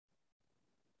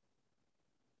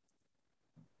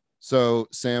So,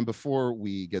 Sam, before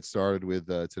we get started with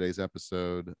today's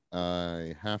episode,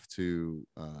 I have to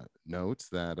note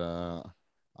that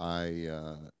I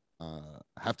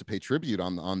have to pay tribute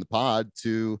on the pod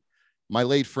to my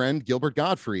late friend Gilbert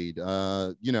Gottfried.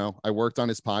 I worked on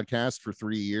his podcast for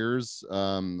 3 years.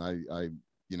 I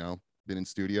been in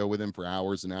studio with him for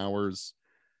hours and hours.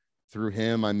 Through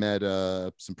him, I met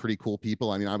some pretty cool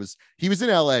people. I mean, he was in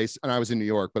LA and I was in New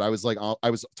York, but I was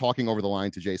talking over the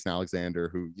line to Jason Alexander,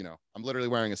 who, I'm literally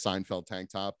wearing a Seinfeld tank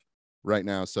top right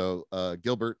now. So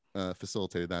Gilbert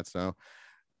facilitated that. So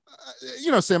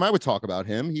Sam, I would talk about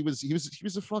him. He was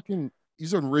a fucking,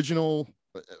 he's an original,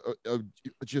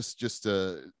 just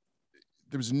there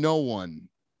was no one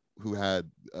who had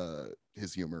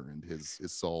his humor and his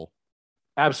soul.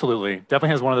 Absolutely.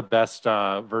 Definitely has one of the best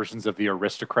versions of the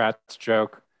aristocrats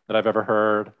joke that I've ever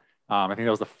heard. I think that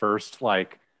was the first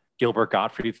Gilbert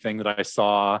Gottfried thing that I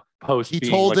saw post He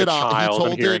being told like a it. He child and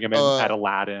told hearing it. him at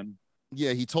Aladdin.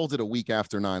 Yeah, he told it a week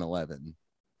after 9/11.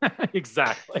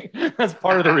 Exactly. That's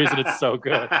part of the reason it's so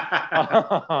good.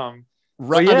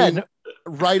 Right. Yeah, I mean,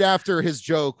 right after his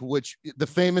joke, which the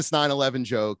famous 9/11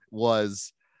 joke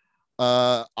was,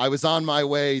 I was on my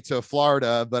way to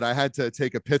Florida, but I had to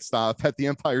take a pit stop at the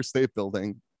Empire State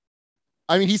Building.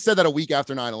 I mean, he said that a week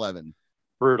after 9/11.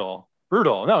 Brutal.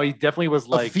 No, he definitely was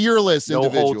a fearless no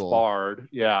individual. holds barred.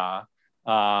 Yeah.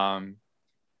 No,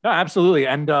 absolutely.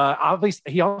 And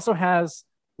obviously, he also has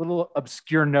a little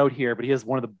obscure note here, but he has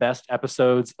one of the best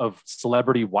episodes of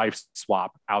Celebrity Wife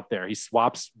Swap out there. He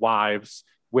swaps wives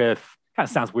with, kind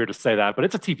of sounds weird to say that, but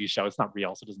it's a TV show. It's not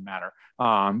real, so it doesn't matter.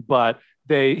 But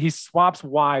he swaps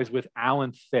wives with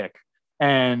Alan Thicke,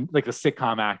 and like the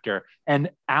sitcom actor.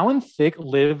 And Alan Thicke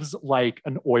lives like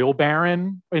an oil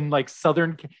baron in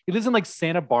he lives in like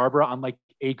Santa Barbara on like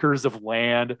acres of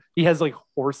land. He has like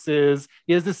horses.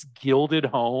 He has this gilded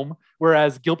home,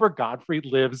 whereas Gilbert Gottfried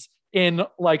lives in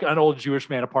like an old Jewish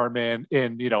man apartment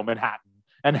in, Manhattan,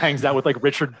 and hangs out with like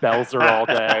Richard Belzer all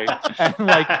day. And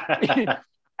like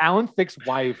Alan Thicke's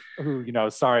wife, who,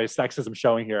 sorry, sexism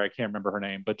showing here, I can't remember her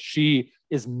name, but she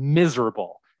is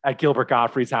miserable at Gilbert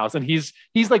Gottfried's house. And he's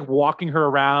like walking her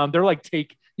around. They're like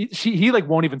he like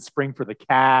won't even spring for the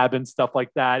cab and stuff like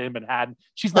that in Manhattan.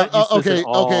 She's not used to this at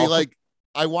all. Okay. Like,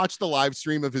 I watched the live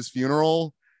stream of his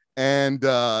funeral, and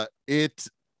it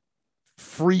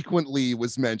frequently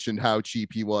was mentioned how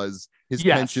cheap he was. His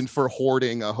penchant for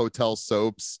hoarding hotel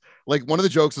soaps. Like, one of the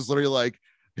jokes was literally like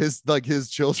his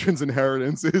children's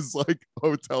inheritance is like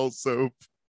hotel soap.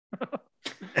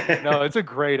 No, it's a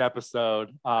great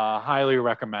episode. Highly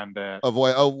recommend it. Of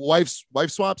wife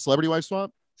swap, celebrity wife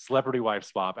swap.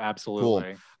 Absolutely.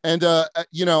 Cool. And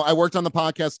I worked on the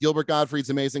podcast, Gilbert Gottfried's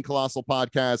Amazing Colossal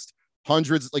Podcast,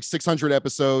 hundreds, like 600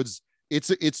 episodes.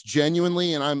 It's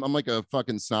genuinely, and I'm like a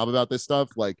fucking snob about this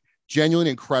stuff, like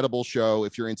genuinely incredible show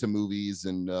if you're into movies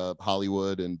and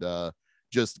Hollywood. And the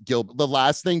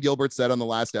last thing Gilbert said on the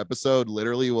last episode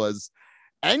literally was,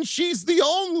 and she's the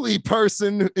only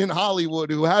person in Hollywood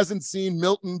who hasn't seen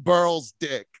Milton Berle's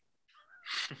dick.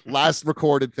 Last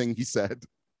recorded thing he said.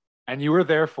 And you were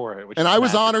there for it. And I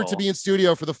was honored to be in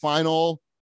studio for the final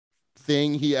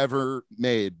thing he ever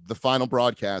made, the final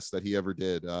broadcast that he ever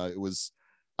did.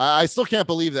 I still can't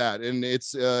believe that. And it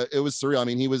was surreal. I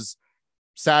mean, he was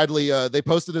sadly, they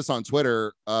posted this on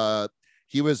Twitter.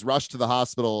 He was rushed to the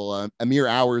hospital a mere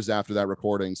hours after that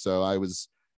recording. So I was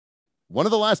one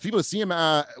of the last people to see him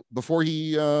before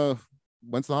he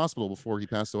went to the hospital, before he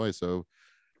passed away. So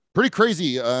pretty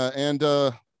crazy.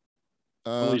 Holy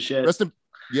shit. Rest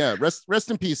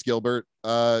in peace, Gilbert.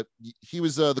 He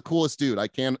was the coolest dude. I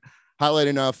can't highlight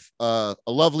enough. A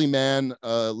lovely man,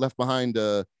 left behind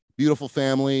a beautiful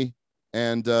family,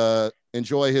 and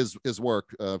enjoy his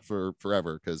work for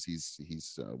forever, because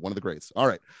he's one of the greats. All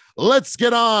right, let's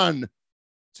get on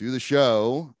to the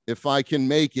show, if I can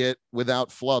make it without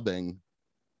flubbing.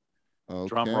 Okay.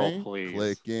 Drum roll, please.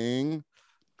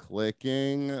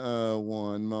 Clicking.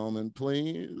 One moment,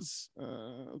 please.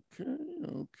 Okay.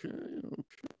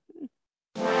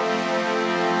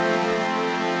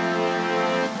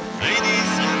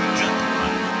 Ladies and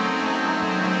gentlemen.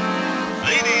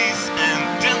 Ladies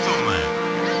and gentlemen.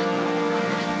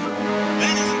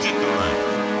 Ladies and gentlemen.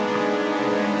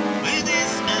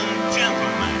 Ladies and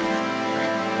gentlemen.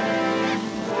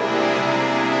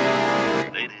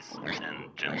 Ladies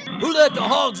and gentlemen. Who let the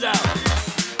hogs out?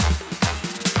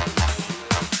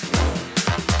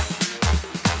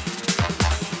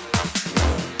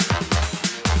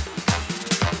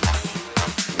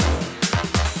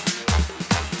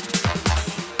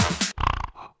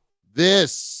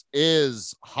 This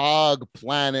is Hog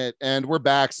Planet, and we're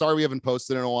back. Sorry we haven't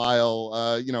posted in a while.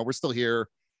 We're still here.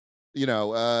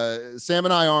 Sam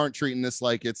and I aren't treating this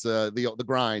like it's the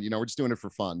grind. We're just doing it for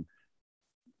fun.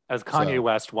 As Kanye So.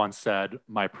 West once said,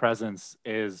 "My presence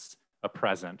is a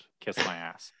present. Kiss my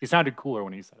ass." He sounded cooler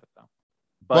when he said it, though.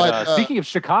 But speaking of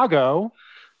Chicago,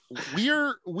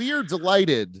 we're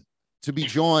delighted to be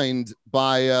joined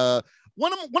by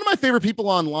one of my favorite people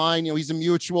online. He's a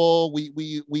mutual.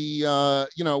 We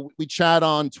chat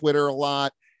on Twitter a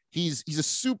lot. He's a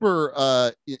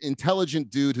super intelligent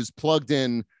dude who's plugged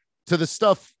in to the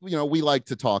stuff we like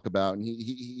to talk about, and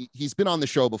he's been on the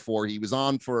show before. He was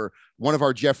on for one of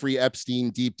our Jeffrey Epstein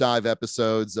deep dive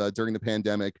episodes during the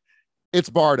pandemic. It's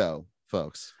Bardo,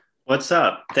 folks. What's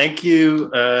up? Thank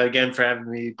you again for having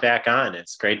me back on.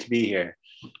 It's great to be here.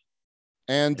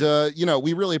 And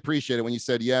we really appreciate it when you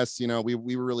said yes. We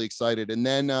were really excited, and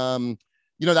then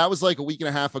that was like a week and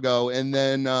a half ago, and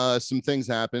then some things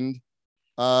happened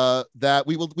that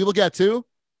we will get to.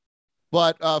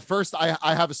 But first,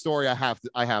 I have a story I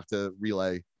have to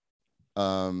relay.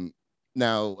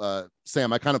 Now,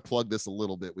 Sam, I kind of plugged this a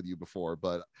little bit with you before,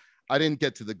 but I didn't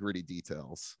get to the gritty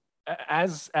details.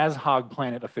 As Hog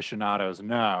Planet aficionados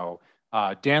know,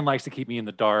 Dan likes to keep me in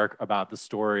the dark about the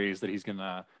stories that he's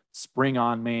gonna spring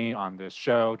on me on this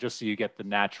show, just so you get the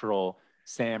natural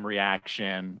Sam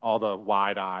reaction, all the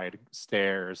wide-eyed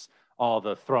stares, all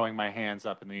the throwing my hands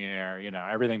up in the air,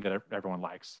 everything that everyone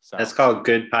likes. So that's called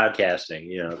good podcasting.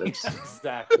 That's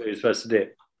exactly what you're supposed to do.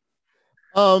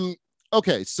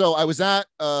 Okay, so I was at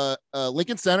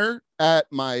Lincoln Center at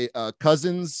my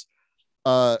cousin's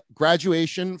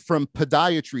graduation from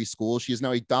podiatry school. She is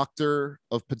now a doctor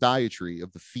of podiatry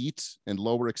of the feet and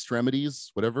lower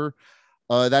extremities, whatever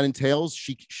that entails.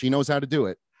 She knows how to do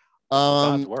it.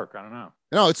 God's work. I don't know.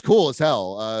 No, it's cool as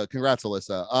hell. Congrats,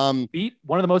 Alyssa. Feet,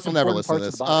 one of the most important parts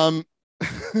of the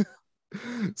body.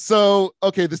 So,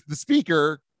 okay, the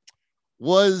speaker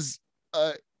was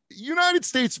United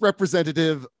States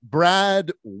Representative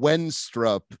Brad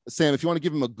Wenstrup. Sam, if you want to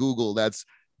give him a Google, that's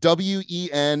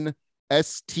Wenstrup.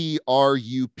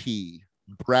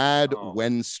 Brad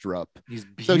Wenstrup. He's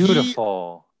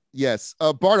beautiful. Yes.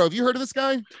 Bardo, have you heard of this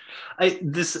guy?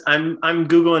 I'm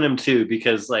Googling him too,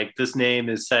 because like this name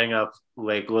is setting up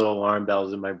like little alarm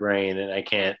bells in my brain and I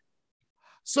can't.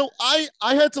 So I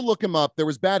had to look him up. There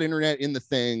was bad internet in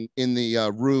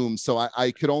the room. So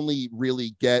I could only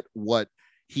really get what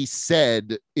he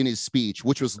said in his speech,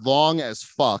 which was long as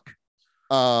fuck.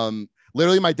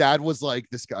 Literally, my dad was like,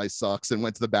 "This guy sucks," and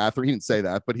went to the bathroom. He didn't say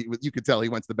that, but you could tell he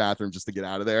went to the bathroom just to get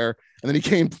out of there. And then he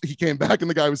came back, and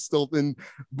the guy was still in.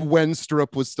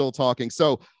 Wenstrup was still talking.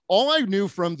 So all I knew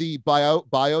from the bio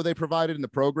they provided in the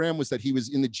program was that he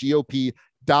was in the GOP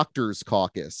Doctors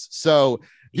Caucus. So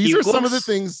these are some of the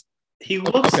things. He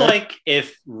looks like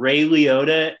if Ray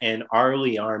Liotta and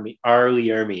Arlie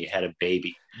Ermy had a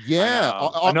baby. Yeah,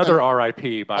 another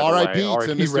RIP by the way. RIP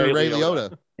to Mr. Ray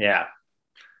Liotta. Yeah.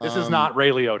 This is not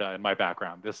Ray Liotta in my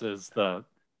background. This is the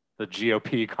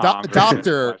GOP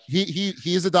doctor. He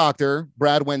is a doctor,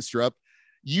 Brad Wenstrup.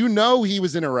 He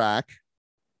was in Iraq.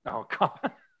 Oh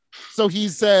God. So he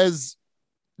says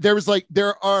there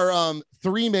are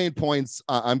three main points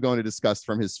I'm going to discuss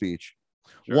from his speech.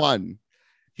 Sure. One,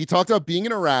 he talked about being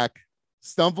in Iraq,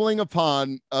 stumbling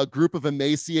upon a group of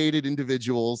emaciated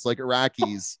individuals like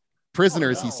Iraqis,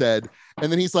 prisoners, he said.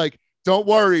 And then he's like, "Don't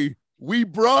worry. We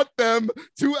brought them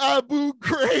to Abu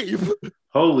Ghraib."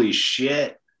 Holy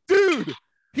shit. Dude,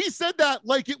 he said that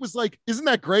like it was like, isn't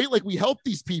that great? Like we helped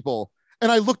these people.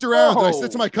 And I looked around and I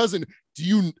said to my cousin,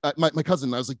 my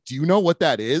cousin, I was like, "Do you know what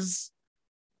that is?"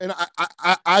 And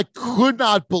I could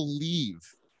not believe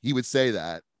he would say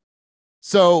that.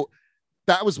 So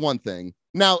that was one thing.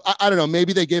 Now, I don't know,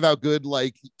 maybe they gave out good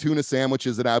like tuna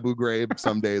sandwiches at Abu Ghraib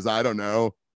some days. I don't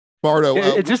know. Bardo,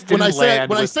 it just when I say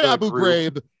Abu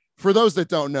Ghraib, for those that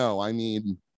don't know, I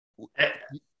mean,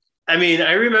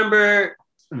 I remember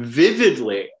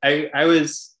vividly. I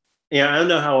was, I don't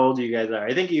know how old you guys are.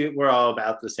 I think we're all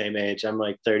about the same age. I'm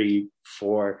like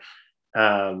 34.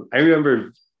 I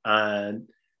remember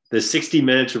the 60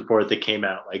 Minutes report that came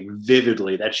out, like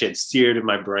vividly, that shit seared in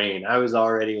my brain. I was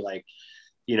already like,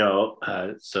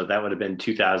 so that would have been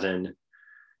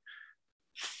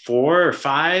 2004 or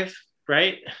 5,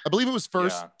 right? I believe it was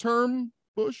first term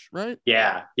Bush, right?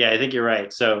 Yeah, I think you're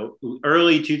right. So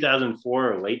early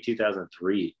 2004 or late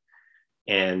 2003,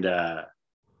 and I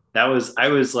was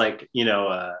like,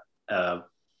 a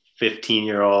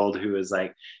 15-year-old who was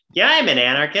like, "Yeah, I'm an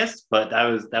anarchist," but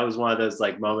that was one of those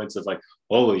like moments of like,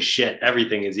 holy shit,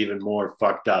 everything is even more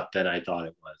fucked up than I thought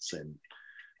it was, and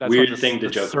that's weird thing to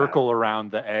joke circle about.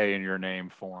 Around the A in your name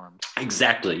formed.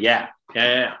 Exactly. Yeah.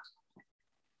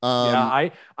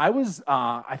 I was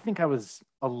I think I was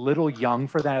a little young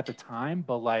for that at the time,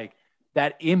 but like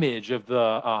that image of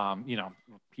the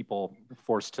people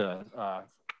forced to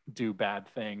do bad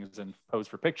things and pose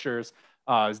for pictures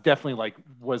is definitely like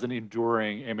was an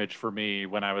enduring image for me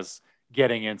when I was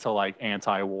getting into like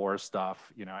anti-war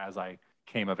stuff, as I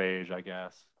came of age, I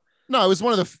guess. No, it was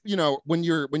one of the, when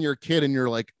you're a kid and you're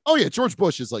like, oh yeah, George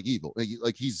Bush is like evil,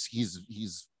 like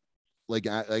he's like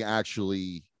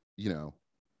actually,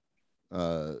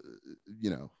 uh,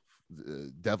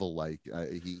 devil like.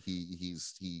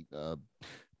 He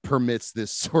permits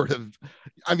this sort of,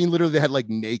 I mean, literally they had like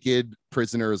naked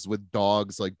prisoners with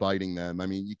dogs like biting them. I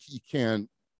mean, you can't.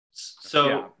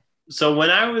 So when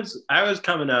I was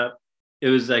coming up, it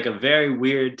was like a very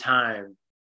weird time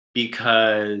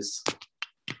because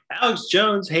Alex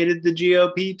Jones hated the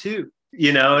GOP too,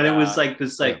 and it was like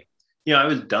this, like, I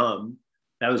was dumb.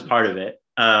 That was part of it.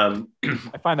 I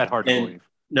find that hard to believe.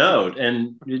 No,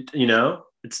 and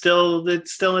it's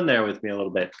still in there with me a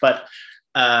little bit, but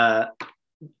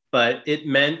it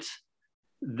meant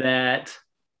that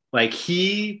like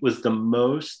he was the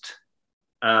most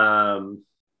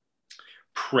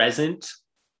present,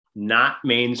 not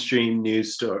mainstream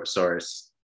news source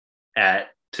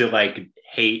to like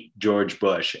hate George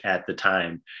Bush at the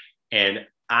time. And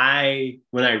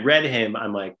when I read him,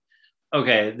 I'm like,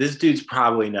 okay, this dude's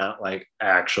probably not like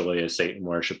actually a Satan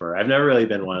worshiper. I've never really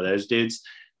been one of those dudes,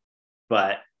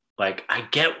 but like I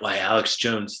get why Alex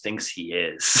Jones thinks he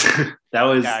is. That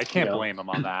was, I can't blame him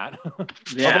on that.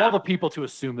 Yeah. Of all the people to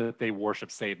assume that they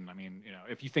worship Satan, I mean,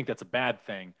 if you think that's a bad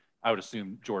thing, I would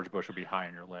assume George Bush would be high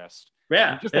on your list.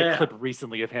 Yeah. Just that clip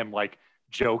recently of him like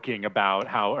joking about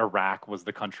how Iraq was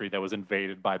the country that was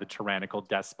invaded by the tyrannical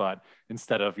despot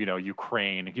instead of,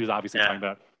 Ukraine. He was obviously talking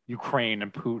about Ukraine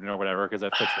and Putin or whatever because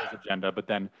that fits his agenda, but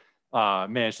then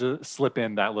managed to slip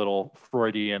in that little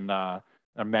Freudian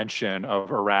mention of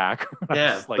Iraq.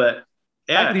 Yeah, like, but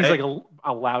he's like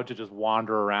allowed to just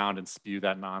wander around and spew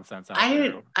that nonsense out.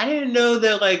 I didn't know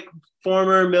that like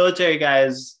former military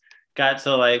guys got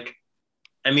to like,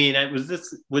 I mean,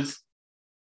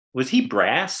 was he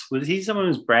brass? Was he someone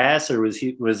who's brass, or was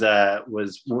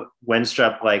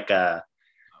Wenstrup like a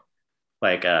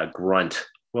grunt?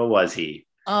 What was he?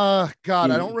 God,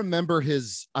 I don't remember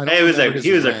his. He was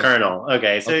a colonel.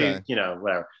 Okay, so okay.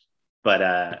 Whatever.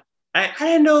 But I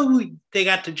didn't know they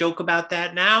got to joke about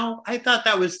that now. I thought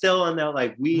that was still on there.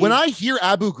 Like when I hear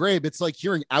Abu Ghraib, it's like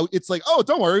hearing out. It's like, oh,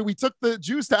 don't worry, we took the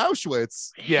Jews to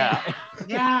Auschwitz. Yeah.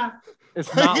 Yeah.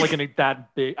 It's not like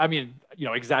that big. I mean,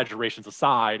 exaggerations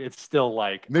aside, it's still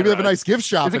like maybe they have a nice gift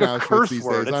shop. It's like a curse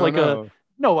word. It's like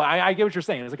I get what you're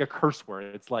saying. It's like a curse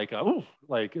word. It's like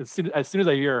like as soon as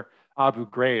I hear Abu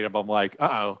Ghraib, I'm like,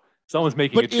 someone's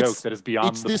making a joke that is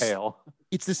beyond the pale.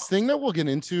 It's this thing that we'll get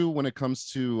into when it comes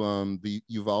to the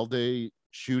Uvalde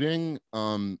shooting.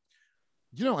 I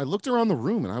looked around the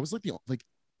room and I was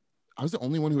I was the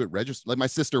only one who had registered. Like my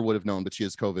sister would have known, but she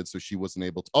has COVID, so she wasn't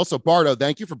able to. Also, Bardo,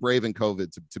 thank you for braving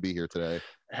COVID to be here today.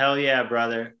 Hell yeah,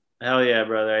 brother.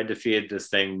 I defeated this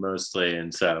thing mostly,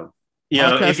 and so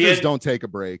podcasters don't take a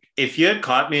break. If you had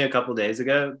caught me a couple days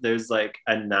ago, there's like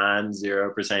a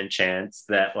 0% chance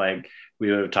that like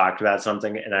we would have talked about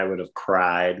something and I would have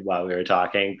cried while we were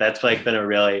talking. That's like been a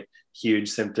really huge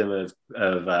symptom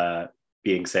of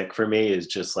being sick for me, is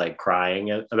just like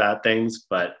crying about things.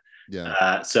 But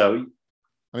so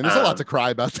I mean, there's a lot to cry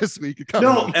about this week.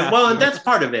 And that's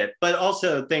part of it, but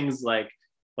also things like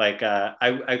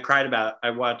I cried about. I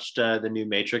watched the new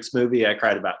Matrix movie. I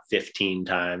cried about 15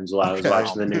 times while I was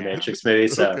watching the new Matrix movie.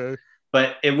 So,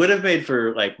 but it would have made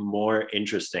for like more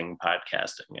interesting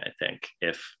podcasting, I think,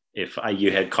 if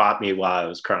you had caught me while I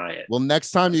was crying. Well,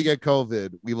 next time you get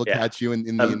COVID, we will catch you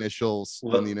in the initial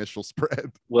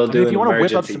spread. We'll do. If you want to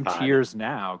whip up some tears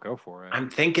now, go for it. I'm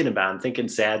thinking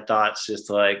sad thoughts just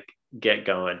to like get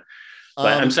going.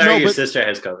 But I'm sorry your sister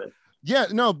has COVID. Yeah,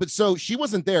 no, but so she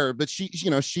wasn't there, but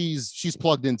she's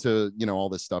plugged into all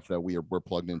this stuff that we're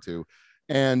plugged into,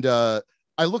 and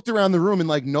I looked around the room and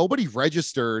like nobody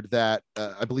registered that.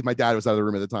 I believe my dad was out of the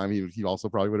room at the time. He also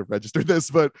probably would have registered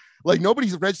this, but like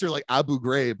nobody's registered like Abu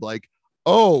Ghraib. Like,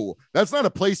 oh, that's not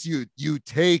a place you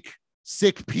take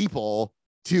sick people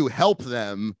to help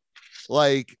them.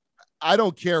 Like, I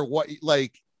don't care what.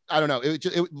 Like, I don't know.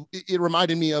 It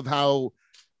reminded me of how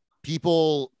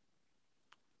people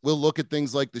will look at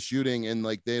things like the shooting and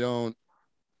like they don't.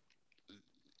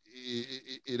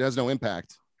 It has no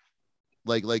impact.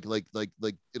 Like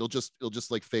it'll just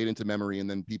like fade into memory, and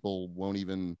then people won't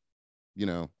even, you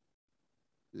know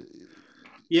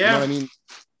what I mean?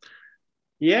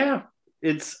 Yeah,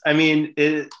 it's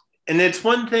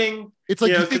one thing. It's like,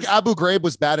 You you know, think 'cause- Abu Ghraib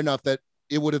was bad enough that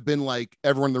it would have been like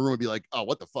everyone in the room would be like, oh,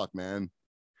 what the fuck, man?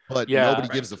 But Yeah. nobody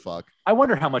gives a fuck. I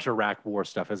wonder how much Iraq war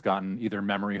stuff has gotten either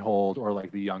memory hold or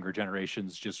like the younger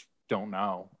generations just don't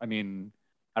know. I mean,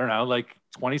 I don't know, like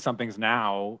 20 somethings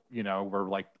now, you know, were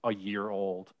like a year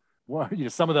old. Well, you know,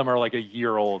 some of them are like a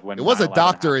year old when It was a 9/11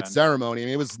 doctorate happened. ceremony. I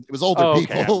mean, it was older Oh, okay.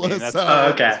 people. I mean, that's, so, Oh,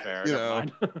 okay. that's fair. you Never know.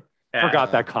 mind. Yeah.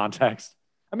 Forgot that context.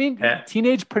 I mean, Yeah.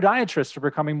 teenage podiatrists are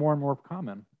becoming more and more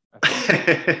common.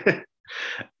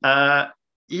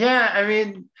 Yeah, I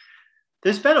mean,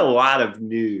 there's been a lot of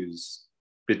news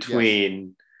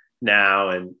between now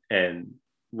and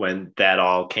when that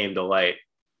all came to light,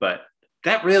 but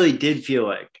that really did feel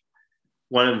like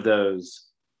one of those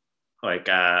like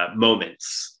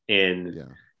moments in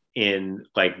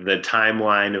like the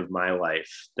timeline of my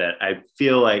life that I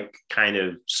feel like kind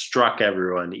of struck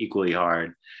everyone equally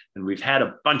hard. And we've had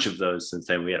a bunch of those since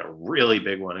then. We had a really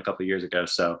big one a couple of years ago.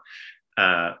 So,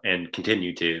 and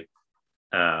continue to,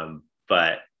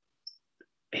 but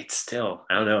it's still,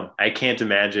 I don't know. I can't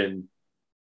imagine,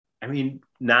 I mean,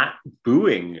 not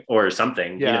booing or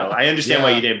something, you know, I understand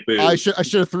why you didn't boo. I should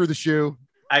have threw the shoe.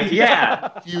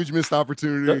 Huge missed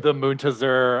opportunity. The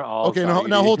Muntazir. Okay,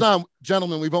 now hold on,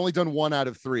 gentlemen. We've only done 1 out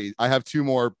of 3. I have 2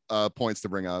 more points to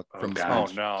bring up from the Oh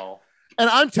speech. no. And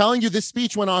I'm telling you, this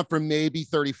speech went on for maybe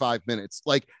 35 minutes.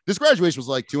 Like, this graduation was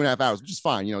like 2.5 hours, which is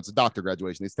fine. You know, it's a doctor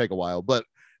graduation. These take a while, but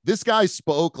this guy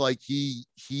spoke like he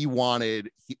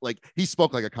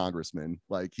spoke like a congressman.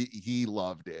 Like he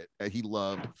loved it. He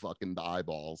loved fucking the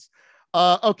eyeballs.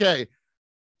 Okay.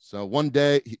 So one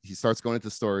day he starts going into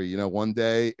the story, you know, one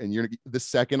day, and the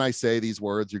second I say these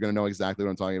words, you're going to know exactly what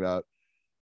I'm talking about.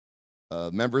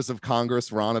 Members of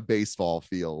Congress were on a baseball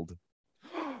field.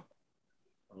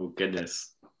 Oh,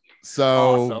 goodness.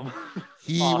 So Awesome.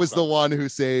 he was the one who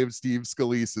saved Steve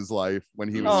Scalise's life when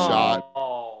he was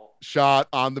shot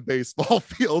on the baseball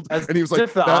field. As and he was like,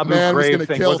 if the that Abu man was Ghraib going to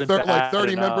thing kill wasn't like bad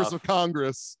 30 members enough. of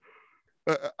Congress.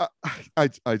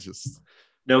 I just,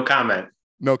 No comment.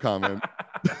 no comment.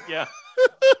 Yeah.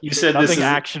 You said Nothing this is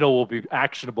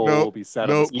actionable will be said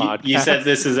on this podcast. you said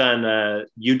this is on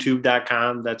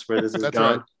youtube.com. That's where this is That's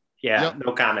going. right. Yeah, Yep.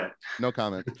 no comment. No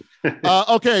comment.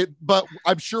 Okay, but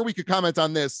I'm sure we could comment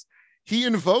on this. He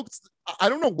invoked, I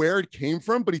don't know where it came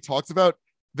from, but he talks about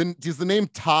does the name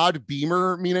Todd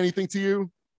Beamer mean anything to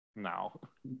you? No.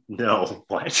 No,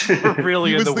 what? We're really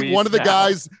He in was the weeds one of the now.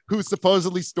 guys who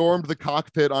supposedly stormed the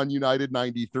cockpit on United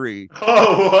 93.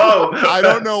 Oh, whoa. I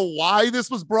don't know why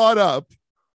this was brought up,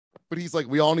 but he's like,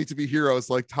 we all need to be heroes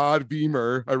like Todd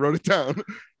Beamer. I wrote it down.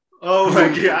 Oh my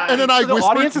god. And then I So the whispered,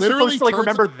 audience is literally supposed to like turned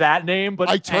remember that name, but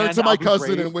I turned to my Abu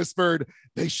cousin Ghraib- and whispered,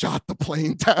 they shot the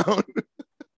plane down.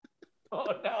 Oh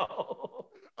no.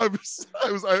 I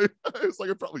was like,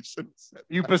 I probably shouldn't have said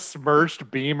You that. besmirched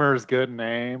Beamer's good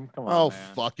name. Come on. Oh, man.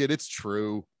 fuck it. It's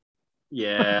true.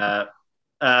 Yeah.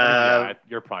 Yeah,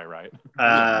 you're probably right.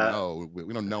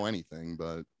 We don't know anything,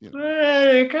 but you know.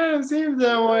 It kind of seems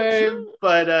that way,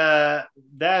 but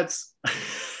that's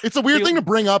It's a weird thing to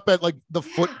bring up at like the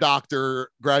foot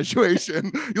doctor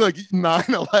graduation. You're like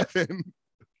 9/11.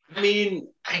 I mean,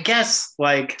 I guess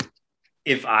like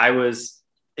if I was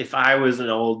an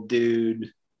old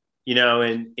dude, you know,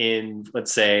 in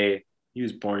let's say he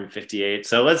was born in 58.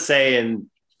 So let's say in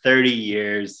 30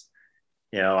 years,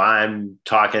 you know, I'm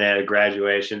talking at a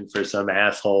graduation for some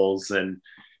assholes and,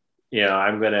 you know,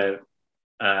 I'm going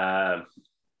to,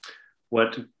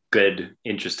 what good,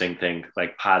 interesting thing,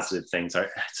 like positive things are,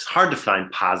 it's hard to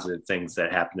find positive things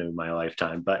that happened in my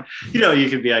lifetime, but, you know, you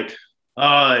could be like,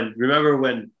 oh, and remember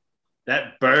when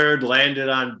that bird landed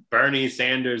on Bernie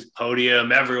Sanders'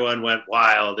 podium, everyone went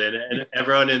wild and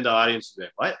everyone in the audience was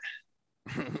like,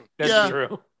 what? That's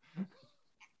true.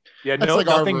 Yeah, That's like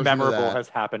our nothing version of memorable that. has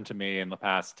happened to me in the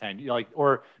past 10, like,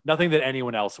 or nothing that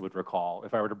anyone else would recall.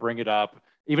 If I were to bring it up,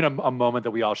 even a moment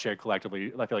that we all shared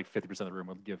collectively, I feel like 50% of the room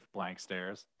would give blank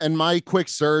stares. And my quick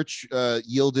search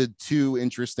yielded 2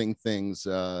 interesting things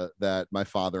that my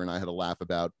father and I had a laugh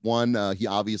about. One, he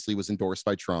obviously was endorsed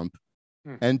by Trump.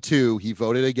 And 2, he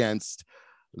voted against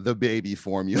the baby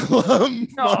formula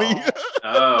money.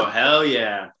 Oh, hell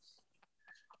yeah.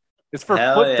 It's for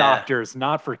Hell foot yeah. doctors,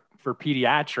 not for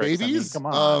pediatrics. Babies, I mean, come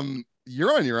on.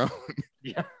 You're on your own.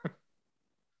 Yeah.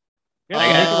 Yeah,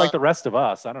 they make it like the rest of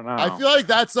us. I don't know. I feel like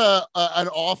that's an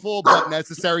awful but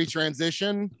necessary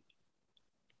transition.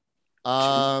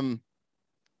 So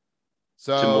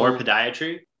To more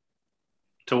podiatry?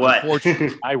 To what?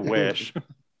 Unfortunately. I wish.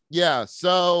 Yeah.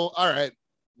 So, all right,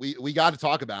 we got to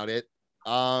talk about it.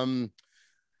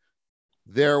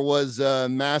 There was a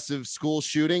massive school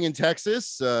shooting in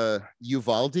Texas.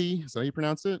 Uvalde, is that how you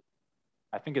pronounce it?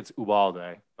 I think it's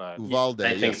Uvalde, but Uvalde.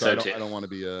 I think yes, so I too. don't want to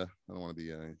be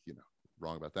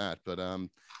wrong about that, but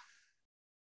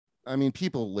I mean,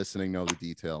 people listening know the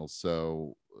details.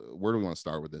 So where do we want to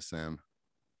start with this, Sam?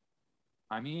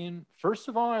 I mean, first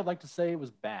of all, I'd like to say it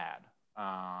was bad.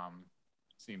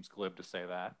 Seems glib to say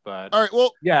that, but All right.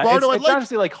 Well, yeah, Bardo, it's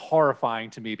honestly like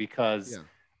horrifying to me because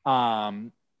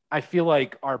I feel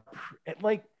like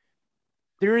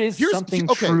there is something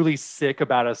truly sick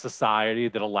about a society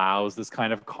that allows this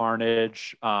kind of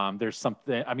carnage. There's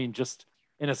something, I mean, just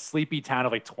in a sleepy town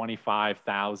of like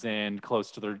 25,000 close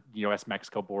to the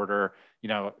US-Mexico border,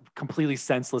 completely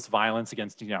senseless violence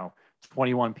against,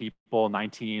 21 people,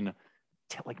 19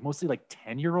 like mostly like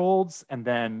 10-year-olds, and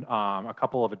then a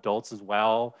couple of adults as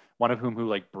well, one of whom who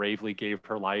like bravely gave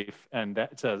her life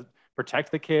to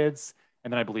protect the kids.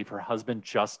 And then I believe her husband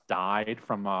just died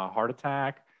from a heart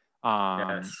attack.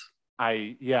 Yes.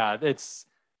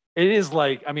 It is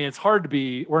like, I mean, it's hard to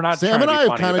be, we're not Sam trying and to I be have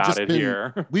funny kind of about just it been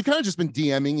here. we've kind of just been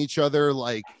DMing each other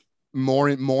like more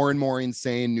and more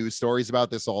insane news stories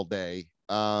about this all day.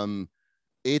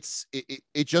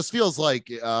 It just feels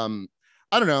like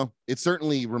I don't know. It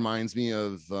certainly reminds me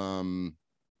of the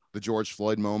George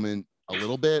Floyd moment a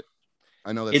little bit.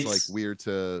 I know that's like weird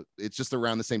it's just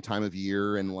around the same time of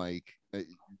year, and like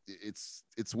it's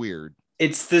weird.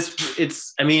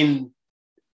 I mean,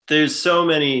 there's so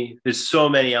many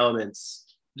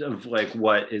elements of like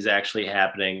what is actually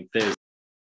happening. There's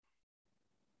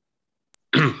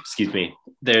excuse me.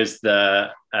 There's the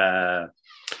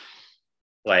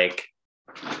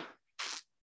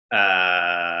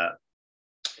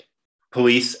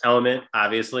police element,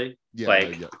 obviously.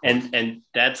 And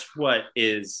that's what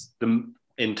is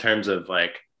in terms of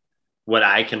like what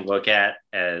I can look at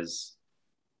as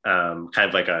kind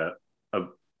of like a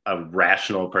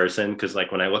rational person, because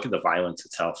like when I look at the violence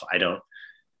itself, I don't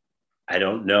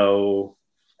know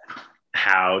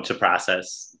how to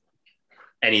process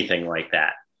anything like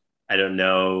that. I don't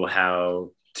know how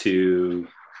to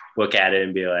look at it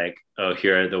and be like, oh,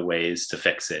 here are the ways to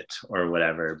fix it or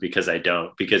whatever, because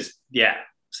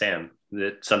Sam,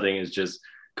 that something is just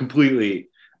completely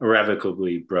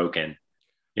irrevocably broken.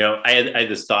 I had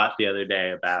this thought the other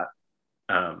day about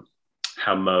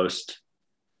how most,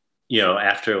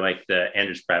 after like the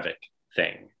Anders Breivik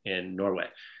thing in Norway,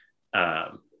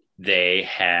 they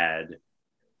had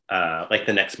like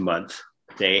the next month,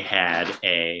 they had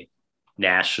a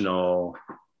national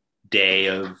day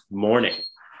of mourning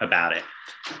about it.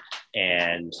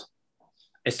 And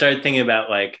I started thinking about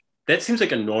like, that seems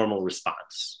like a normal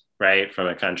response, right, from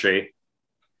a country.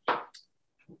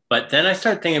 But then I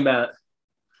started thinking about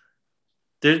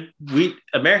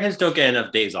Americans don't get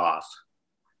enough days off.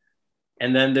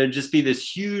 And then there'd just be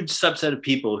this huge subset of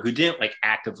people who didn't like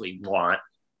actively want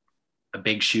a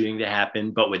big shooting to happen,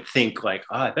 but would think like,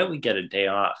 oh, I bet we get a day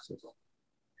off if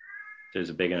there's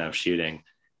a big enough shooting.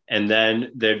 And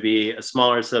then there'd be a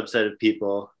smaller subset of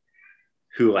people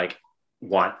who like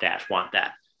want that.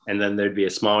 And then there'd be a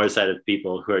smaller set of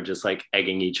people who are just like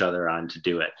egging each other on to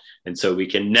do it. And so we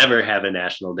can never have a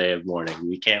national day of mourning.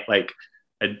 We can't like,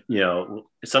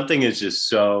 something is just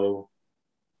so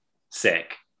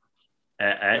sick.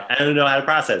 I don't know how to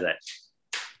process it.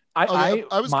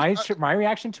 My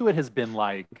reaction to it has been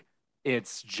like,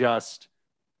 it's just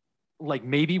like,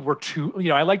 maybe we're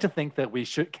too, I like to think that we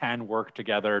can work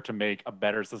together to make a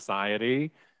better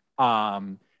society.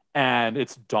 And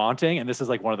it's daunting. And this is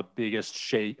like one of the biggest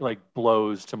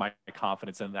blows to my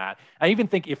confidence in that. I even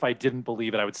think if I didn't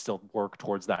believe it, I would still work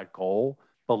towards that goal.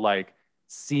 But like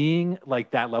seeing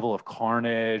like that level of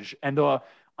carnage and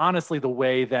honestly, the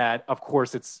way that, of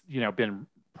course, it's, been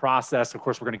processed. Of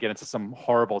course, we're going to get into some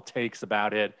horrible takes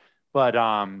about it. But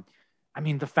I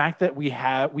mean, the fact that we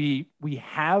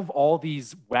have all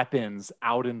these weapons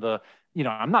out in the,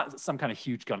 I'm not some kind of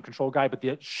huge gun control guy, but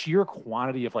the sheer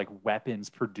quantity of like weapons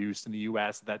produced in the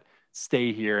US that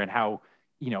stay here and how,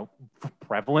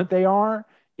 prevalent they are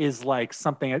is like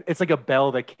something, it's like a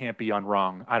bell that can't be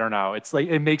unrung. I don't know. It's like,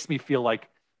 it makes me feel like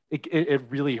it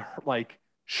really like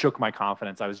shook my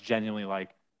confidence. I was genuinely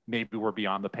like, maybe we're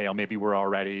beyond the pale. Maybe we're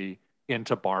already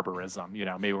into barbarism.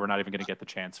 Maybe we're not even going to get the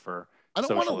chance for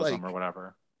socialism or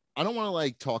whatever. I don't want to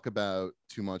like talk about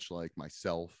too much like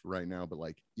myself right now, but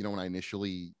like, when I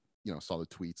initially, saw the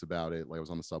tweets about it, like I was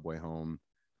on the subway home,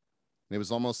 and it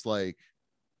was almost like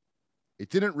it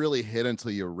didn't really hit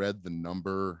until you read the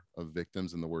number of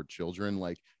victims and the word children.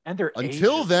 Like, and their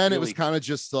until then, it was kind of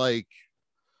just like,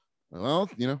 well,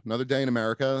 another day in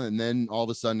America. And then all of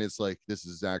a sudden it's like, this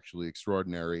is actually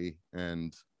extraordinary.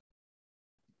 And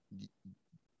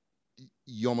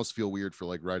you almost feel weird for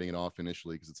like writing it off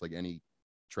initially, because it's like any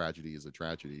tragedy is a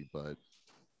tragedy, but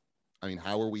I mean,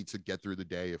 how are we to get through the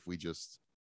day if we just?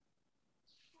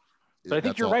 But I think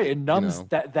that's you're all- right. It numbs you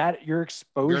know, that your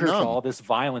exposure to numb. all this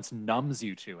violence numbs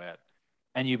you to it,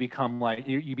 and you become like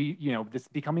this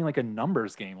becoming like a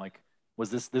numbers game. Like, was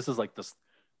this is like this,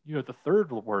 the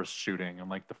third worst shooting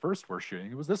and like the first worst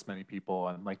shooting, it was this many people,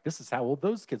 and like this is how old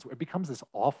those kids were. It becomes this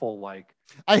awful like.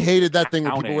 I hated that thing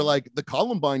where people counting. were like, the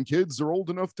Columbine kids are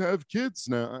old enough to have kids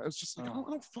now. It's just like, Oh. I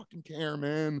don't fucking care,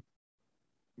 man.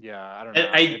 Yeah, I don't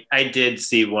know. I did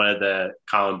see one of the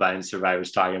Columbine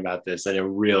survivors talking about this, and it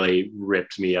really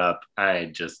ripped me up.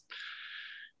 I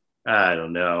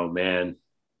don't know, man,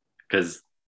 because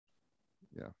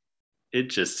it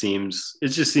just seems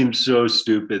so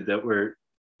stupid that we're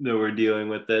dealing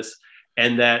with this,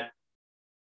 and that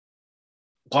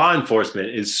law enforcement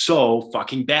is so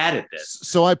fucking bad at this.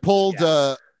 So I pulled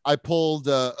Yes.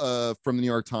 from the New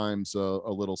York Times a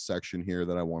little section here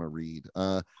that I want to read.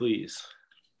 Please.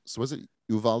 So was it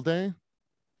Uvalde?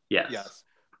 Yes.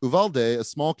 Uvalde, a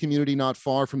small community not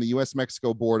far from the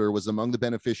U.S.-Mexico border, was among the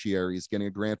beneficiaries, getting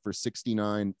a grant for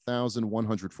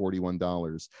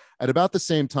 $69,141. At about the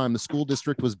same time, the school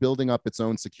district was building up its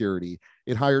own security.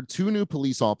 It hired 2 new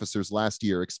police officers last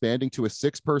year, expanding to a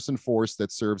 6-person force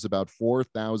that serves about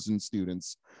 4,000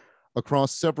 students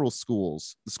across several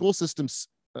schools. The school system's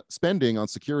spending on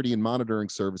security and monitoring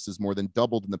services more than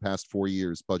doubled in the past 4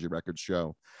 years, budget records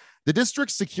show. The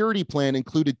district's security plan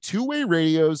included 2-way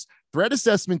radios, threat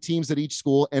assessment teams at each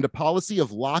school, and a policy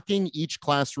of locking each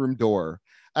classroom door.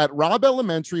 At Robb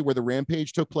Elementary, where the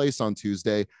rampage took place on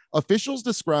Tuesday, officials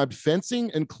described fencing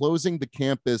and closing the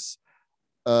campus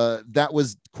that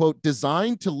was, quote,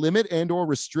 designed to limit and or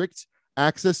restrict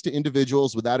access to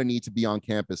individuals without a need to be on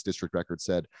campus, district records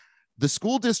said. The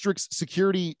school district's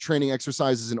security training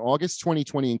exercises in August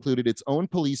 2020 included its own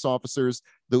police officers,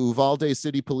 the Uvalde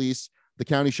City Police, the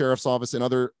county sheriff's office, and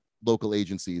other local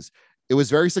agencies. It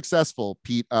was very successful,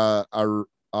 Pete Arredondo,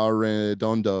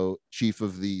 chief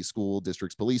of the school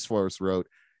district's police force, wrote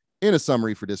in a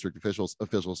summary for district officials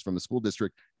from the school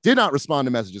district. Did not respond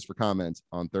to messages for comment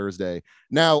on Thursday.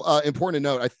 Now, important to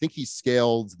note, I think he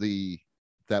scaled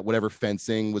that whatever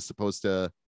fencing was supposed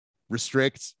to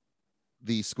restrict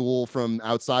the school from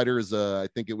outsiders. I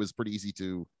think it was pretty easy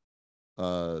to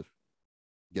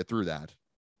get through that.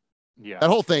 Yeah.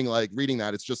 That whole thing, like reading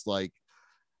that, it's just like,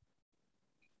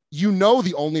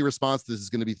 the only response to this is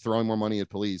going to be throwing more money at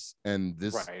police, and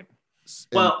this, right.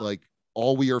 Well, like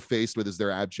all we are faced with is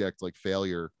their abject like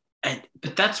failure.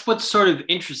 But that's what's sort of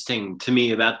interesting to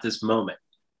me about this moment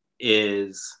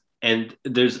is, and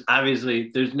there's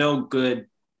no good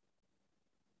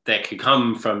that could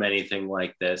come from anything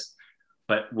like this,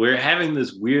 but we're having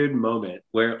this weird moment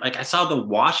where, like, I saw the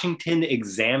Washington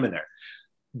Examiner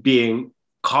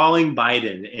calling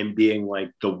Biden and being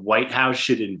like, the White House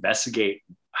should investigate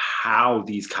how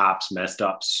these cops messed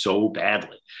up so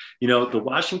badly. The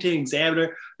Washington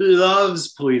Examiner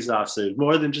loves police officers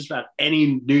more than just about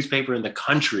any newspaper in the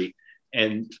country.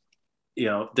 And,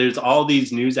 there's all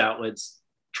these news outlets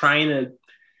trying to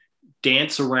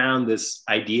dance around this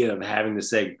idea of having to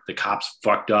say the cops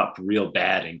fucked up real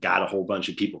bad and got a whole bunch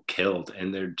of people killed.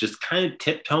 And they're just kind of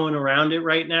tiptoeing around it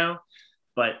right now.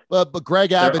 But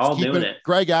Greg Abbott's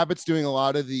Greg Abbott's doing a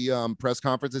lot of the press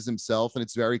conferences himself, and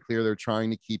it's very clear they're trying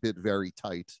to keep it very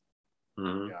tight.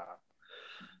 Mm-hmm. Yeah.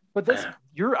 But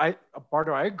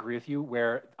Bardo, I agree with you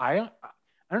where I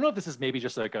don't know if this is maybe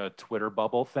just like a Twitter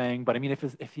bubble thing, but I mean,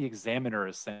 if the Examiner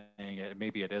is saying it,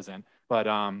 maybe it isn't, but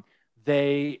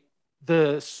the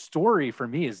story for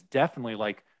me is definitely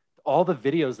like all the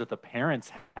videos that the parents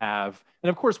have. And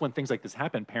of course, when things like this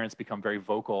happen, parents become very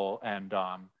vocal, and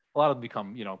a lot of them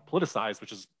become, politicized,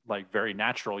 which is like very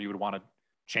natural. You would want to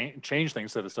change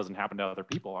things so this doesn't happen to other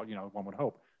people, one would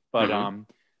hope. But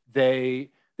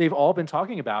they've all been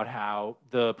talking about how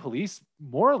the police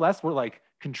more or less were like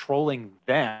controlling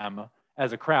them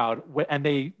as a crowd, and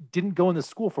they didn't go in the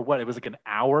school for what? It was like an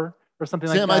hour or something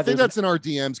like that. Sam, I think that's in our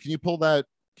DMs. Can you pull that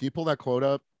quote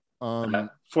up?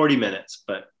 40 minutes,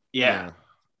 but yeah.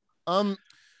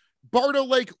 Bardo,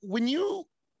 like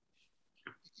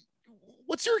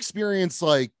what's your experience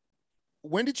like?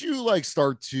 When did you like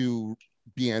start to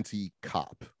be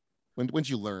anti-cop? When'd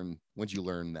you learn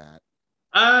that?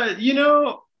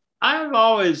 I've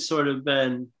always sort of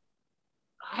been,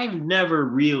 I've never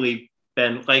really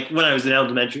been like, when I was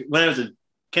in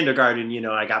kindergarten,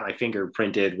 I got my finger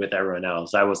printed with everyone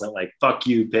else. I wasn't like, fuck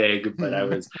you, pig, but I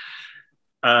was,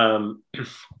 I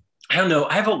don't know.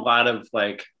 I have a lot of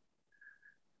like,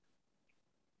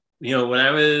 when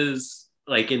I was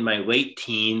like in my late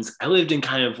teens, I lived in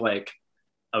kind of like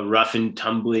a rough and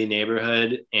tumbly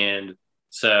neighborhood. And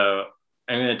so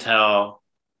I'm going to tell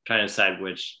trying to decide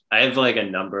which. I have like a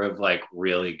number of like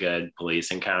really good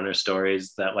police encounter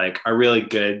stories that like are really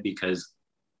good because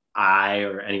I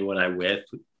or anyone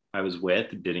I was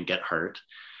with didn't get hurt.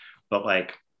 But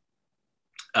like,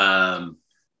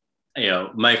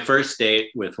 my first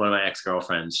date with one of my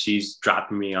ex-girlfriends, she's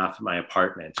dropping me off at my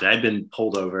apartment. And I'd been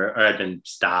pulled over, or I'd been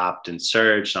stopped and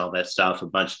searched and all that stuff a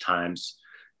bunch of times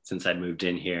since I moved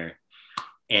in here.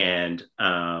 And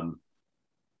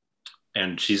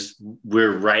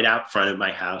we're right out front of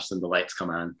my house and the lights come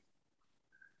on.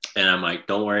 And I'm like,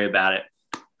 don't worry about it.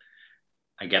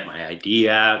 I get my ID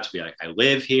out to be like, I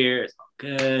live here. It's all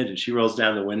good. And she rolls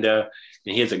down the window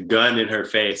and he has a gun in her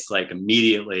face, like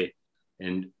immediately.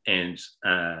 And he's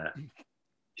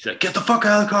like, get the fuck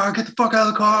out of the car, get the fuck out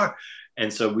of the car.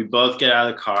 And so we both get out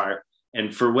of the car.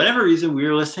 And for whatever reason, we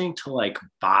were listening to like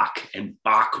Bach, and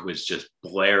Bach was just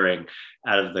blaring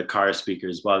out of the car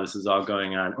speakers while this is all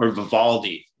going on. Or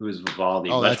Vivaldi. It was Vivaldi.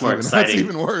 Oh, much more exciting. That's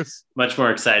even worse. Much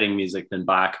more exciting music than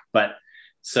Bach. But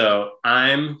so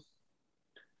I'm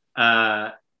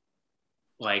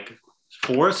like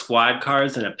 4 squad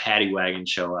cars and a paddy wagon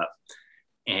show up.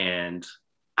 And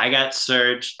I got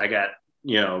searched. I got,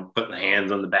 put my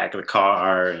hands on the back of the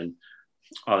car and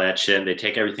all that shit. They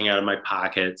take everything out of my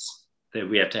pockets.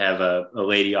 We have to have a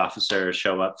lady officer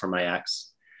show up for my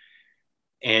ex.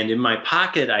 And in my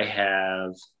pocket, I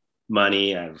have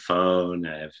money, I have a phone,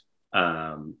 I have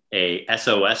a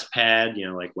SOS pad,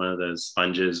 like one of those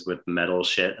sponges with metal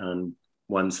shit on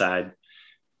one side.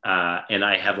 And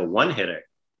I have a one-hitter.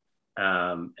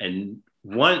 And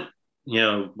one,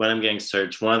 when I'm getting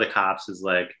searched, one of the cops is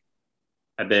like,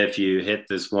 I bet if you hit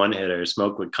this one-hitter,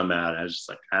 smoke would come out. I was just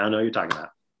like, I don't know what you're talking about.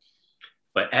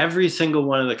 But every single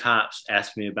one of the cops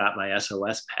asked me about my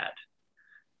SOS pad.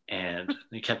 And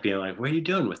they kept being like, what are you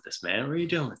doing with this, man? What are you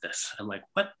doing with this? I'm like,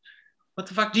 what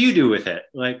the fuck do you do with it?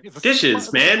 Like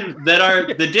dishes, man, that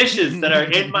are the dishes that are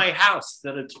in my house,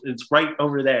 that it's right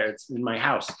over there. It's in my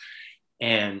house.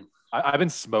 And I've been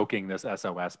smoking this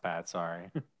SOS pad.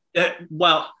 Sorry.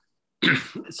 Well,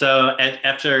 so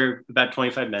after about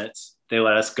 25 minutes, they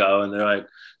let us go. And they're like,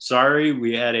 sorry,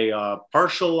 we had a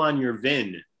partial on your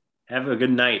VIN. Have a good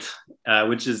night,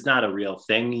 which is not a real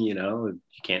thing. You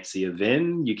can't see a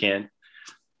VIN. You can't,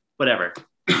 whatever.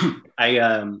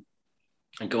 I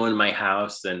go into my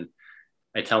house and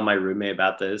I tell my roommate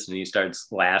about this and he starts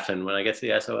laughing when I get to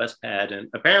the SOS pad. And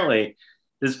apparently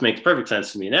this makes perfect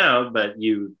sense to me now, but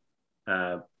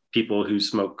people who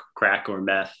smoke crack or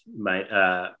meth might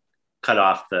cut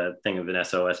off the thing of an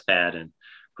SOS pad and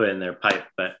put in their pipe.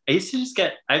 But I used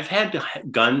to I've had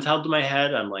guns held to my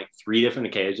head on like 3 different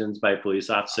occasions by police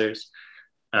officers.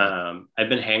 I've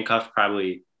been handcuffed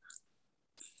probably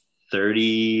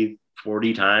 30,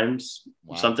 40 times,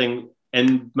 something,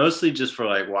 and mostly just for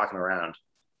like walking around.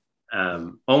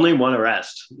 Only one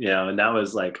arrest, and that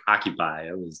was like Occupy.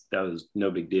 That was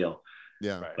no big deal.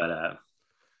 Yeah. Right. But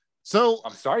so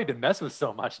I'm sorry to mess with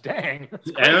so much. Dang.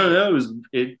 I don't know.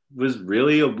 It was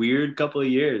really a weird couple of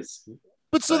years.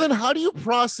 But so then how do you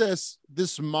process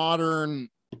this modern,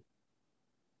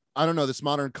 this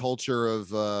modern culture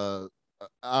of,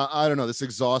 I don't know, this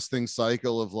exhausting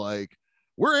cycle of like,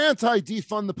 we're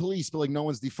anti-defund the police, but like no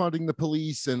one's defunding the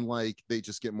police. And like, they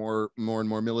just get more and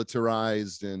more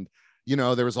militarized. And,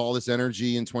 there was all this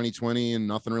energy in 2020 and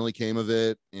nothing really came of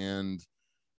it. And,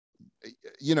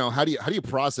 how do you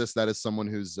process that as someone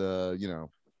who's,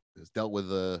 has dealt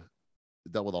with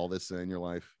all this in your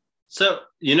life? So,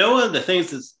 one of the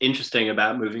things that's interesting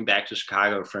about moving back to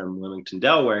Chicago from Wilmington,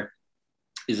 Delaware,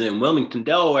 is in Wilmington,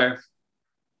 Delaware,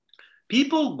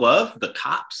 people love the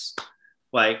cops.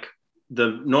 Like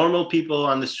the normal people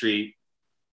on the street,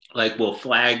 like will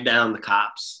flag down the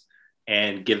cops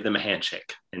and give them a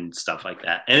handshake and stuff like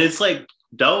that. And it's like,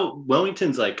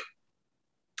 Wilmington's like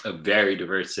a very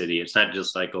diverse city. It's not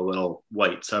just like a little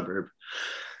white suburb.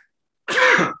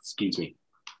 Excuse me.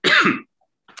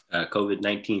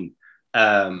 COVID-19.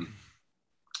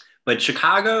 But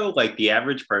Chicago, like the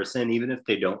average person, even if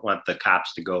they don't want the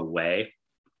cops to go away,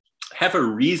 have a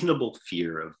reasonable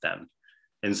fear of them.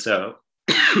 And so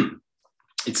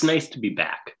it's nice to be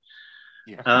back.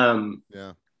 Yeah.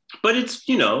 Yeah. But it's,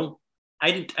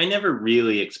 I never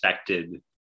really expected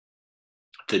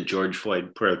the George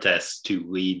Floyd protests to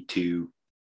lead to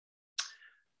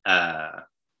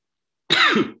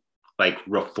like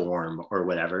reform or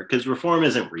whatever, because reform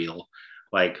isn't real.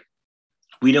 Like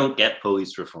we don't get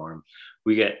police reform.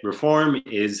 Reform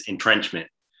is entrenchment.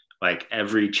 Like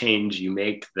every change you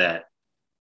make that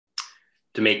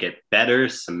to make it better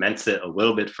cements it a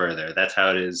little bit further. That's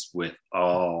how it is with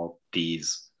all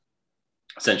these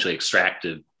essentially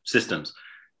extractive systems.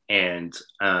 And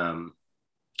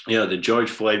the George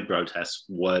Floyd protest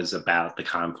was about the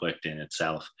conflict in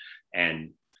itself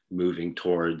and moving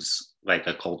towards like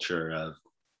a culture of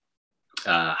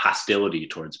hostility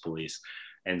towards police.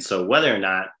 And so whether or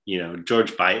not, Joe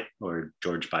Biden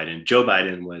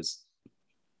was,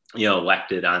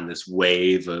 elected on this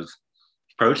wave of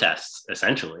protests,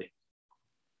 essentially.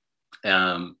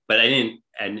 But I didn't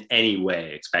in any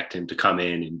way expect him to come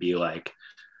in and be like,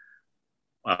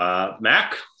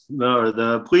 Mac, no,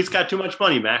 the police got too much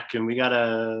money, Mac, and we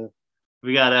gotta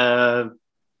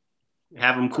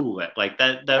have them cool it like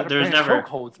that. There's never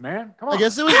chokeholds, man. Come on. I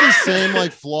guess it was the same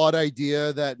like flawed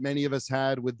idea that many of us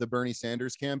had with the Bernie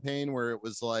Sanders campaign, where it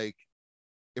was like,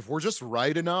 if we're just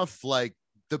right enough, like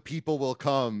the people will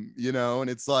come, and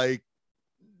it's like,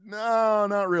 no,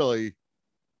 not really.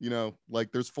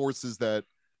 Like there's forces that,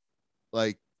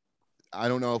 like, I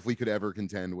don't know if we could ever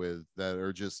contend with, that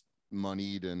are just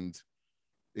moneyed and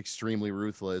extremely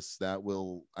ruthless. That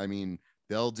will,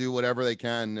 they'll do whatever they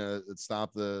can to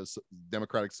stop the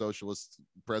Democratic Socialist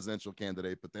presidential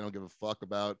candidate, but they don't give a fuck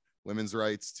about women's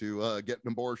rights to get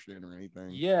an abortion or anything.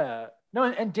 Yeah. No,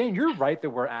 and Dan, you're right that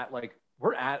we're at,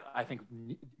 I think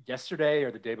yesterday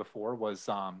or the day before was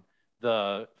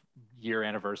the year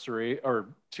anniversary or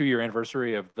 2-year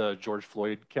anniversary of the George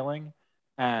Floyd killing.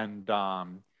 And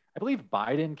I believe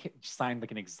Biden signed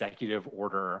like an executive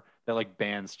order that like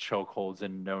bans chokeholds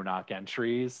and no-knock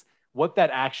entries. What that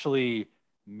actually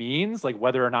means, like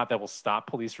whether or not that will stop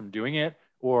police from doing it,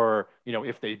 or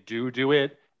if they do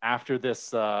it after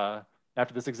this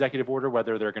executive order,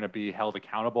 whether they're going to be held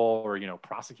accountable or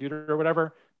prosecuted or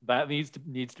whatever, that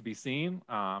needs to be seen.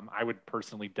 I would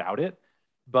personally doubt it,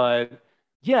 but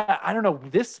yeah, I don't know.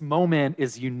 This moment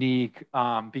is unique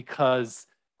because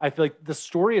I feel like the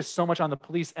story is so much on the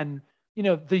police, and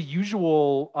the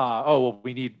usual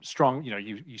we need strong,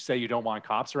 you say you don't want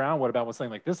cops around. What about when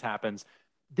something like this happens?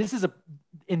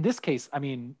 In this case,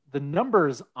 the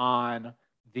numbers on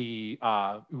the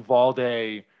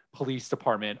Uvalde Police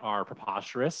Department are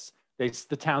preposterous. The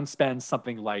town spends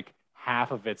something like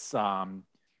half of its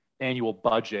annual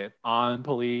budget on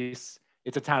police.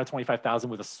 It's a town of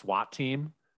 25,000 with a SWAT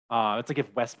team. It's like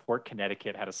if Westport,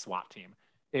 Connecticut had a SWAT team.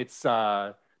 They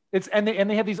have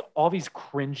all these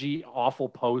cringy, awful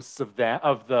posts of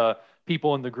the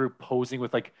people in the group posing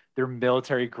with like their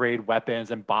military grade weapons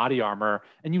and body armor.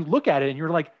 And you look at it and you're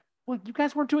like, well, you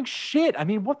guys weren't doing shit.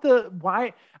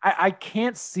 Why? I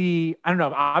can't see, I don't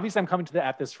know. Obviously I'm coming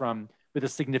at this with a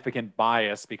significant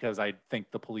bias because I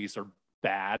think the police are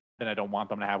bad and I don't want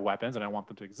them to have weapons and I want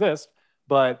them to exist.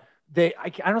 But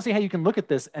I don't see how you can look at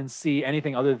this and see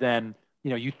anything other than,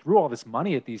 you threw all this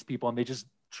money at these people and they just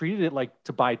treated it like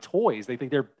to buy toys. They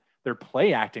think they're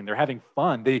play acting. They're having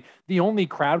fun. The only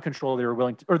crowd control they were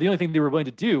willing to, or the only thing they were willing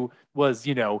to do was,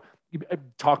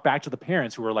 talk back to the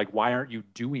parents who were like, why aren't you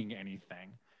doing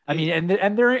anything?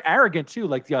 And they're arrogant too.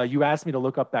 Like you asked me to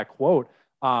look up that quote.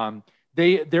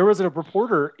 There was a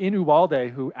reporter in Uvalde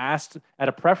who asked at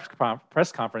a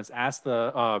press conference, asked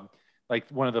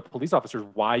one of the police officers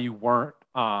why you weren't,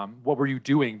 what were you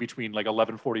doing between like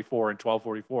 11:44 and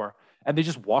 12:44? And they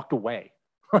just walked away.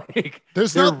 Like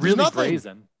they're really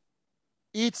brazen.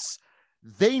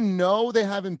 They know they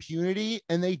have impunity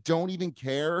and they don't even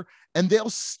care, and they'll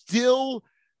still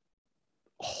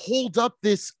hold up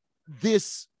this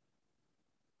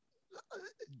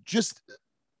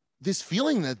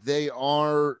feeling that they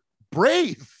are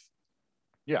brave.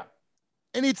 Yeah.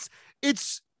 And it's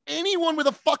anyone with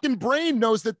a fucking brain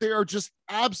knows that they are just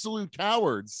absolute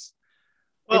cowards.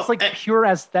 Well, it's like pure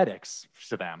aesthetics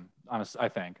to them. I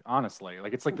think honestly,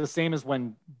 like it's like the same as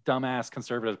when dumbass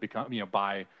conservatives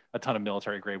buy a ton of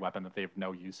military grade weapon that they have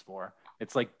no use for.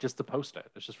 It's like just to post it.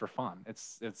 It's just for fun.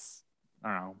 It's I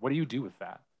don't know. What do you do with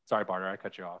that? Sorry, Barter, I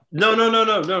cut you off. No.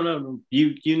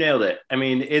 You nailed it.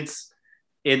 That's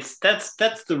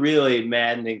the really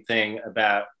maddening thing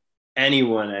about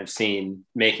anyone I've seen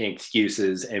making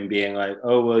excuses and being like,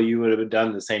 oh, well, you would have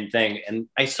done the same thing. And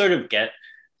I sort of get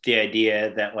the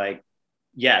idea that like,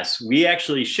 yes, we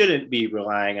actually shouldn't be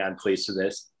relying on police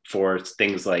for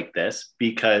things like this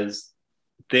because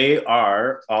they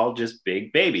are all just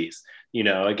big babies.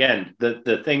 Again,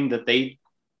 the thing that they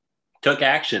took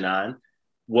action on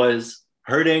was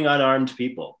hurting unarmed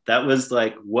people. That was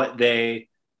like what they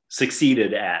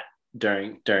succeeded at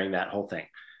during that whole thing.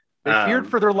 They feared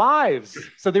for their lives.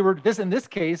 So they were in this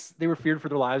case, they were feared for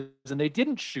their lives and they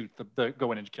didn't shoot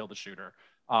go in and kill the shooter.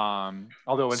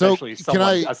 Although eventually a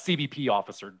CBP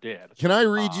officer did. Can I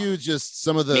read you just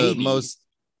some of the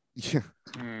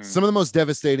some of the most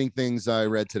devastating things I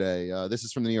read today? This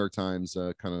is from the New York Times,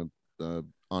 kind of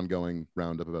ongoing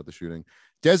roundup about the shooting.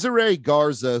 Desiree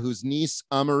Garza, whose niece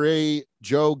Amare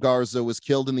Jo Garza was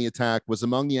killed in the attack, was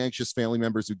among the anxious family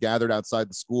members who gathered outside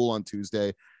the school on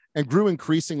Tuesday and grew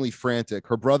increasingly frantic.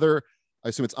 Her brother, I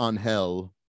assume it's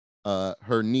Angel,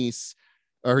 her niece's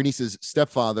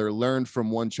stepfather, learned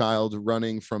from one child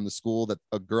running from the school that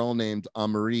a girl named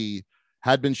Amari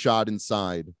had been shot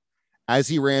inside. As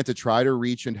he ran to try to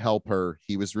reach and help her,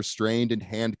 he was restrained and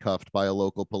handcuffed by a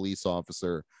local police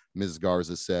officer, Ms.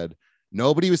 Garza said.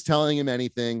 Nobody was telling him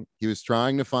anything. He was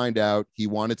trying to find out. He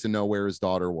wanted to know where his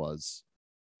daughter was.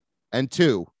 And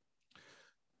two,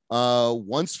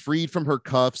 once freed from her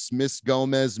cuffs, Miss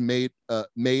Gomez made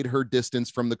her distance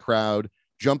from the crowd,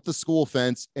 jumped the school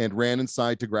fence, and ran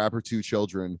inside to grab her two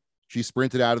children. She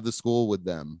sprinted out of the school with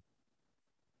them.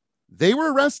 They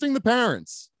were arresting the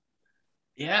parents.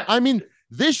 Yeah. I mean,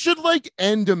 this should like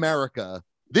end America.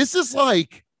 This is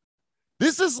like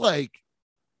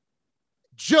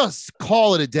just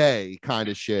call it a day kind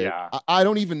of shit. Yeah. I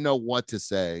don't even know what to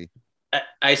say.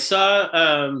 I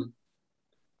saw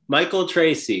Michael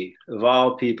Tracy, of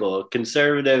all people,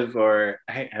 conservative, or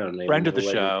I don't know. Friend of the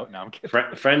show. No, I'm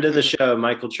kidding. Friend of the show,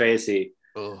 Michael Tracy.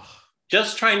 Ugh.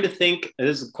 Just trying to think,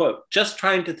 this is a quote, just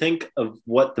trying to think of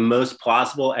what the most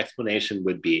plausible explanation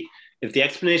would be. If the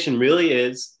explanation really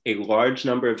is a large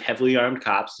number of heavily armed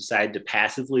cops decide to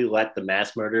passively let the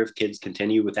mass murder of kids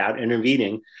continue without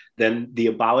intervening, then the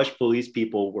abolished police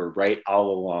people were right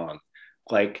all along.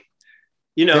 Like,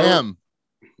 you know. Damn.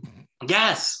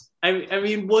 Yes. I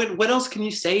mean, what else can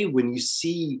you say when you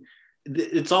see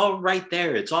it's all right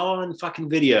there? It's all on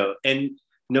fucking video. And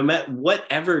no matter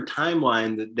whatever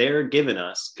timeline that they're giving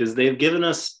us, because they've given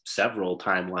us several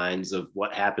timelines of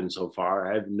what happened so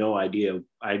far. I have no idea.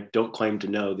 I don't claim to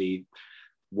know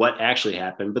what actually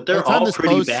happened, but they're all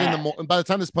pretty bad. By the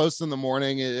time this posts in the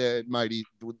morning, it might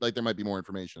there might be more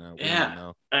information out.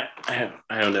 Yeah, I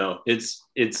don't know. It's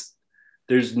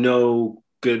there's no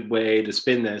good way to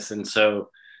spin this, and so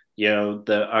you know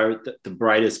the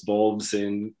brightest bulbs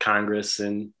in Congress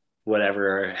and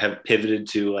whatever have pivoted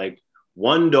to like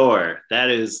one door. That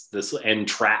is this, and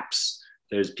traps.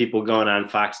 There's people going on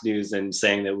Fox News and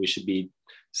saying that we should be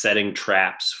setting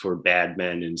traps for bad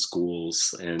men in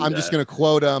schools. And I'm just going to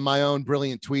quote my own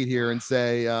brilliant tweet here and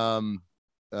say,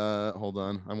 hold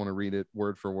on, I want to read it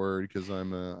word for word because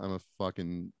I'm a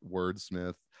fucking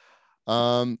wordsmith.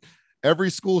 Every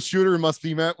school shooter must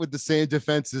be met with the same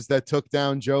defenses that took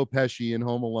down Joe Pesci in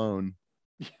Home Alone.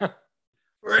 Yeah.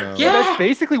 So, Yeah. That's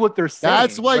basically what they're saying.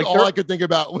 that's like all I could think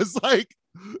about was like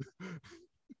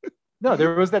no,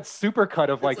 there was that super cut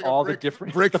of like, like all the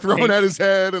different brick the thrown paint. at his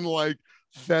head and like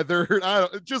feathered.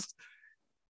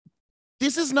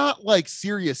 This is not like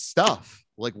serious stuff.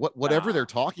 Like whatever Nah. they're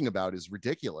talking about is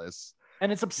ridiculous.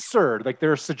 And it's absurd. Like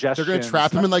there are suggestions. They're going to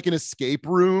trap him in like an escape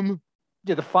room.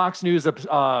 Yeah, the Fox News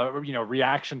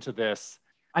reaction to this.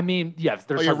 I mean, yes,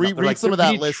 there's Read some of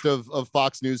that list of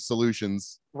Fox News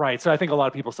solutions. Right. So I think a lot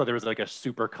of people said there was like a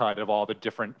super cut of all the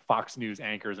different Fox News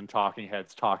anchors and talking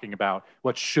heads talking about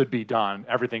what should be done.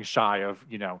 Everything shy of,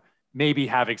 maybe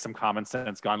having some common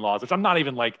sense gun laws, which I'm not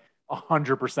even like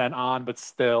 100% on, but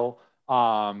still.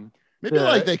 Maybe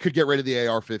like they could get rid of the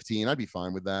AR-15. I'd be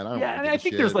fine with that. I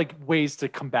think there's like ways to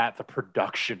combat the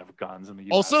production of guns in the US.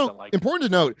 Also, important to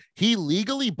note, he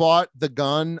legally bought the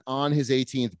gun on his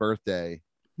 18th birthday.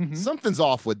 Mhm. Something's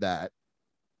off with that.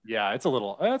 Yeah, it's a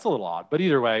little odd, but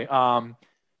either way,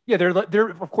 they're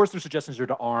of course their suggestions are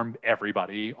to arm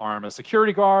everybody, arm a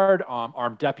security guard,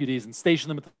 arm deputies and station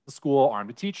them at the school, arm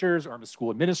the teachers, arm the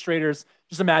school administrators.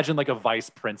 Just imagine like a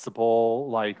vice principal,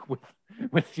 like with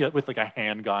like a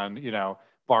handgun,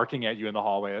 barking at you in the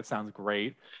hallway. That sounds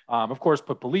great. Of course,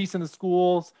 put police in the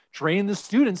schools, train the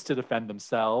students to defend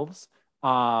themselves.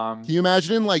 Can you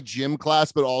imagine in like gym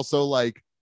class, but also like,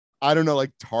 I don't know,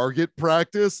 like target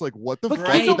practice? Like what the fuck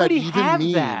kids would that already even have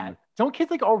mean? that. Don't kids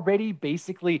like already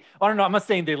basically? I don't know. I'm not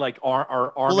saying they like are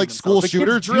arming Well, like themselves, school but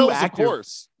shooter kids do drills, of active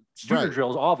course. shooter Right.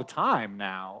 drills all the time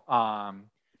now.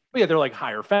 But yeah, they're like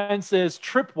higher fences,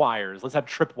 trip wires. Let's have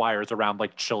trip wires around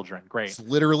like children. Great. It's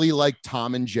literally like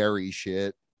Tom and Jerry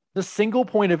shit. The single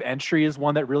point of entry is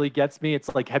one that really gets me.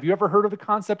 It's like, have you ever heard of the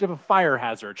concept of a fire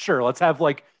hazard? Sure, let's have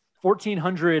like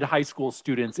 1,400 high school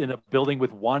students in a building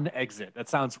with one exit. That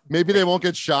sounds Maybe they won't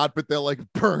get shot, but they'll like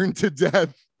burn to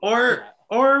death. Or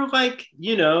like,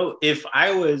 if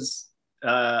I was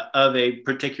of a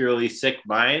particularly sick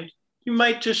mind, you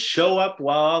might just show up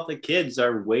while all the kids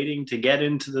are waiting to get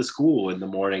into the school in the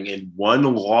morning in one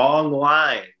long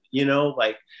line,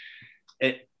 like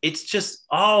it's just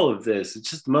all of this.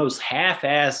 It's just the most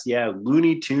half-assed,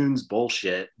 Looney Tunes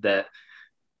bullshit that,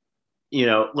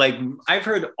 like I've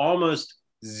heard almost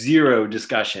zero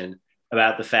discussion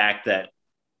about the fact that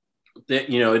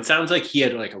it sounds like he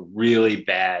had like a really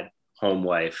bad home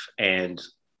life, and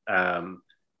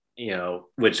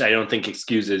which I don't think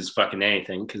excuses fucking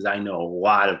anything, because I know a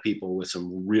lot of people with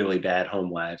some really bad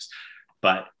home lives,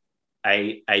 but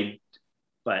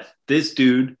but this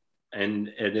dude, and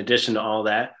in addition to all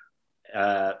that,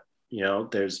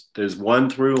 there's one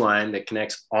through line that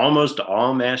connects almost to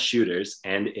all mass shooters,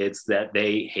 and it's that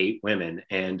they hate women.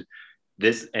 And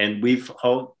there's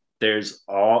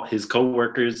all his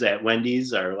coworkers at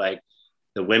Wendy's are like,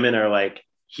 the women are like,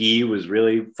 he was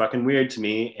really fucking weird to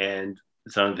me. And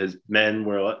some of his men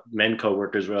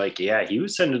coworkers were like, yeah, he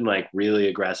was sending like really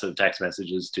aggressive text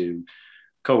messages to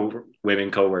women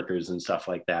coworkers and stuff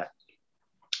like that.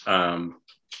 And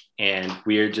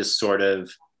we're just sort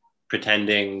of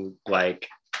pretending like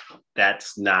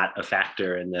that's not a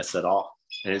factor in this at all.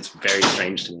 And it's very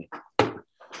strange to me.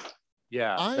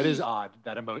 Yeah, that is odd,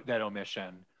 that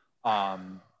omission.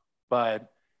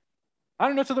 But I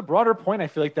don't know, to the broader point, I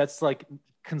feel like that's like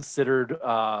considered,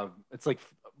 it's like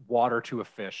water to a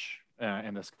fish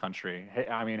in this country.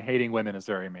 I mean, hating women is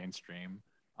very mainstream.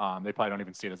 They probably don't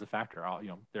even see it as a factor.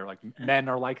 They're like, men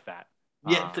are like that.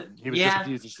 Yeah, he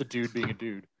was just a dude being a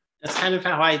dude. That's kind of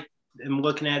how I am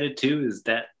looking at it too, is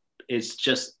that it's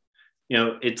just,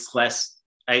 it's less,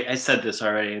 I said this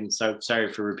already, and so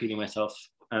sorry for repeating myself,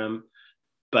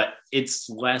 but it's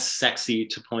less sexy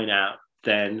to point out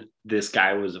than this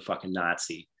guy was a fucking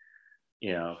Nazi,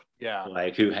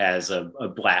 like who has a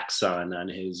black sun on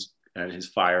his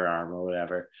firearm or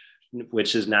whatever,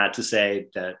 which is not to say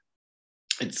that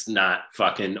it's not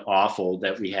fucking awful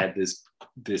that we had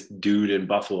this dude in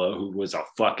Buffalo who was a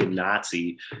fucking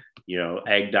Nazi,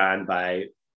 egged on by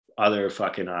other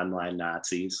fucking online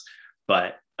Nazis.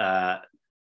 But,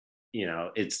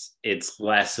 it's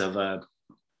less of a,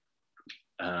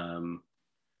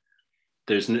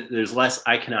 there's less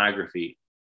iconography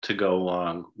to go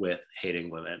along with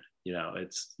hating women.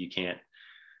 You can't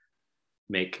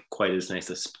make quite as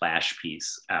nice a splash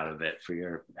piece out of it for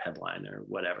your headline or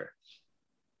whatever.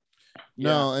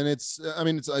 No, and it's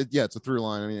a through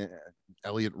line. I mean,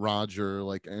 Elliot Rodger,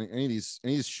 like any of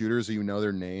these shooters,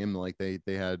 their name, like they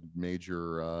had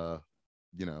major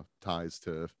ties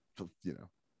to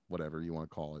whatever you want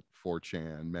to call it,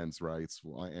 4chan, men's rights,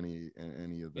 any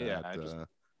of that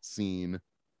scene.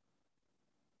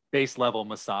 Base level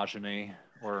misogyny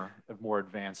or more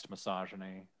advanced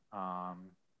misogyny. All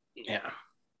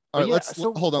right, let's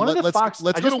hold on. Let's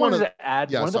go to one of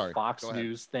the Fox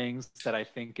News things that I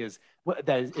think is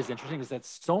interesting is that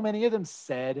so many of them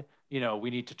said, we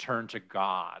need to turn to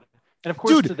God. And of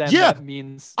course, to them, that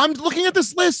means, I'm looking at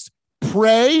this list: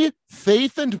 pray,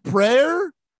 faith, and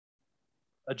prayer.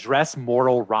 Address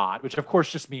moral rot, which of course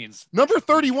just means number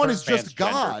 31 is just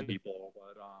God. People,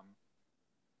 but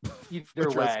either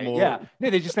way, no,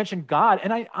 they just mentioned God,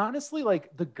 and I honestly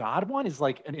like the God one is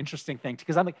like an interesting thing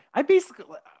because I'm like, I basically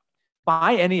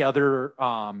by any other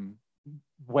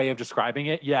way of describing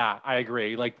it, I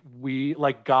agree. Like we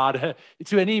like God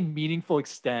to any meaningful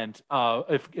extent.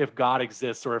 If God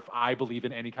exists, or if I believe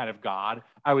in any kind of God,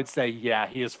 I would say, he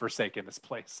has forsaken this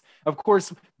place. Of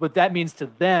course, what that means to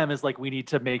them is like we need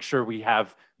to make sure we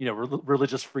have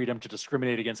religious freedom to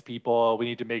discriminate against people. We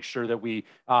need to make sure that we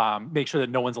make sure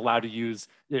that no one's allowed to use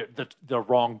the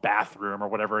wrong bathroom or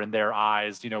whatever in their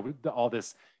eyes. All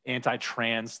this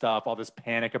anti-trans stuff, all this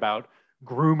panic about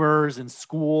groomers in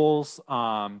schools.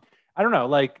 I don't know,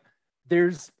 like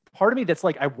there's part of me that's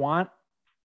like, I want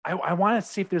to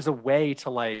see if there's a way to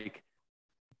like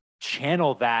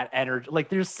channel that energy. Like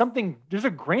there's a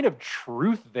grain of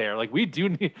truth there. Like we do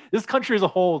need, this country as a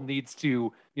whole needs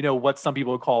to, what some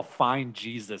people would call find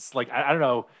Jesus. Like, I don't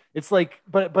know. It's like,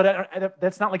 but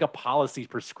that's not like a policy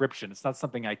prescription. It's not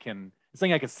something I can say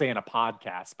in a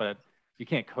podcast, but you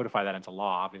can't codify that into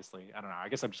law, obviously. I don't know. I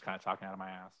guess I'm just kind of talking out of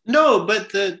my ass. No,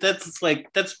 but that's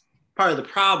part of the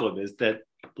problem is that,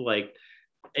 like,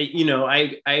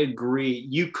 I agree.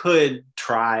 You could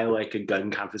try like a gun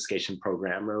confiscation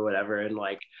program or whatever, and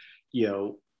like,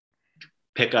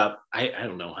 pick up. I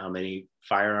don't know how many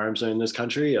firearms are in this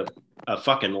country, a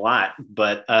fucking lot.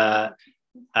 But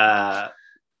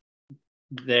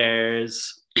there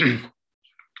is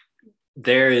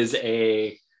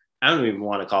a, I don't even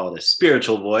want to call it a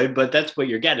spiritual void, but that's what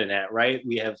you're getting at, right?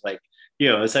 We have like,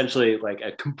 essentially like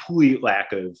a complete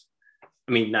lack of,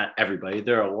 I mean, not everybody.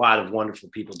 There are a lot of wonderful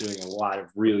people doing a lot of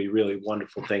really, really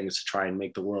wonderful things to try and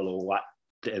make the world a lot,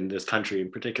 in this country in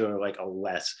particular, like a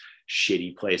less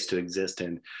shitty place to exist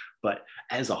in. But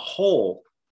as a whole,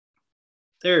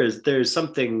 there's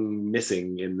something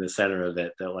missing in the center of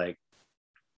it that like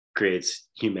creates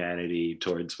humanity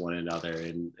towards one another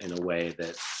in a way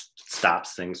that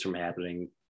stops things from happening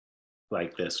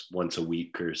like this once a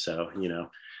week or so.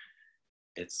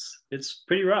 It's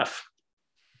pretty rough.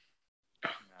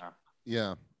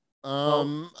 Yeah.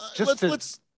 Just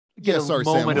let's get a sorry,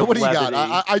 Sam. moment of What do you got?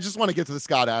 levity. I just want to get to the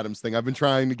Scott Adams thing. I've been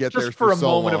trying to get Just there for a so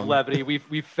moment long. of levity,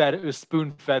 we've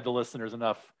spoon fed the listeners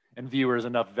enough and viewers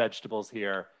enough vegetables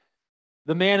here.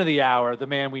 The man of the hour, the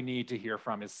man we need to hear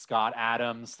from, is Scott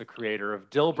Adams, the creator of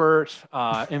Dilbert,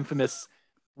 infamous,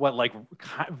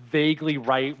 vaguely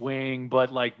right wing,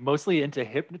 but like mostly into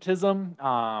hypnotism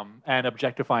and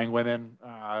objectifying women.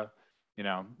 I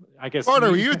guess.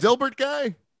 Bardo, are you a Dilbert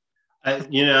guy? I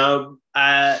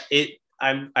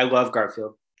love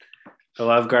Garfield. I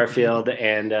love Garfield,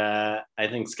 and I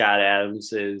think Scott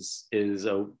Adams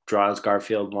draws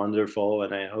Garfield wonderful,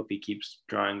 and I hope he keeps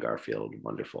drawing Garfield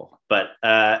wonderful. But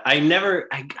I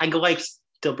liked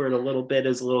Dilbert a little bit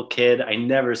as a little kid. I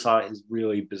never saw his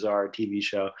really bizarre TV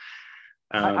show.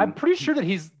 I'm pretty sure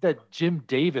that Jim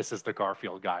Davis is the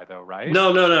Garfield guy, though, right?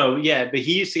 No. Yeah, but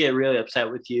he used to get really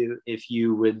upset with you if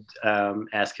you would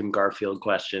ask him Garfield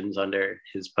questions under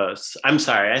his posts. I'm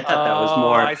sorry, I thought that was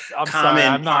more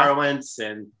common parlance,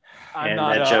 and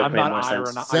that joke made more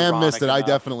sense. Sam missed it. I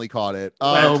definitely caught it.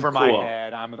 Went over my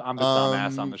head. I'm the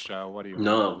dumbass on the show. What do you?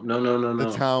 No.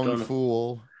 The town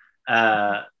fool.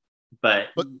 But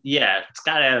yeah,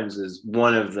 Scott Adams is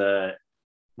one of the.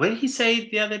 What did he say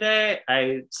the other day?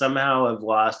 I somehow have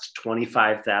lost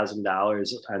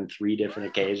 $25,000 on 3 different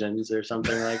occasions or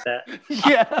something like that.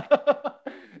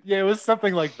 Yeah, it was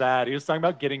something like that. He was talking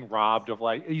about getting robbed of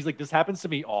he's like, this happens to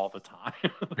me all the time.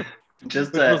 Which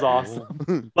was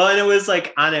awesome. Well, and it was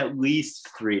like on at least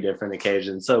 3 different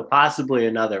occasions, so possibly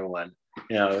another one.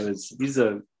 He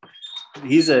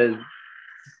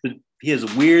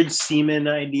has weird semen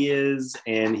ideas,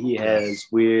 and he has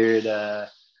weird.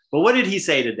 But what did he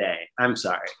say today? I'm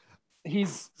sorry.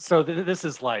 This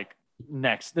is like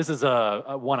next. This is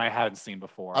a one I hadn't seen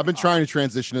before. I've been trying to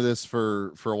transition to this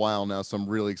for a while now, so I'm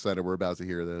really excited we're about to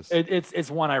hear this.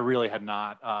 It's one I really had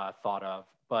not thought of.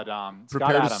 But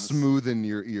prepare to smoothen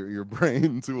your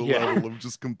brain to a level of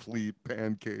just complete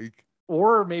pancake.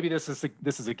 Or maybe this is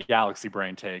a galaxy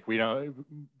brain take. We don't.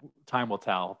 Time will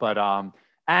tell. But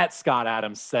at Scott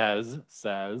Adams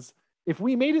says. If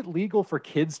we made it legal for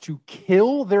kids to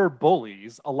kill their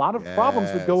bullies, a lot of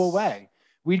problems would go away.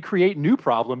 We'd create new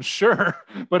problems, sure,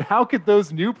 but how could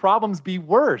those new problems be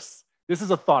worse? This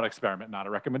is a thought experiment, not a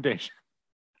recommendation.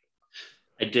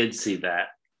 I did see that.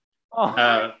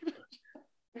 Let's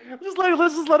just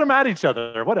let them at each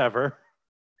other, whatever.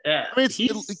 Yeah, I mean,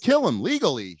 kill him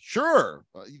legally, sure.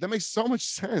 That makes so much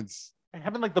sense.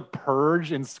 Having like the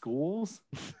purge in schools.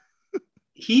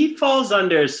 He falls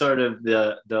under sort of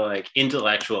the like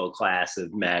intellectual class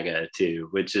of MAGA too,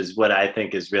 which is what I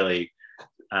think is really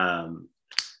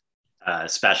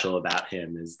special about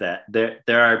him, is that there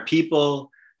are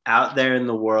people out there in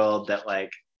the world that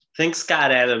like think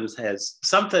Scott Adams has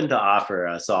something to offer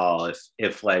us all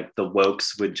if like the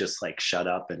wokes would just like shut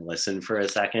up and listen for a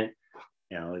second.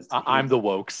 I'm the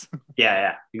wokes.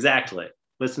 Yeah, exactly.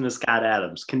 Listen to Scott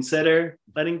Adams. Consider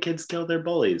letting kids kill their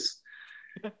bullies.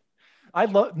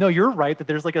 No, you're right that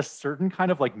there's like a certain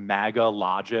kind of like MAGA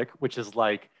logic, which is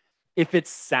like, if it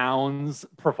sounds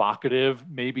provocative,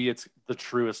 maybe it's the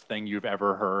truest thing you've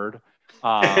ever heard.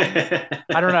 I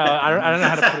don't know. I don't know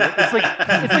how to put it.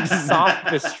 It's like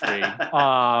sophistry.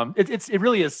 It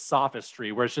really is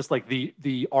sophistry, where it's just like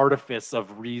the artifice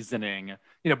of reasoning.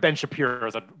 Ben Shapiro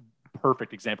is a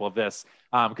perfect example of this,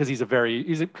 because he's a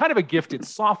kind of a gifted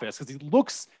sophist, because he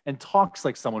looks and talks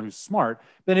like someone who's smart.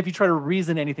 Then if you try to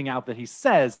reason anything out that he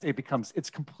says, it's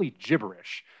complete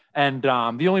gibberish. And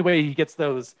the only way he gets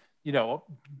those,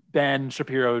 Ben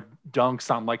Shapiro dunks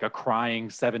on like a crying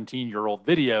 17-year-old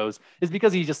videos is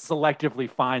because he just selectively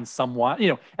finds someone,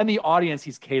 and the audience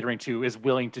he's catering to is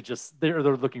willing to they're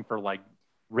looking for like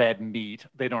red meat.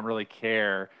 They don't really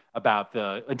care about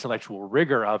the intellectual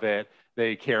rigor of it.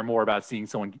 They care more about seeing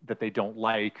someone that they don't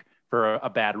like for a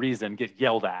bad reason get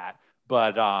yelled at.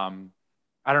 But I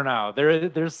don't know.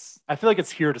 I feel like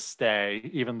it's here to stay,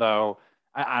 even though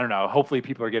I don't know. Hopefully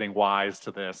people are getting wise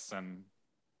to this,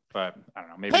 but I don't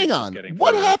know. Maybe hang on.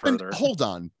 What happened? Hold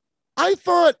on. I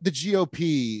thought the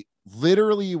GOP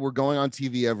literally were going on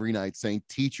TV every night saying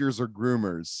teachers are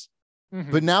groomers,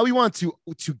 but now we want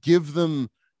to give them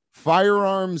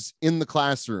firearms in the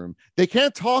classroom. They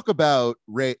can't talk about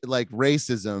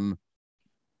racism,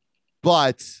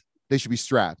 but they should be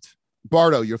strapped.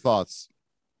 Bardo, your thoughts?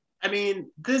 I mean,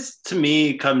 this to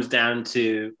me comes down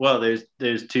to, well,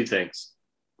 there's 2 things.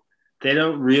 They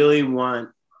don't really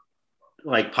want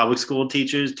like public school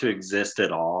teachers to exist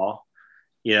at all.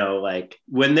 You know, like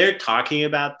when they're talking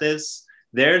about this,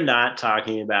 they're not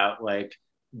talking about like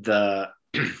the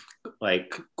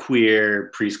like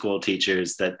queer preschool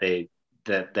teachers that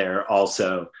they're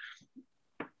also,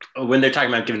 when they're talking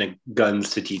about giving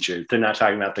guns to teachers, they're not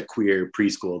talking about the queer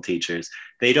preschool teachers.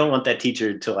 They don't want that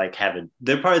teacher to like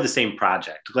they're part of the same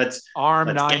project. Let's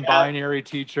arm non-binary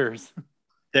teachers.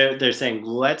 They're saying,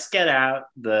 let's get out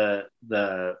the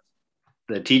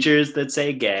teachers that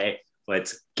say gay.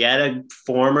 Let's get a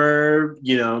former,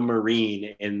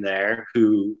 Marine in there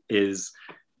who is,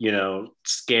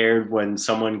 scared when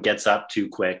someone gets up too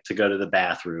quick to go to the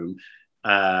bathroom.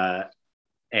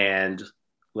 And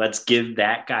let's give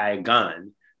that guy a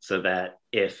gun so that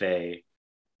if a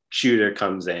shooter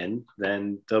comes in,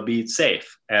 then they'll be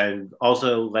safe. And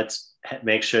also let's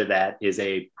make sure that is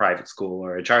a private school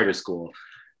or a charter school,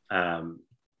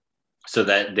 so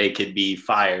that they could be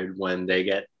fired when they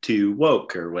get too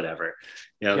woke or whatever.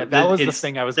 That was the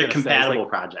thing I was going to say. They're compatible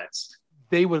projects.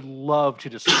 They would love to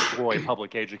destroy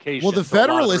public education. Well, the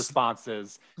Federalist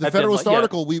responses. The Federalist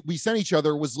article we sent each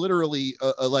other was literally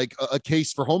a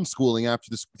case for homeschooling after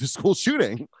the school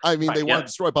shooting. I mean, they want to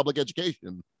destroy public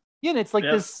education. Yeah, and it's like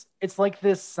this. It's like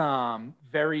this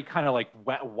very kind of like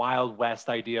Wild West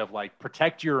idea of like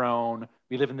protect your own.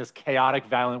 We live in this chaotic,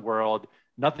 violent world.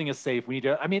 Nothing is safe. We need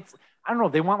to. I mean, I don't know.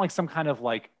 They want like some kind of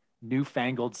like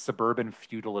newfangled suburban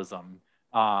feudalism.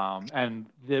 And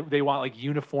they want like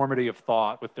uniformity of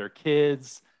thought with their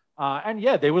kids. And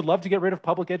yeah, they would love to get rid of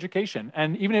public education.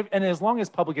 And and as long as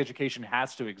public education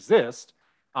has to exist,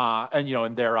 and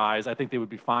in their eyes, I think they would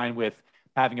be fine with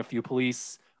having a few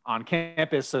police on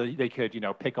campus so they could,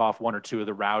 pick off one or two of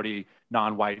the rowdy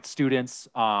non-white students.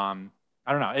 I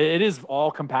don't know. It is all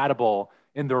compatible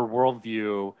in their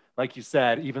worldview, like you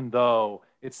said, even though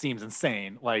it seems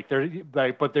insane. Like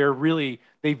but they're really,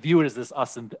 they view it as this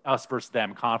us versus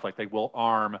them conflict. They will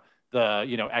arm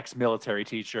the, ex-military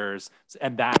teachers,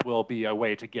 and that will be a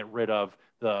way to get rid of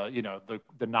the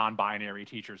non-binary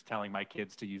teachers telling my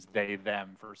kids to use they,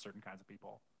 them for certain kinds of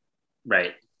people.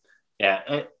 Right.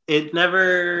 Yeah. It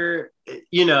never,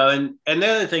 and the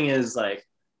other thing is like,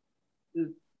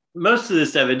 most of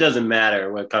this stuff, it doesn't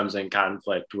matter what comes in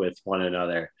conflict with one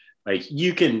another. Like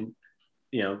you can,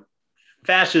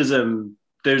 fascism,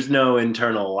 there's no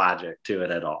internal logic to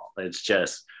it at all. It's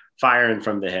just firing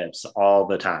from the hips all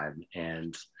the time.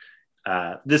 And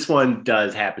this one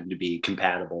does happen to be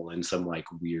compatible in some like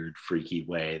weird, freaky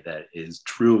way that is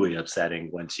truly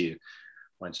upsetting once you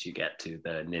get to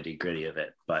the nitty gritty of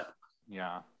it. But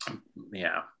yeah.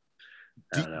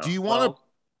 Do you want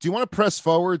to press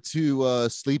forward to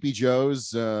Sleepy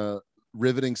Joe's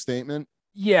riveting statement?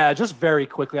 Yeah, just very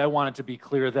quickly, I wanted to be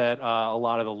clear that a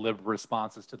lot of the liberal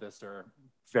responses to this are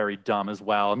very dumb as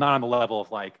well. Not on the level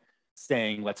of like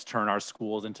saying, let's turn our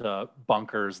schools into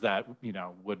bunkers that,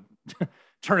 would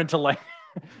turn into like,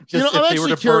 just I'm if they were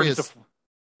to curious.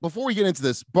 Before we get into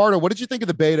this, Bardo, what did you think of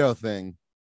the Beto thing?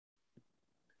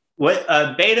 What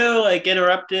Beto like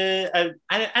interrupted?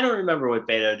 I don't remember what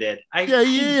Beto did.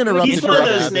 He interrupted. He's one of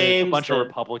those names. A bunch of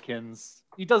Republicans.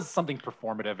 He does something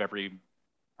performative every.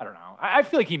 I don't know. I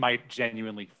feel like he might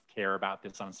genuinely care about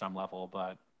this on some level,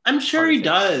 but I'm sure he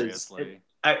does.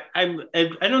 I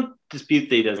don't dispute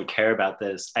that he doesn't care about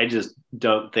this. I just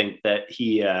don't think that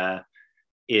he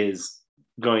is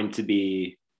going to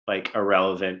be like a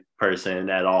relevant person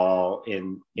at all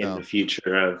in the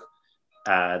future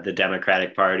of the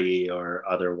Democratic Party or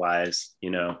otherwise,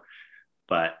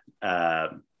 But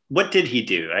what did he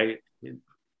do?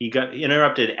 He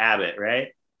interrupted Abbott, right?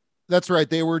 That's right.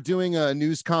 They were doing a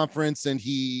news conference, and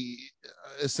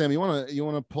Sam, you want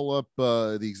to pull up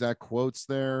the exact quotes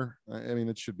there? I mean,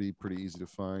 it should be pretty easy to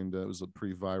find. It was a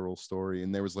pretty viral story,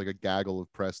 and there was like a gaggle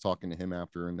of press talking to him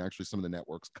after, and actually some of the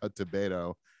networks cut to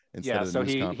Beto instead of the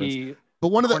news conference. But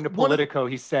according to Politico,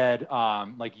 he said,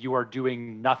 like, you are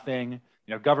doing nothing.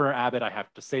 Governor Abbott, I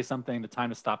have to say something. The time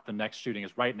to stop the next shooting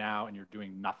is right now, and you're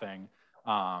doing nothing.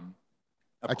 I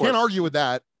can't argue with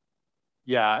that.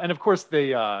 Yeah, and of course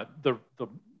the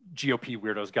GOP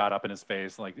weirdos got up in his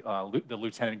face, like the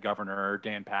Lieutenant Governor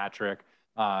Dan Patrick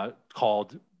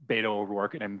called Beto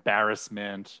O'Rourke an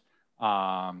embarrassment.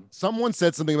 Someone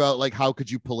said something about like, how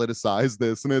could you politicize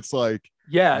this? And it's like,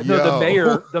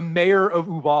 the mayor of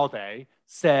Uvalde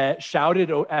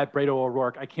shouted at Beto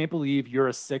O'Rourke, "I can't believe you're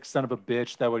a sick son of a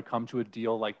bitch that would come to a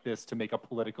deal like this to make a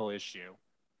political issue."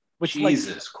 Which,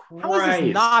 Jesus Christ. How is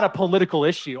this not a political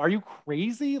issue? Are you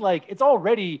crazy? Like,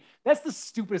 that's the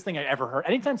stupidest thing I ever heard.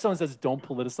 Anytime someone says don't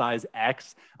politicize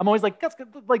X, I'm always like, that's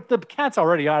like the cat's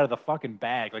already out of the fucking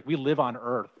bag. Like, we live on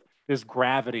Earth. there's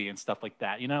gravity and stuff like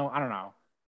that. You know, I don't know.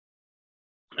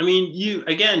 I mean, you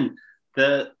again,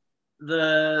 the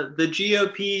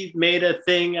GOP made a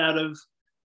thing out of,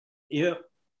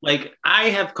 like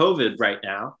I have COVID right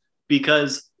now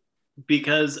because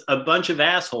a bunch of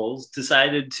assholes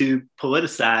decided to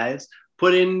politicize,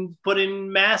 put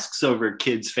in masks over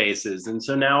kids' faces, and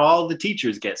so now all the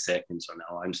teachers get sick, and so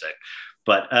now I'm sick.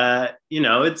 But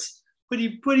it's what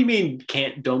do you mean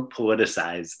don't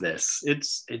politicize this?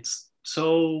 It's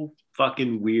so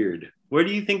fucking weird. Where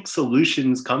do you think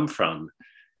solutions come from?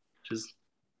 Just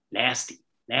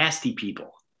nasty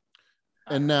people.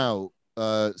 And now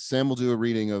Sam will do a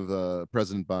reading of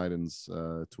President Biden's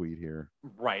tweet here.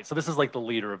 Right. So this is like the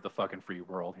leader of the fucking free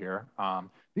world here.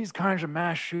 These kinds of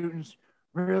mass shootings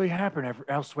really happen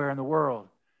elsewhere in the world.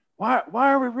 Why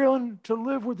are we willing to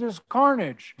live with this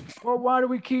carnage? Well, why do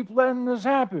we keep letting this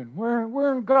happen?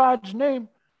 We're in God's name.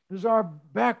 This is our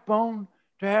backbone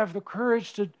to have the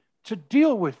courage to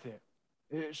deal with it.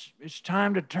 It's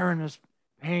time to turn this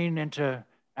pain into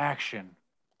action.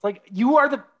 It's like you are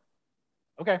the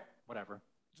okay, whatever.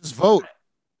 Just vote.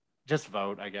 Just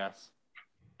vote, I guess.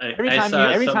 Every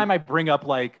time I bring up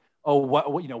like, oh, what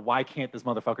why can't this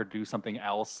motherfucker do something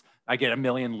else? I get a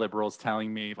million liberals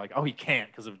telling me like, oh, he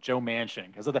can't because of Joe Manchin,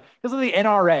 because of the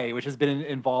NRA, which has been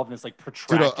involved in this like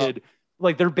protracted,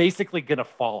 like they're basically gonna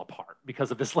fall apart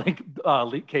because of this like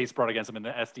case brought against them in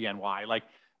the SDNY. Like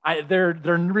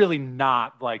they're really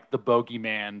not like the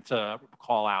bogeyman to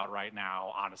call out right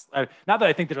now, honestly. Not that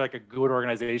I think they're like a good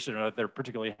organization or that they're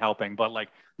particularly helping, but like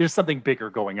there's something bigger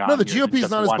going on. No, the GOP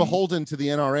is not as beholden to the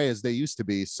NRA as they used to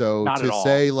be. So to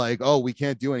say like, oh, we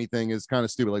can't do anything is kind of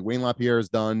stupid. Like Wayne LaPierre is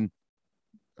done.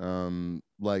 Oliver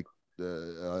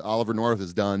North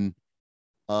is done.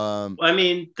 I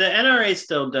mean, the NRA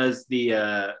still does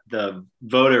the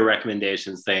voter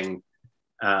recommendations thing.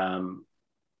 Or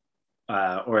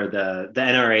the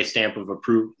NRA stamp of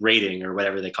approved rating or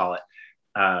whatever they call it,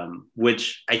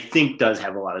 which I think does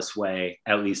have a lot of sway,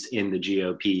 at least in the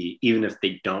GOP, even if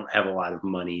they don't have a lot of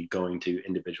money going to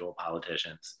individual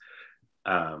politicians.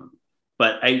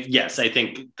 But I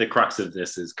think the crux of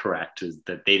this is correct, is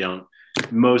that they don't,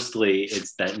 mostly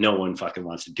it's that no one fucking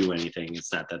wants to do anything.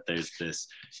 It's not that there's this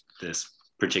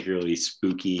particularly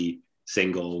spooky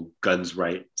single guns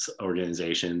rights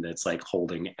organization that's like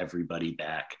holding everybody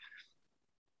back.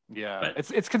 Yeah, but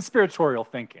it's conspiratorial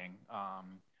thinking.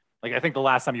 Like I think the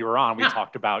last time you were on, we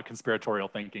talked about conspiratorial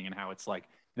thinking and how it's like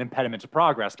an impediment to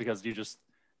progress because you just,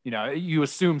 you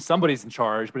assume somebody's in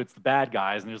charge, but it's the bad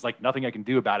guys, and there's like nothing I can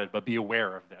do about it but be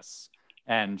aware of this.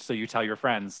 And so you tell your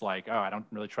friends like, oh, I don't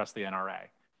really trust the NRA,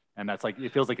 and that's like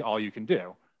it feels like all you can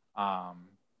do.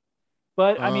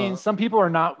 But I mean, some people are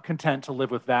not content to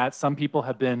live with that. Some people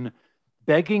have been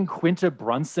begging Quinta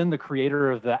Brunson, the creator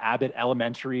of the Abbott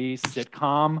Elementary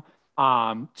sitcom,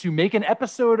 to make an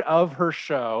episode of her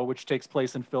show, which takes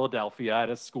place in Philadelphia at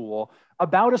a school,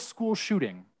 about a school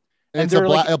shooting. And it's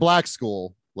a black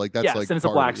school. Like that's and it's a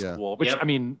black school, which I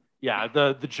mean,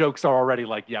 the jokes are already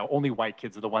like, only white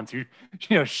kids are the ones who,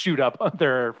 shoot up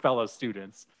their fellow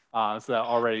students. So that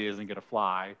already isn't going to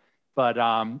fly. But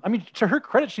I mean, to her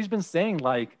credit, she's been saying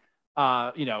like,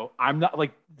 I'm not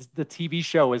like the TV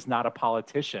show is not a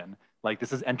politician. Like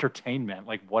this is entertainment.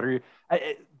 Like what are you?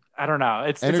 I don't know.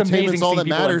 It's entertainment's amazing all that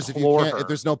matters if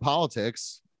there's no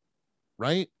politics,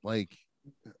 right? Like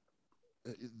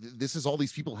this is all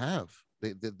these people have.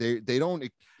 They don't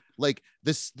like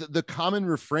this. The common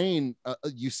refrain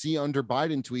you see under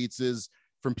Biden tweets is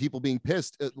from people being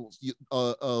pissed.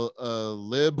 A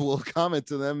lib will comment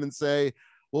to them and say,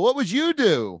 "Well, what would you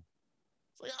do?"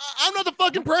 Like, I'm not the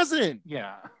fucking president.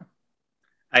 Yeah.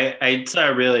 I saw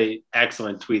a really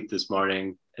excellent tweet this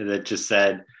morning that just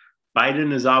said,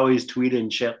 Biden is always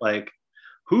tweeting shit like,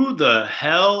 who the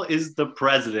hell is the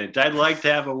president? I'd like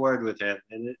to have a word with him.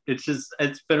 And it's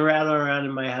been rattling around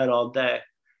in my head all day.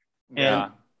 Yeah.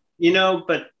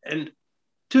 And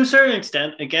to a certain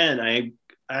extent, again,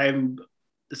 I'm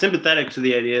sympathetic to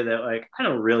the idea that like, I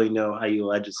don't really know how you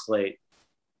legislate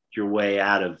your way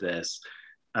out of this.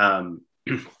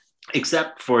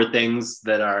 Except for things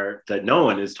that no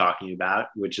one is talking about,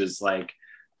 which is like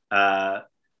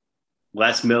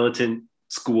less militant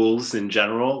schools in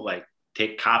general, like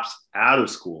take cops out of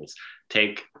schools,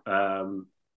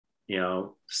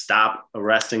 stop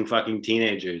arresting fucking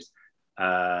teenagers,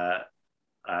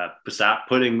 stop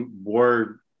putting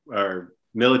war or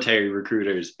military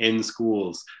recruiters in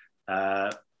schools,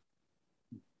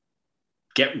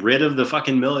 get rid of the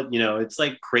fucking military. It's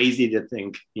like crazy to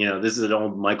think, this is an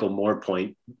old Michael Moore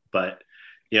point, but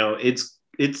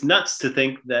it's nuts to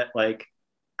think that like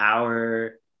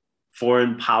our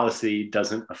foreign policy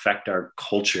doesn't affect our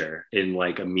culture in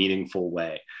like a meaningful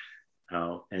way.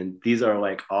 And these are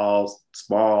like all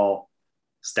small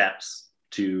steps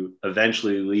to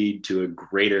eventually lead to a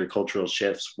greater cultural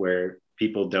shifts where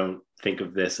people don't think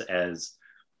of this as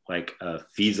like a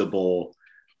feasible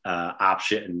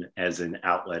option as an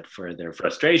outlet for their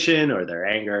frustration or their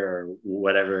anger or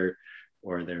whatever,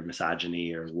 or their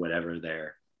misogyny or whatever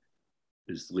there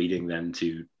is leading them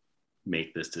to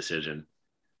make this decision.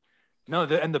 No,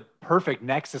 and the perfect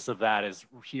nexus of that is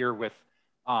here with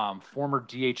former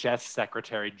DHS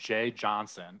Secretary Jay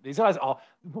Johnson. These guys all,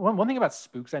 one thing about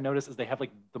Spooks I noticed is they have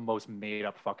like the most made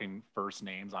up fucking first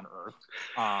names on earth.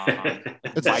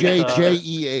 It's like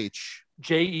J-E-H.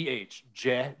 J-E-H,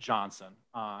 Jay Johnson.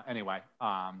 Anyway,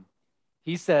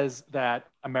 he says that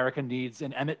America needs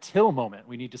an Emmett Till moment.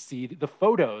 We need to see the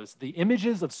photos, the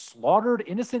images of slaughtered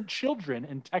innocent children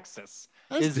in Texas.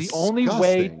 That's is the disgusting. only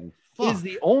way Fuck. is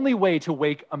the only way to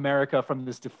wake America from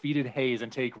this defeated haze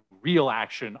and take real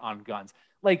action on guns.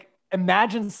 Like,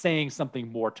 imagine saying something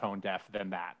more tone deaf than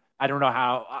that. I don't know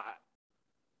how.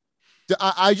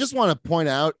 I just want to point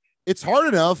out, it's hard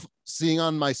enough seeing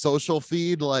on my social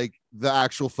feed like the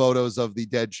actual photos of the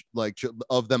dead, like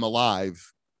of them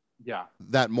alive. Yeah.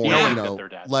 That more, Yeah. you know,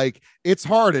 like it's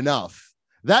hard enough.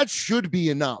 That should be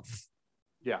enough.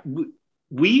 Yeah.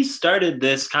 We started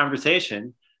this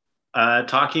conversation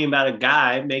talking about a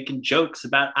guy making jokes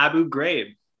about Abu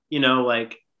Ghraib. You know,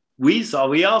 like we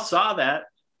all saw that.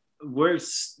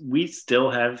 We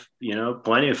still have, you know,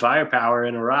 plenty of firepower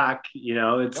in Iraq. You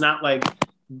know, it's not like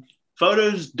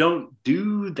photos don't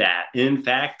do that. In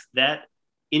fact, that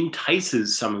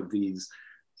entices some of these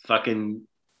fucking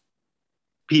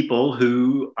people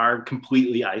who are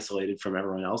completely isolated from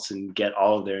everyone else and get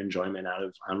all of their enjoyment out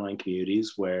of online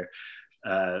communities where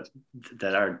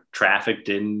that are trafficked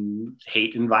in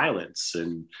hate and violence.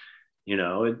 And you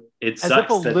know, it As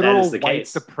sucks if a that literal is the white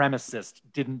case. supremacist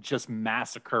didn't just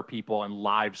massacre people and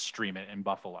live stream it in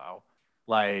Buffalo.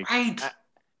 Like, Right.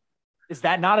 Is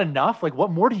that not enough? Like,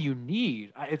 what more do you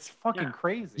need? It's fucking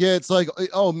crazy. Yeah, it's like,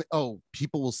 oh,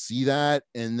 people will see that,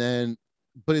 and then,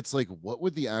 but it's like, what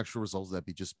would the actual results of that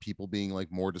be? Just people being like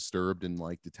more disturbed and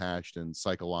like detached and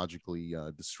psychologically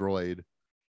destroyed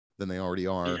than they already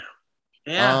are.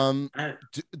 Yeah.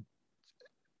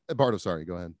 Bardo, sorry,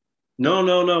 go ahead.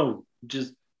 No.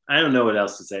 Just I don't know what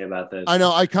else to say about this. I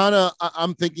know.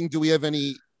 I'm thinking, do we have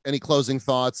any closing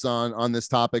thoughts on this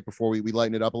topic before we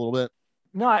lighten it up a little bit?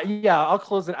 No, yeah, I'll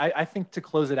close it. I think to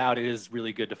close it out, it is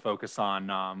really good to focus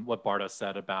on what Bardo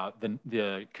said about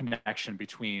the connection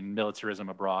between militarism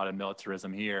abroad and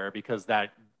militarism here, because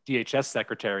that DHS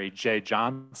secretary, Jay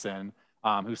Johnson,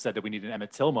 who said that we need an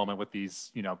Emmett Till moment with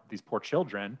these poor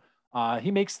children, he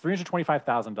makes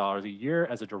 $325,000 a year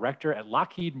as a director at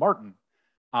Lockheed Martin.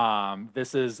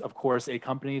 This is, of course, a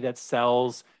company that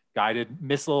sells guided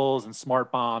missiles and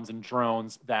smart bombs and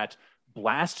drones that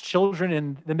blast children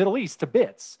in the Middle East to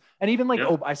bits. And even like,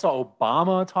 I saw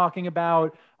Obama talking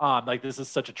about like, this is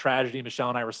such a tragedy. Michelle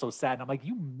and I were so sad. And I'm like,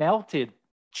 you melted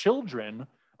children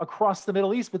across the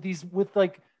Middle East with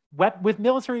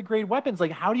military grade weapons.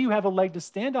 Like, how do you have a leg to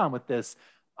stand on with this?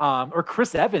 Or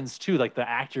Chris Evans too, like the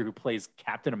actor who plays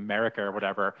Captain America or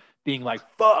whatever, being like,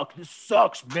 fuck, this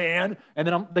sucks, man. And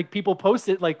then I'm like, people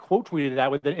posted, like quote tweeted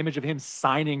that with an image of him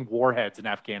signing warheads in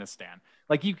Afghanistan.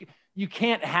 Like you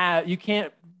can't have your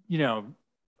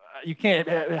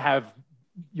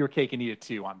cake and eat it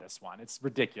too on this one. It's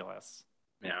ridiculous.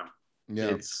 Yeah.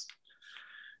 It's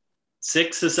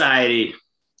sick society.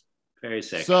 Very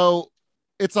sick. So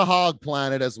it's a hog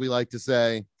planet, as we like to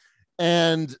say.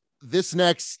 And this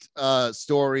next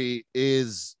story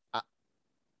is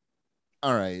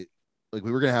all right. Like,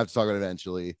 we were gonna have to talk about it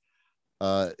eventually.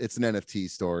 It's an NFT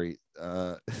story.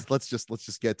 Let's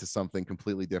just get to something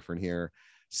completely different here.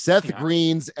 Seth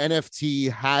Green's NFT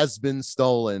has been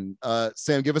stolen.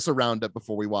 Sam, give us a roundup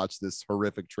before we watch this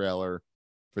horrific trailer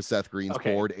for Seth Green's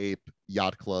Bored Ape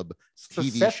Yacht Club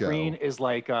TV Seth show. Green is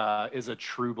like is a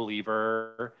true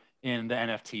believer in the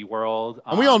NFT world.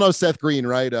 And we all know Seth Green,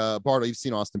 right? Bardo, you've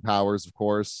seen Austin Powers, of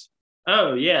course.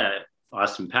 Oh yeah,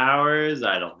 Austin Powers,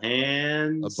 Idle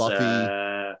Hands, Buffy.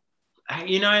 I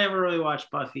never really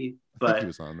watched Buffy, but I think he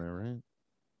was on there, right?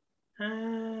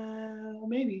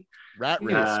 Maybe. Rat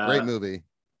Race, great movie.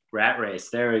 Rat Race,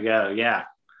 there we go. Yeah,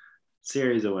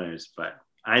 series of winners, but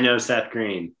I know Seth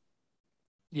Green.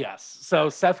 Yes, so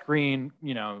Seth Green,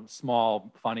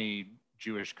 small, funny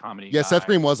Jewish comedy. Yeah, guy. Seth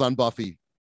Green was on Buffy.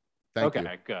 Thank you.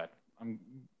 Okay, good.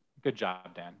 Good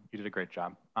job, Dan. You did a great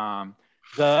job.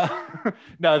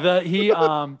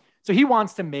 So he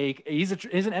wants to make. He's an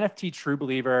NFT true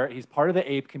believer. He's part of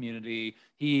the ape community.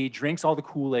 He drinks all the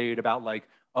Kool-Aid about like,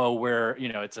 oh, we're,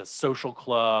 it's a social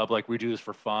club. Like we do this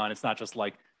for fun. It's not just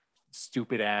like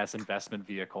stupid ass investment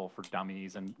vehicle for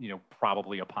dummies and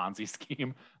probably a Ponzi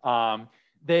scheme.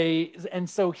 And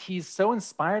so he's so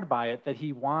inspired by it that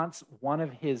he wants one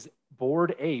of his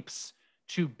Bored Apes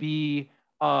to be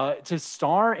to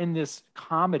star in this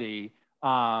comedy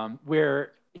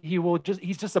where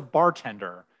he's just a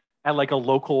bartender at like a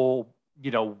local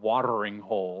watering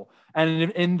hole.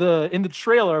 And in the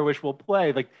trailer, which we'll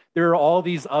play, like there are all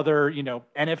these other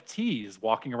NFTs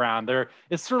walking around there.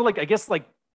 It's sort of like, I guess, like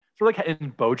sort of like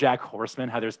in BoJack Horseman,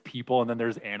 how there's people and then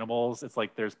there's animals. It's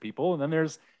like there's people and then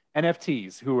there's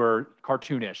NFTs who are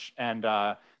cartoonish. And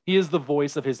he is the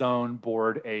voice of his own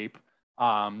Bored Ape,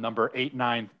 number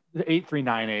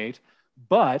 8398.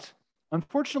 But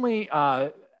unfortunately,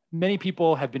 many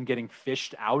people have been getting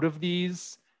fished out of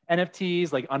these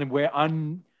NFTs, like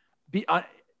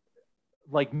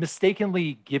like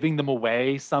mistakenly giving them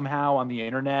away somehow on the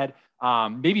internet.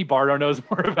 Maybe Bardo knows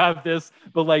more about this,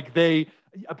 but like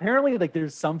apparently like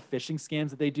there's some phishing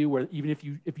scams that they do where even if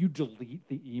you delete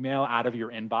the email out of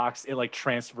your inbox, it like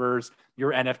transfers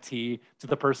your NFT to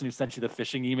the person who sent you the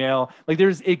phishing email. Like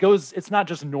it's not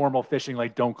just normal phishing,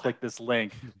 like don't click this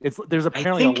link. There's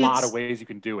apparently a lot of ways you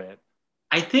can do it.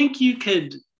 I think you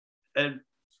could,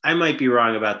 I might be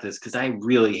wrong about this because I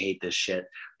really hate this shit,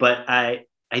 but I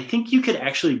think you could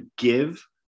actually put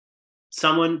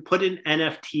an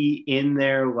NFT in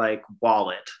their like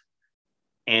wallet.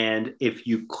 And if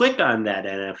you click on that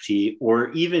NFT or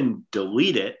even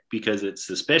delete it because it's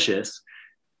suspicious,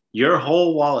 your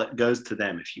whole wallet goes to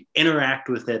them. If you interact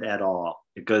with it at all,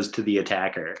 it goes to the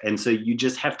attacker. And so you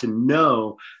just have to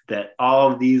know that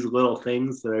all of these little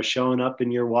things that are showing up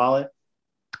in your wallet,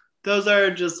 those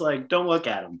are just like, don't look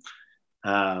at them,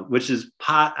 which is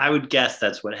I would guess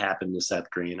that's what happened to Seth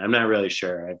Green. I'm not really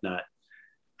sure. I've not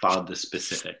followed the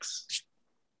specifics.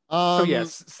 So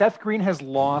yes, Seth Green has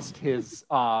lost his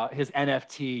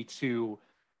NFT to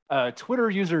Twitter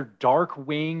user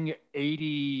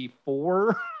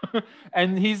Darkwing84,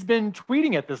 and he's been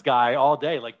tweeting at this guy all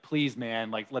day, like, "Please,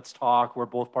 man, like, let's talk. We're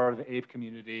both part of the ape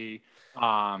community."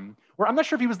 Where I'm not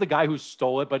sure if he was the guy who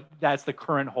stole it, but that's the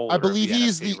current holder. I believe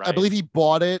right? I believe he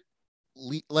bought it.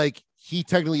 Like he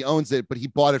technically owns it, but he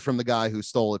bought it from the guy who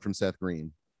stole it from Seth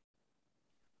Green.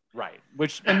 Right.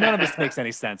 And none of this makes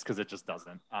any sense because it just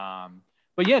doesn't.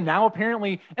 But yeah, now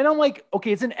apparently, and I'm like,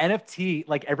 okay, it's an NFT.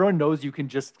 Like everyone knows you can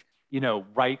just,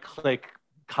 right click,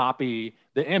 copy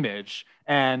the image.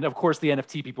 And of course the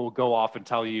NFT people will go off and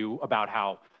tell you about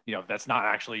how, you're not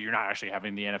actually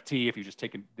having the NFT if you just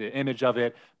take the image of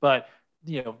it. But,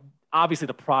 obviously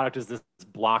the product is this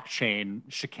blockchain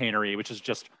chicanery, which is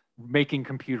just making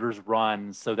computers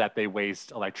run so that they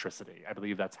waste electricity. I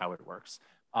believe that's how it works.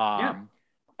 Yeah.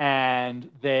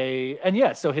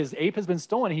 So his ape has been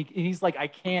stolen. He's like, I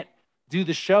can't do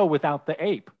the show without the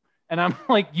ape. And I'm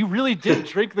like, you really did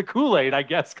drink the Kool-Aid, I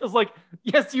guess. Cause like,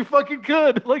 yes, you fucking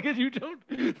could. Like, if you don't,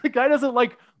 the guy doesn't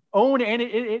like own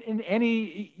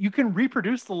any, you can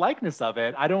reproduce the likeness of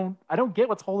it. I don't get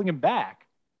what's holding him back.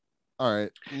 All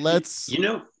right, let's,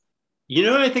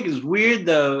 what I think is weird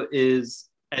though, is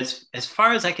as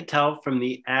far as I could tell from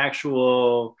the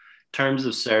actual terms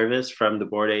of service from the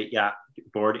Bored Ape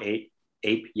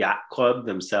Yacht Club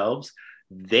themselves,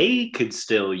 they could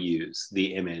still use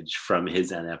the image from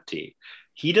his NFT.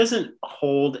 He doesn't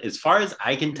hold, as far as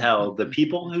I can tell, the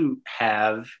people who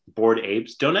have Bored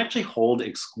Apes don't actually hold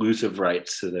exclusive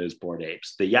rights to those Bored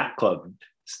Apes. The Yacht Club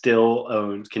still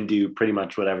can do pretty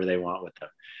much whatever they want with them.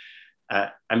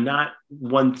 I'm not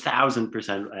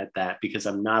 1000% at that because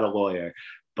I'm not a lawyer,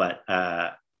 but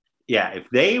yeah, if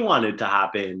they wanted to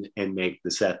hop in and make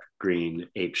the Seth Green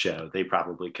ape show, they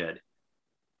probably could.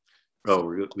 Oh,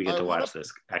 we get to watch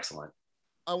this. Excellent.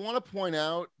 I want to point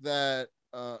out that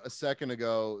a second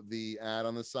ago, the ad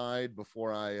on the side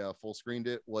before I full screened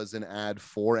it was an ad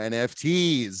for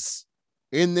NFTs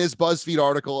in this BuzzFeed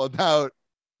article about.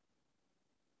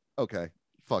 Okay,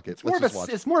 fuck it.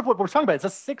 It's more of what we're talking about. It's a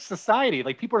sick society.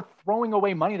 Like people are throwing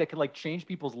away money that could like change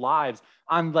people's lives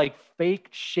on like fake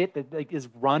shit that like is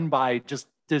run by just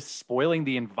spoiling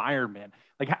the environment.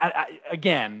 Like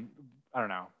again, I don't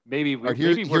know. Maybe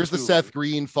here's the Seth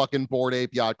Green fucking Bored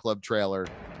Ape Yacht Club trailer.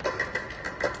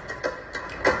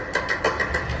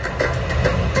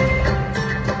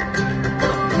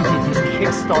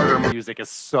 Kickstarter music is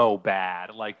so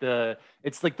bad.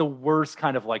 It's like the worst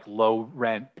kind of like low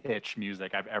rent pitch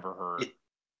music I've ever heard.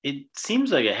 It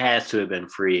seems like it has to have been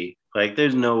free. Like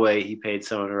there's no way he paid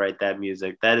someone to write that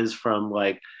music. That is from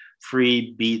like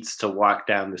free beats to walk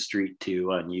down the street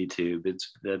to on YouTube.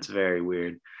 That's very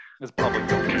weird. It's public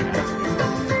domain. All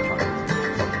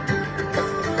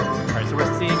right, so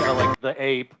we're seeing like the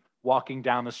ape walking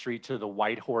down the street to the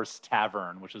White Horse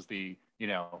Tavern, which is the,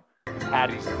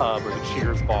 Patty's Pub or the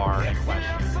Cheers bar in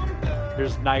question.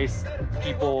 There's nice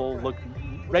people,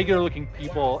 regular looking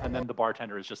people, and then the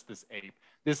bartender is just this ape.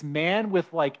 This man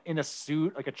with like in a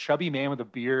suit, like a chubby man with a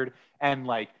beard, and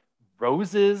like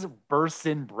roses bursts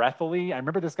in breathily. I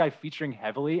remember this guy featuring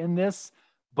heavily in this,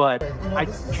 but I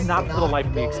cannot for the life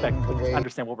of me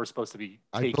understand what we're supposed to be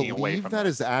taking away from that. I believe that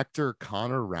this. is actor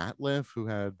Connor Ratliff, who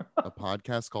had a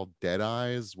podcast called Dead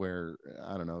Eyes, where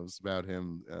I don't know, it was about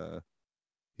him.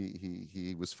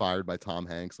 He was fired by Tom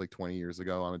Hanks like 20 years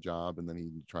ago on a job, and then he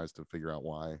tries to figure out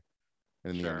why.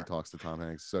 And in the end, he talks to Tom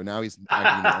Hanks. So now he's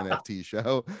acting in an NFT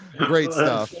show. Great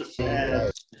stuff.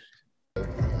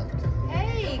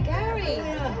 Hey, Gary.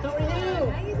 How are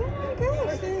you? How you doing?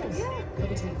 Good. Yeah.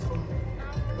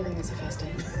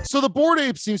 So the Bored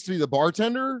Ape seems to be the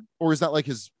bartender, or is that like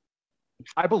his?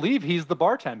 I believe he's the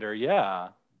bartender. Yeah,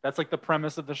 that's like the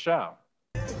premise of the show.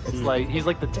 It's like he's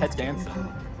like the Ted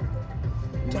Danson.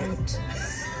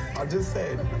 I'll just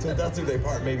say, that's who they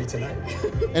part maybe tonight.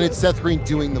 And it's Seth Green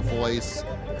doing the voice.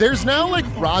 There's now like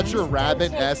Roger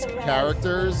Rabbit-esque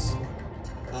characters.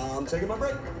 I'm taking my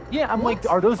break. Yeah, I'm like,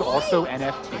 are those also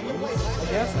NFTs?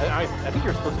 I guess. I think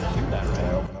you're supposed to do that,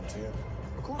 right?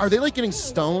 Are they like getting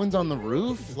stoned on the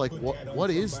roof? Like, what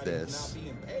is this?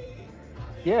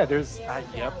 Yeah, there's,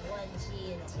 yep.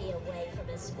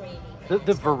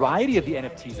 The variety of the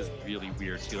NFTs is really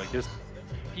weird too. Like, there's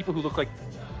people who look like,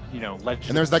 legends.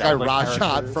 And there's that guy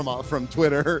Rajat from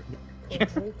Twitter.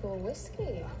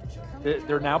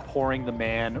 They're now pouring the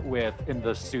man in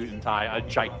the suit and tie a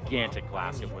gigantic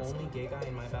glass of whiskey. Only gay guy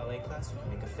in my ballet class who can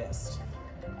make a fist.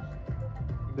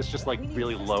 This just like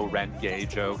really low rent gay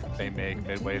joke they make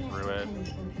midway through it.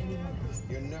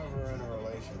 You're never in a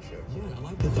relationship. Yeah, I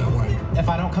like it that way. If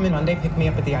I don't come in Monday, pick me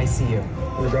up at the ICU.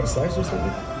 Want to grab a slice or something?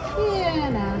 Yeah,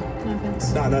 no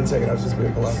offense. Nah, none taken. I was just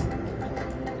being polite.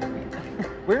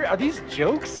 Where are these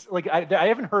jokes? Like I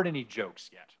haven't heard any jokes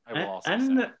yet. I will also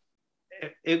say.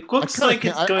 It looks like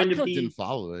it's going to be. Didn't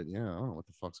follow it. Yeah, I don't know what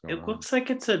the fuck's going on. It looks like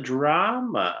it's a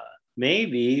drama,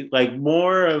 maybe like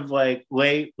more of like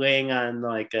laying on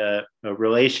like a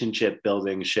relationship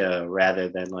building show rather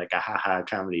than like a haha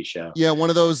comedy show. Yeah, one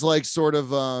of those like sort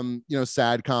of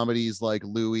sad comedies like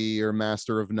Louis or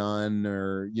Master of None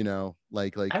or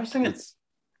like I was thinking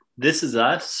This Is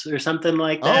Us or something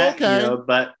like that. Oh,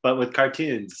 okay. But with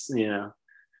cartoons.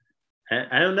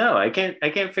 I don't know. I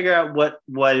can't figure out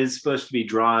what is supposed to be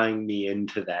drawing me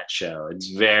into that show. It's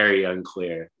very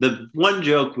unclear. The one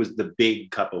joke was the big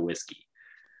cup of whiskey.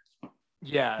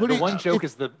 Yeah, the one joke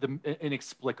is the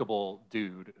inexplicable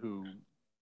dude who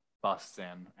busts in,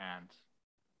 and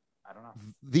I don't know.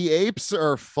 The apes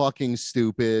are fucking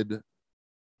stupid.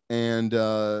 And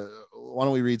why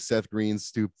don't we read Seth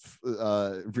Green's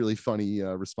really funny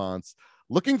response?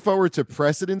 Looking forward to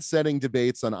precedent-setting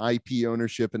debates on IP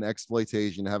ownership and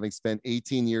exploitation, having spent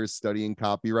 18 years studying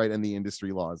copyright and the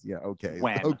industry laws. Yeah, okay.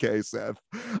 When? Okay, Seth.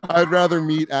 I'd rather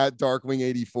meet at Darkwing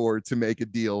 84 to make a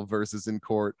deal versus in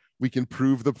court. We can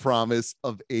prove the promise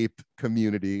of ape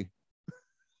community.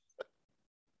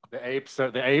 The apes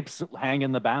hang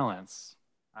in the balance.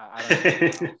 I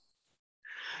don't know.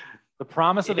 The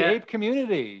promise of the ape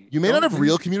community. You may not have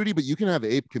real community, but you can have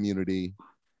ape community.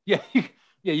 Yeah.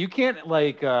 Yeah, you can't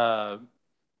like you're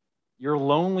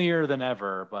lonelier than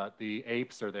ever, but the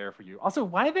apes are there for you. Also,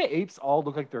 why do the apes all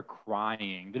look like they're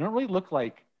crying? They don't really look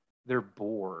like they're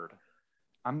bored.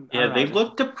 They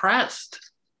look depressed.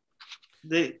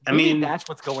 I mean, that's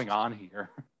what's going on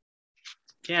here.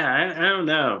 Yeah, I don't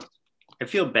know. I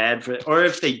feel bad for, or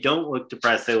if they don't look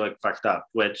depressed, they look fucked up,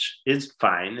 which is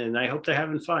fine, and I hope they're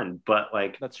having fun. But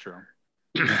like, that's true.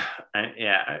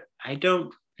 I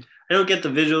don't get the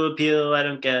visual appeal. I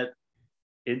don't get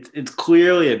it's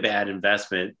clearly a bad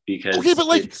investment because okay, but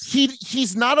like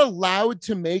he's not allowed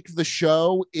to make the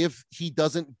show if he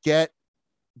doesn't get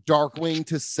Darkwing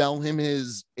to sell him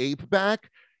his ape back.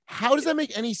 How does that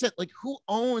make any sense? Like, who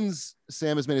owns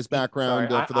Sam has been his background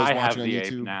for those watching on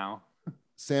YouTube now?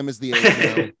 Sam is the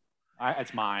ape now.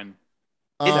 It's mine.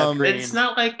 It's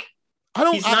not like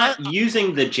he's not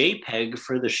using the JPEG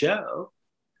for the show.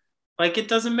 Like, it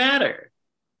doesn't matter.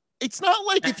 It's not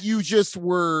like if you just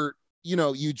were,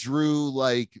 you drew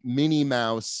like Minnie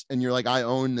Mouse and you're like, I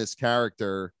own this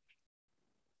character.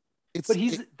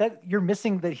 You're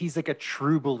missing that he's like a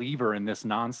true believer in this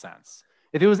nonsense.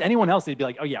 If it was anyone else, they'd be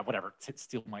like, oh yeah, whatever,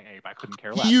 steal my ape. I couldn't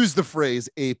care less. He used the phrase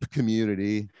ape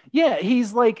community. Yeah,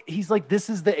 he's like, this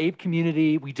is the ape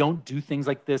community. We don't do things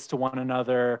like this to one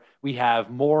another. We have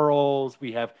morals.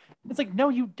 It's like, no,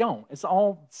 you don't. It's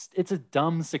a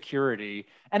dumb security.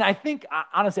 And I think,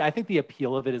 honestly, I think the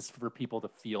appeal of it is for people to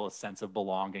feel a sense of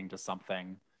belonging to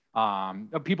something.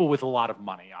 People with a lot of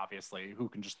money, obviously, who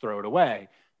can just throw it away,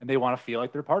 and they want to feel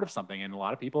like they're part of something. And a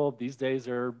lot of people these days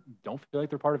don't feel like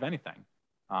they're part of anything.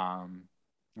 I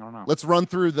don't know. Let's run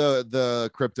through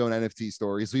the crypto and NFT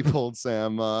stories we pulled,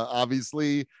 Sam.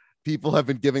 Obviously, people have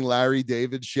been giving Larry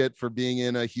David shit for being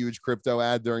in a huge crypto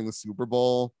ad during the Super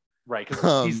Bowl. Right,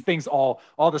 because these things, all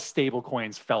the stable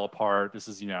coins fell apart. This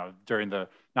is, during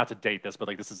not to date this, but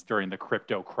like this is during the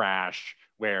crypto crash,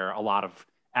 where a lot of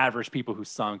average people who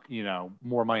sunk,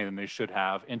 more money than they should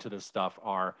have into this stuff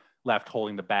are left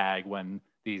holding the bag when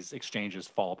these exchanges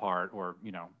fall apart or,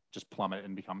 just plummet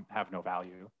and have no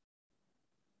value.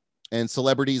 And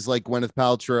celebrities like Gwyneth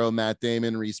Paltrow, Matt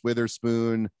Damon, Reese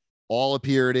Witherspoon all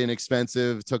appeared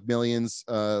inexpensive, took millions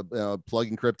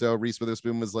plugging crypto. Reese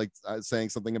Witherspoon was like saying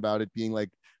something about it being like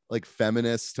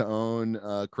feminist to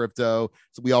own crypto.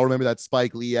 So we all remember that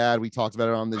Spike Lee ad. We talked about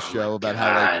it on this show about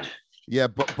how yeah,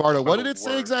 Bardo, what did it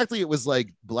say exactly? It was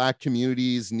like Black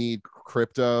communities need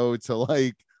crypto to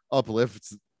like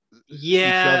uplift each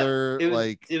other.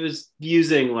 It was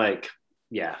using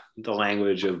the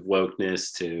language of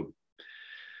wokeness to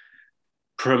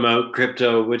promote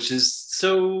crypto, which is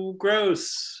so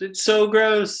gross. It's so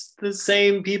gross. The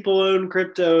same people own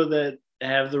crypto that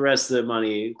have the rest of the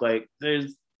money. Like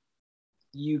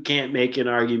you can't make an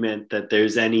argument that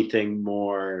there's anything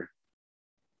more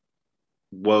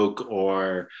woke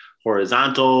or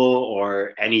horizontal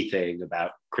or anything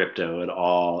about crypto at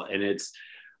all. And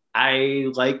I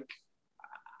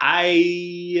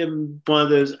am one of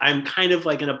those, I'm kind of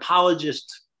like an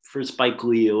apologist for Spike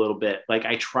Lee a little bit. Like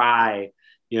I try,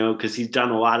 because he's done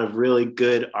a lot of really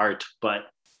good art, but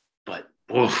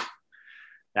oof,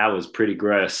 that was pretty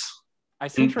gross. I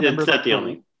seem to remember not the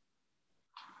only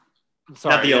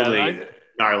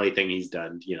gnarly thing he's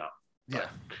done,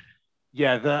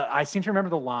 Yeah, I seem to remember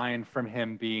the line from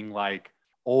him being like,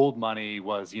 old money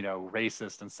was,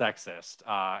 racist and sexist,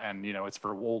 and, it's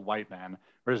for old white men,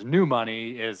 whereas new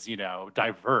money is,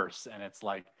 diverse and it's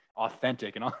like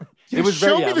authentic and all. It was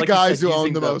show me the guys who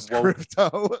own the most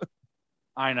crypto.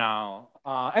 I know.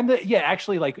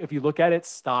 Actually, like if you look at it,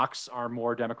 stocks are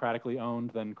more democratically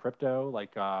owned than crypto.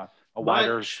 Like a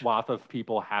wider swath of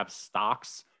people have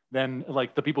stocks than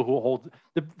like the people who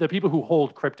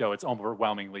hold crypto. It's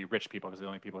overwhelmingly rich people because they're the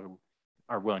only people who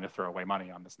are willing to throw away money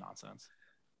on this nonsense.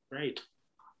 Right.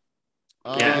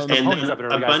 And opponents of it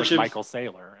are guys like Michael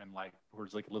Saylor and like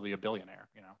who's like literally a billionaire.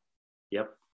 Yep.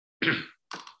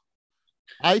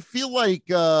 I feel like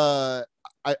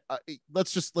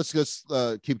let's just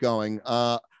keep going.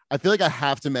 I feel like I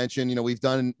have to mention, we've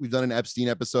done an Epstein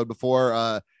episode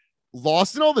before.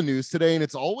 Lost in all the news today, and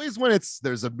it's always when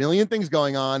there's a million things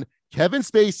going on. Kevin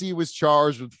Spacey was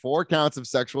charged with 4 counts of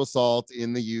sexual assault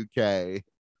in the UK.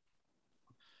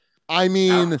 I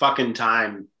mean, about fucking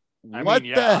time. What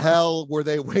the hell were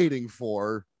they waiting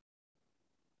for?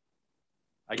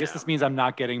 I guess this means I'm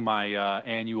not getting my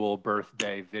annual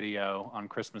birthday video on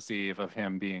Christmas Eve of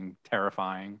him being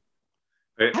terrifying.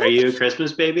 Are you a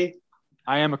Christmas baby?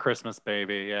 I am a Christmas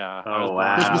baby. Yeah. Oh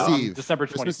wow. Christmas Eve, December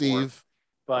 24th. Christmas Eve.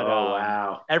 But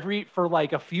wow. For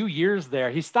like a few years there,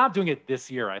 he stopped doing it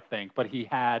this year, I think, but he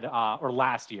had, or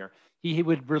last year, he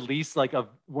would release like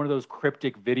one of those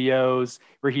cryptic videos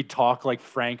where he'd talk like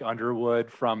Frank Underwood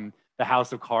from the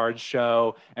House of Cards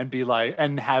show and be like,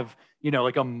 and have,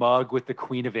 like a mug with the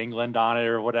Queen of England on it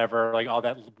or whatever, like all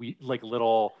that like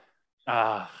little,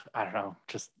 I don't know,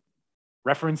 just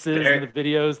references in the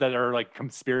videos that are like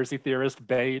conspiracy theorist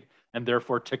bait and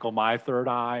therefore tickle my third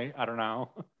eye. I don't know.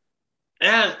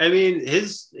 Yeah, I mean,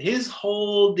 his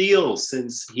whole deal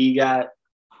since he got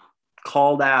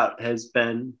called out has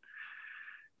been,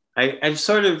 I've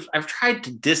tried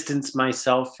to distance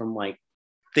myself from like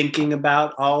thinking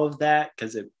about all of that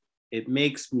because it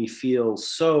makes me feel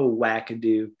so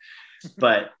wackadoo.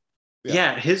 But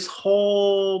yeah, his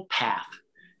whole path,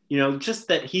 just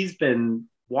that he's been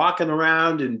walking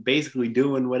around and basically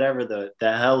doing whatever the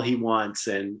hell he wants,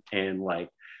 and like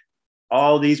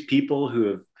all these people who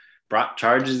have brought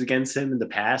charges against him in the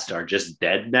past are just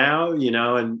dead now,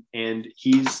 and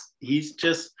he's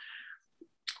just,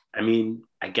 I mean,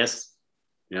 I guess,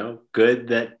 good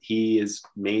that he is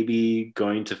maybe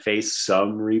going to face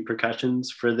some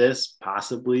repercussions for this,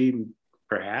 possibly,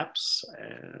 perhaps.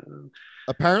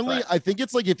 Apparently, But- I think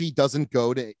it's like if he doesn't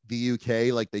go to the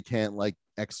UK, like they can't like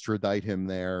extradite him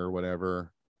there or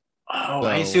whatever. Oh,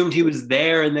 I So- assumed he was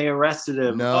there and they arrested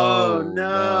him. No, Oh no.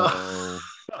 no.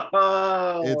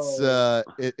 Oh.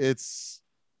 It's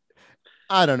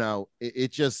I don't know.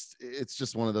 It's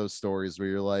just one of those stories where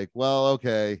you're like, well,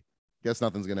 okay, guess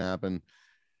nothing's gonna happen.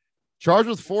 Charged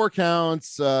with 4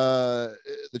 counts. The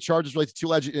charges relate to 2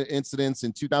 alleged incidents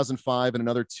in 2005 and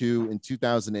another 2 in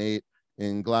 2008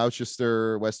 in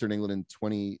Gloucester, Western England in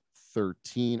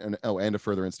 2013, and a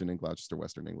further incident in Gloucester,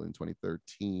 Western England in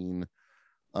 2013.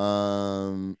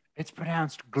 It's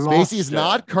pronounced Gloucester. Spacey is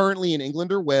not currently in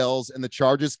England or Wales, and the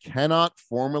charges cannot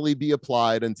formally be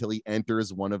applied until he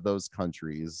enters one of those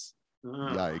countries.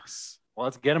 Yikes. Well,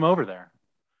 let's get him over there.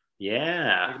 Take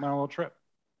Yeah. him on a little trip.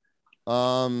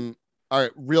 All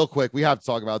right, real quick, we have to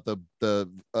talk about the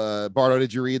Bardo,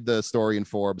 did you read the story in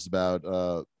Forbes about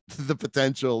the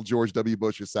potential George W.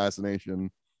 Bush assassination?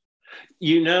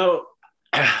 You know,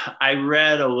 I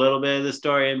read a little bit of the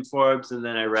story in Forbes, and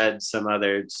then I read some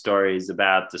other stories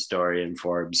about the story in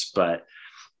Forbes. But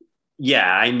yeah,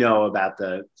 I know about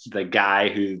the guy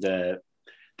who the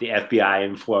FBI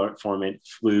informant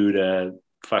flew to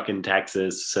fucking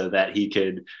Texas so that he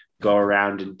could go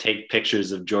around and take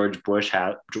pictures of George Bush's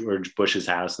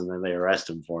house, and then they arrest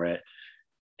him for it.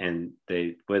 And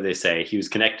what did they say? He was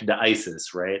connected to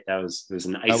ISIS, right? It was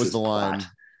an ISIS That was the line.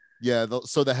 plot. Yeah,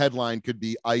 so the headline could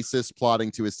be ISIS plotting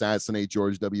to assassinate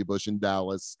George W. Bush in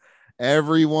Dallas.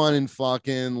 Everyone in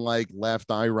fucking like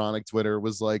left ironic Twitter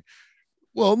was like,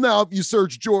 well, now if you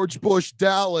search George Bush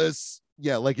Dallas,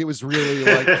 yeah, like it was really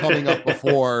like coming up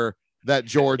before that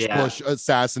George Bush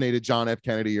assassinated John F.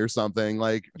 Kennedy or something.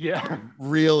 Like, Yeah.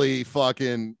 really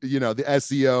fucking, the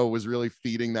SEO was really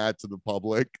feeding that to the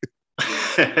public.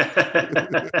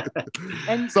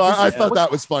 And So I this is thought what's-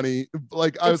 that was funny.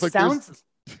 Like, I was like, there's-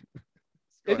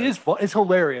 it is fun. It's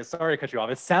hilarious. Sorry to cut you off.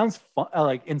 It sounds fun,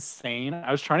 like insane.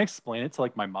 I was trying to explain it to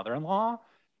like my mother-in-law,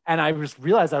 and I just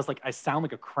realized I was like, I sound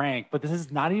like a crank, but this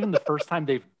is not even the first time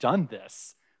they've done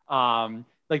this.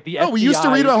 Like the we used to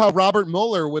FBI read about how Robert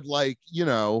Mueller would like,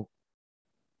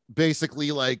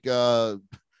 basically like well,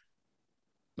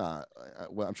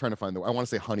 I'm trying to find I want to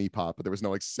say honeypot, but there was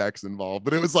no like sex involved,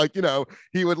 but it was like,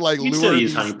 he would like You'd still lure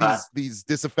use honeypot. these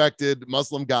disaffected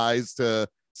Muslim guys to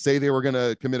say they were going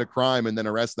to commit a crime and then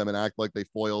arrest them and act like they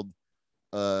foiled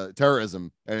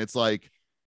terrorism. And it's like,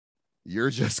 you're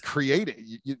just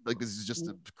creating like, this is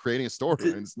just creating a story,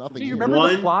 and it's nothing. Do you new.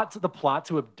 remember the plot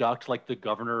to abduct like the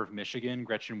governor of Michigan,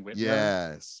 Gretchen Whitmer?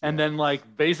 Yes. And then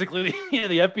like basically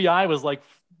the FBI was like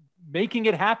making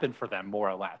it happen for them, more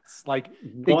or less. Like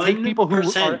they take people who are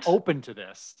 1%. open to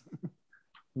this.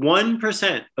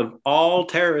 1% of all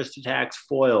terrorist attacks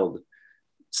foiled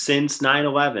since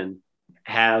 9/11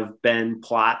 have been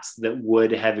plots that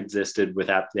would have existed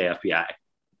without the FBI.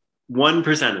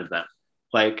 1% of them.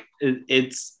 Like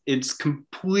it's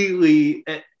completely,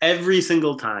 every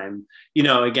single time,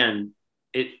 again,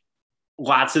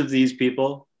 lots of these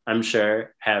people, I'm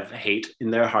sure, have hate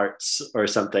in their hearts or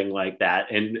something like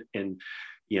that. And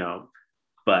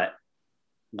but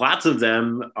lots of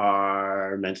them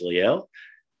are mentally ill.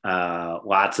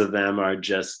 Lots of them are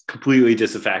just completely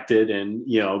disaffected, and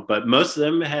but most of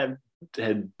them have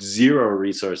had zero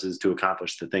resources to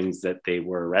accomplish the things that they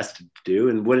were arrested to do,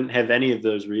 and wouldn't have any of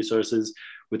those resources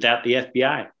without the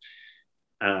FBI.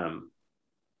 And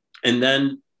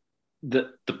then the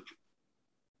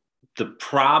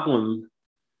problem,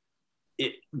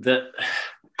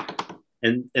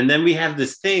 and then we have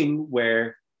this thing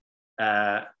where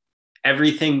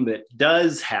everything that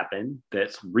does happen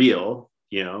that's real,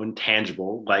 and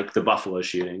tangible, like the Buffalo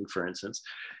shooting, for instance,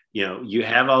 you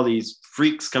have all these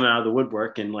freaks coming out of the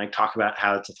woodwork and like talk about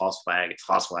how it's a false flag, it's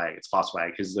false flag, it's false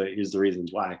flag. Here's the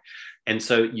reasons why. And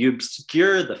so you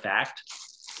obscure the fact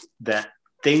that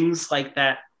things like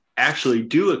that actually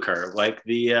do occur, like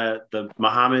the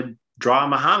Muhammad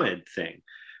thing,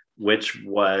 which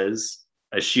was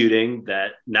a shooting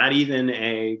that not even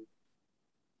it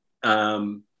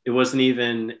wasn't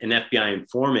even an FBI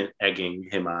informant egging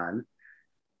him on.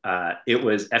 It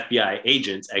was FBI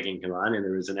agents egging him on, and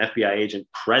there was an FBI agent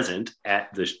present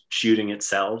at the shooting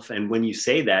itself. And when you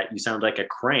say that, you sound like a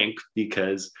crank,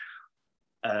 because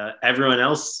everyone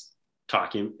else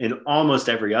talking, in almost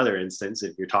every other instance,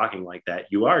 if you're talking like that,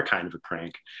 you are kind of a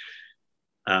crank.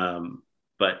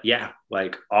 But yeah,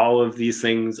 like all of these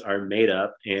things are made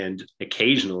up, and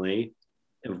occasionally,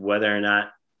 whether or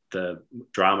not the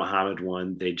Dra Muhammad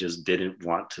one, they just didn't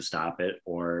want to stop it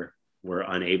or were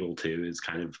unable to, is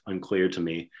kind of unclear to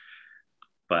me.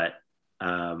 But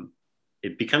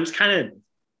it becomes kind of,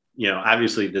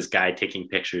 obviously this guy taking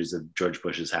pictures of George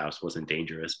Bush's house wasn't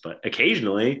dangerous, but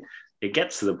occasionally it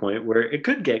gets to the point where it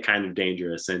could get kind of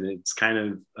dangerous, and it's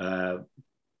kind of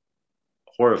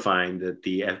horrifying that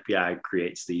the FBI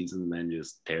creates these and then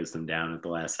just tears them down at the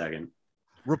last second.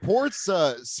 Reports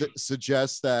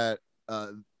suggest that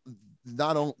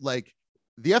not only like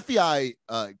the FBI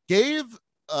gave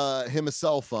him a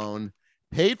cell phone,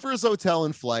 paid for his hotel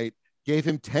and flight, gave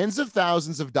him tens of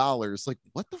thousands of dollars. Like,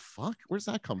 what the fuck? Where's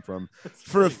that come from?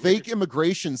 For a fake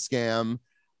immigration scam,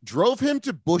 drove him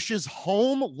to Bush's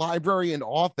home, library, and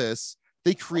office.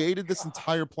 They created this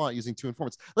entire plot using 2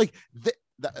 informants. Like,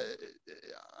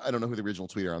 I don't know who the original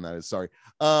tweeter on that is. Sorry.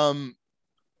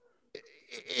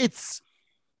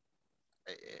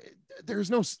 There's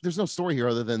no story here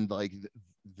other than like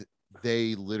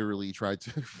they literally tried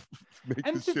to make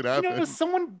this shit happen.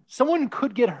 Someone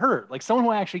could get hurt, like someone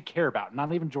who I actually care about,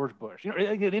 not even George Bush.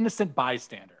 Like an innocent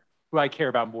bystander who I care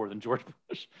about more than George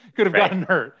Bush could have gotten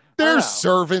hurt. There's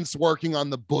servants working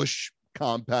on the Bush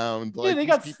compound. Like, they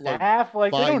got staff.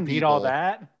 Like, they don't need all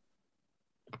that.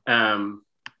 Trevor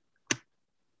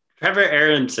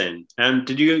Aronson.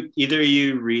 Did either of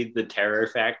you read The Terror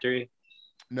Factory?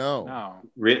 No.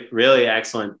 Really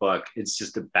excellent book. It's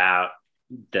just about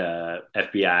the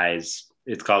FBI's.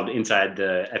 It's called Inside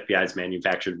the FBI's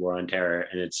Manufactured War on Terror,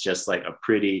 and it's just like a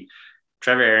pretty.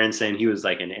 Trevor Aronson, he was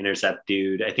like an Intercept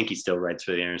dude. I think he still writes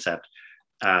for the Intercept.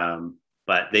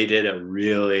 But they did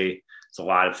there's a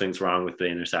lot of things wrong with the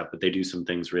Intercept, but they do some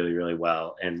things really, really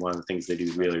well. And one of the things they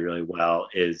do really, really well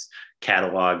is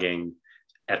cataloging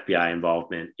FBI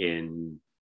involvement in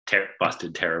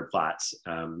busted terror plots.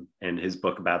 And his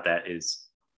book about that is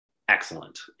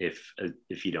excellent if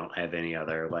you don't have any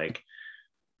other like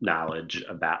knowledge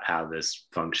about how this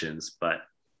functions. But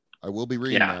I will be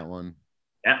reading that one.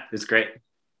 Yeah, it's great.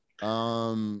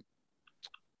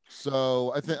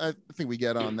 So I think we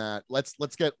get on that.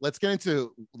 Let's get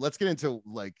into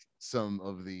like some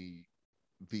of the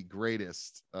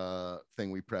greatest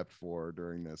thing we prepped for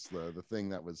during this. The thing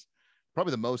that was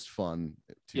probably the most fun.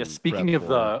 Speaking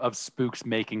of spooks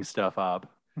making stuff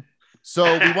up.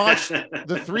 So we watched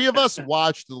the 3 of us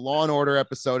watched the Law and Order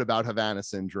episode about Havana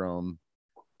Syndrome.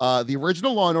 The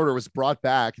original Law and Order was brought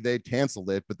back. They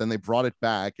canceled it, but then they brought it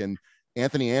back, and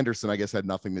Anthony Anderson, I guess, had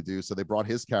nothing to do, so they brought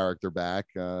his character back.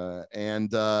 Sam,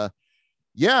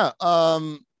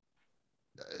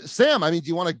 I mean, do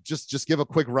you want to just give a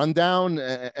quick rundown?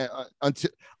 Until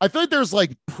I feel like there's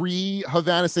like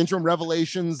pre-Havana Syndrome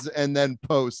revelations and then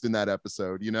post in that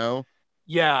episode, you know?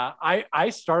 Yeah,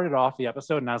 I started off the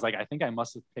episode and I was like, I think I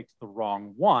must have picked the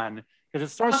wrong one because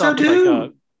it starts off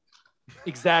like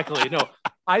exactly. No,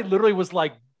 I literally was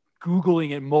like Googling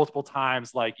it multiple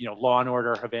times, like, Law and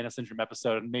Order Havana Syndrome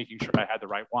episode, and making sure I had the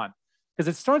right one. Because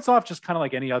it starts off just kind of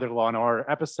like any other Law and Order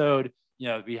episode.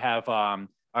 We have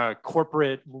a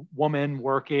corporate woman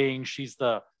working. She's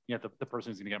the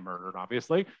person who's going to get murdered,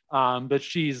 obviously. But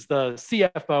she's the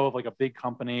CFO of like a big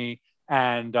company.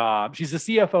 And she's the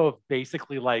CFO of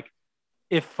basically like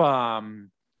if Elon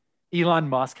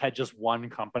Musk had just one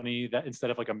company that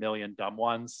instead of like a million dumb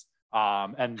ones.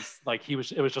 And like it was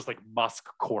just like Musk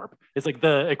Corp. It's like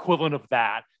the equivalent of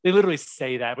that. They literally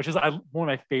say that, which is one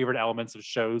of my favorite elements of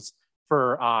shows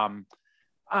for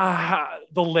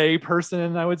the lay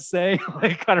person, I would say.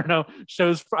 Like, I don't know,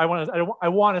 shows for I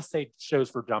want to say shows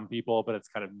for dumb people, but it's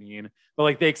kind of mean. But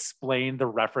like they explain the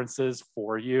references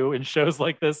for you in shows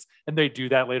like this, and they do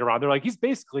that later on. They're like, he's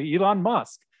basically Elon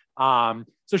Musk.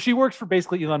 So she works for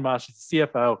basically Elon Musk. She's the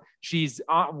CFO. She's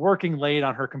working late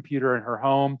on her computer in her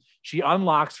home. She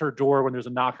unlocks her door when there's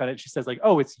a knock on it. She says like,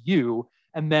 "Oh, it's you."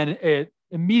 And then it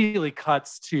immediately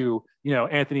cuts to,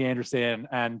 Anthony Anderson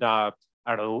and I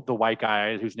don't know, the white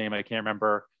guy whose name I can't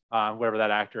remember, whatever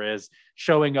that actor is,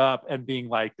 showing up and being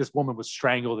like, this woman was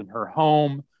strangled in her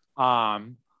home.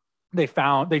 They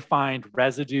find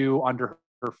residue under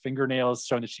her fingernails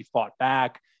showing that she fought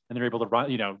back, and they're able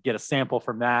to get a sample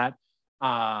from that.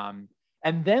 And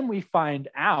then we find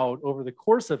out over the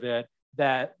course of it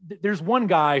that there's one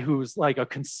guy who's like a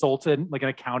consultant, like an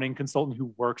accounting consultant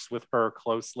who works with her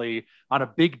closely on a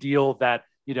big deal that,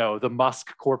 the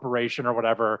Musk Corporation or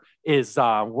whatever is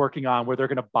working on, where they're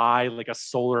going to buy like a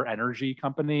solar energy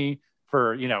company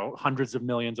for, hundreds of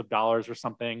millions of dollars or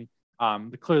something.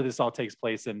 Clearly this all takes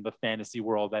place in the fantasy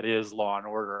world that is Law and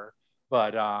Order.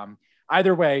 But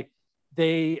either way,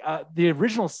 the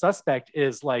original suspect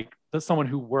is like someone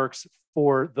who works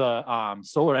for the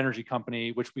solar energy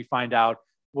company, which we find out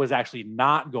was actually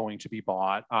not going to be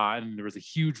bought. And there was a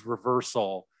huge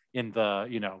reversal in the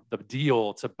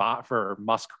deal to buy for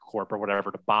Musk Corp or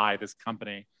whatever to buy this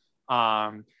company.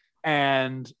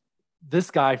 And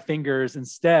this guy fingers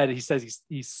instead. He says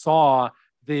he saw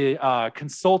the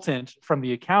consultant from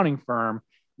the accounting firm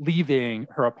leaving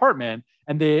her apartment,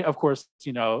 and they, of course,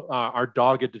 our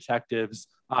dogged detectives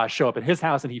show up at his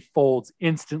house, and he folds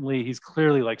instantly. He's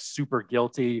clearly like super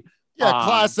guilty. Yeah,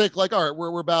 classic. Like, all right,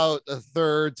 we're about a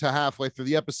third to halfway through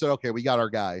the episode. Okay, we got our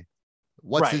guy.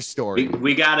 What's his story?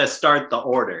 We got to start the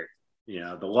order.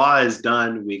 The law is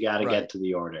done. We got to get to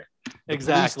the order.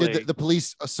 Exactly. The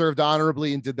police served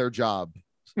honorably and did their job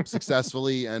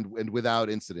successfully and without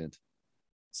incident.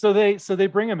 So they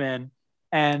bring him in,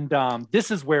 and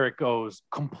this is where it goes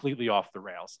completely off the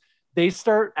rails. They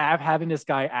start having this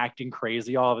guy acting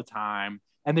crazy all the time,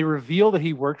 and they reveal that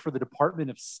he worked for the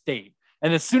Department of State.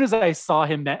 And as soon as I saw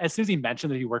him, as soon as he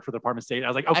mentioned that he worked for the Department of State, I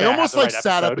was like, okay. I almost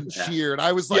sat up and cheered.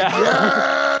 I was like,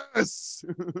 yes.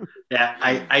 Yeah,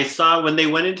 I saw when they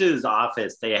went into his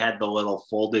office, they had the little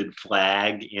folded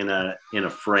flag in a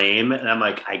frame, and I'm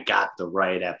like, I got the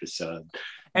right episode.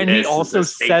 And he also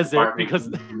says it because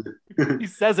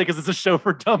it's a show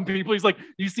for dumb people. He's like,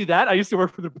 you see that? I used to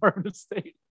work for the Department of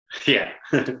State. Yeah.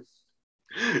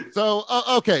 So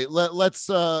okay, let's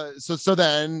so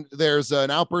then there's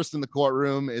an outburst in the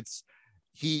courtroom. It's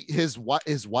his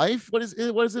wife. What is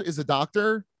it? Is a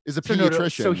doctor? Is a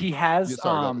pediatrician? So he has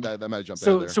that might jump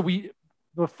in there. So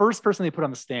the first person they put on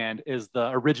the stand is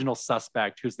the original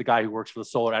suspect, who's the guy who works for the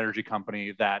solar energy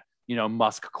company that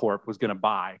Musk Corp was going to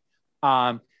buy.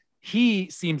 He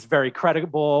seems very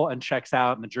credible and checks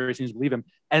out, and the jury seems to believe him.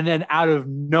 And then out of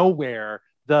nowhere,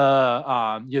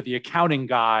 the accounting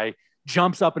guy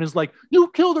jumps up and is like, you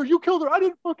killed her, I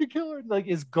didn't fucking kill her, like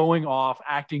is going off,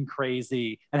 acting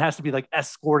crazy, and has to be like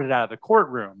escorted out of the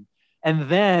courtroom. And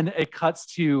then it cuts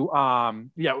to I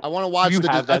want to watch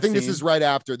I think this is right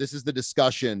after. This is the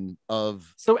discussion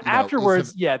of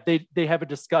afterwards, they have a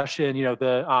discussion,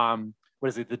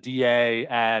 the DA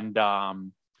and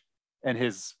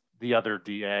the other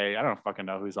DA. I don't fucking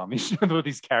know who's on these what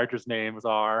these characters' names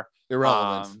are.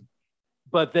 Irrelevant.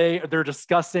 But they're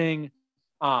discussing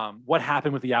what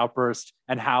happened with the outburst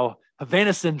and how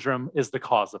Havana syndrome is the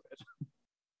cause of it.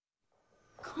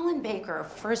 Colin Baker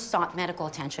first sought medical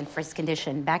attention for his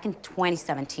condition back in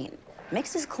 2017.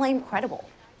 Makes his claim credible.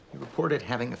 He reported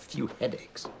having a few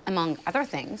headaches. Among other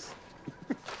things.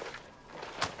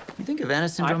 You think Havana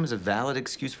syndrome is a valid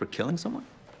excuse for killing someone?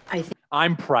 I think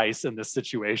I'm Price in this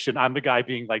situation. I'm the guy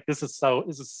being like, this is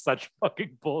such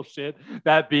fucking bullshit.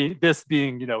 This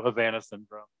being Havana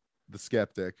syndrome. The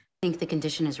skeptic. I think the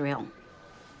condition is real.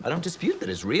 I don't dispute that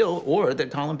it's real or that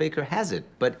Colin Baker has it,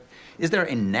 but is there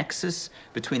a nexus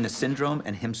between the syndrome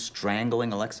and him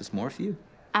strangling Alexis Morphew?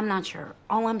 I'm not sure.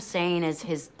 All I'm saying is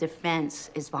his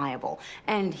defense is viable,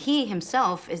 and he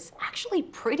himself is actually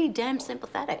pretty damn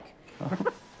sympathetic.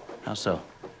 How so?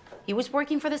 He was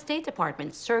working for the State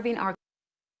Department, serving our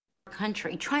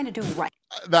country, trying to do right.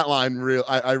 That line,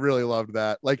 I really loved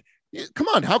that. Like, come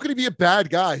on, how could he be a bad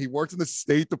guy? He worked in the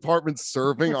State Department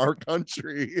serving our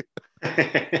country.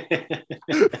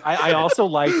 I also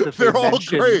like that they're all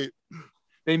great.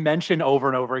 They mention over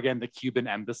and over again the Cuban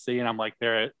embassy, and I'm like,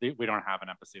 we don't have an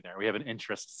embassy there. We have an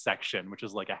interest section, which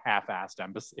is like a half-assed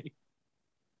embassy.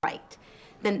 Right.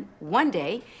 Then one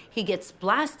day he gets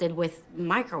blasted with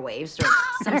microwaves or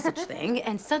some such thing,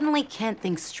 and suddenly can't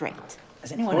think straight.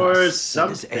 Has anyone else in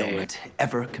this ailment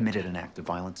ever committed an act of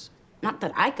violence? Not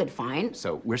that I could find.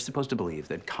 So we're supposed to believe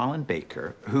that Colin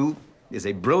Baker, who is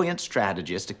a brilliant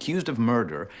strategist accused of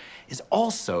murder, is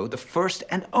also the first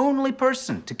and only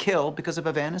person to kill because of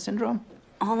Havana syndrome?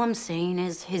 All I'm saying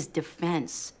is his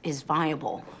defense is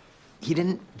viable. He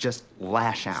didn't just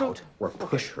lash out or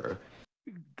push her.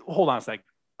 Hold on a sec.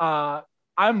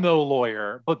 I'm no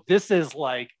lawyer, but this is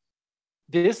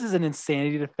an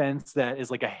insanity defense that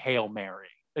is like a Hail Mary,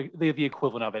 the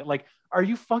equivalent of it. Like, are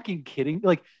you fucking kidding?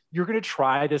 Like, you're going to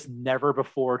try this never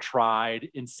before tried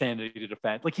insanity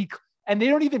defense. And they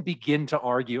don't even begin to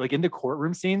argue. Like in the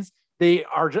courtroom scenes,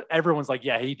 everyone's like,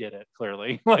 yeah, he did it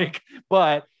clearly.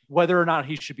 But whether or not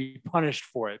he should be punished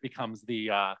for it becomes the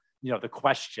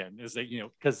question is that,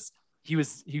 because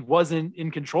he wasn't in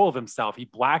control of himself. He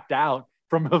blacked out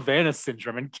from Havana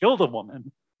syndrome and killed a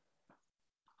woman.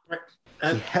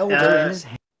 He held her in his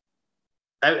hand.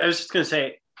 I was just going to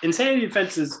say, insanity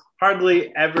defenses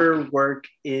hardly ever work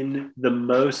in the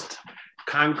most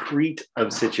concrete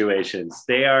of situations.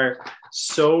 They are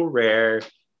so rare,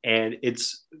 and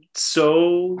it's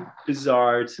so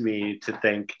bizarre to me to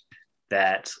think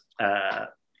that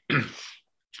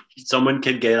someone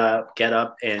could get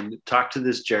up and talk to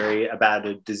this jury about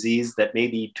a disease that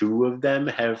maybe two of them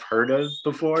have heard of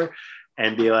before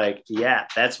and be like, yeah,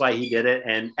 that's why he did it.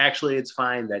 And actually, it's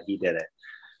fine that he did it.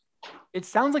 it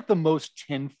sounds like the most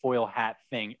tinfoil hat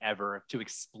thing ever to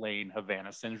explain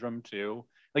Havana syndrome too.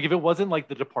 Like if it wasn't like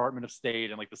the Department of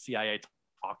State and like the CIA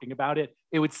talking about it,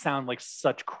 it would sound like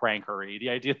such crankery. The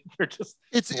idea that they're just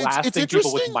blasting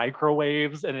people with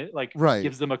microwaves and it like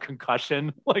gives them a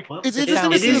concussion. Like it's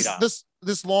interesting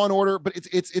this Law and Order, but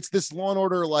it's this Law and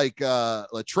Order like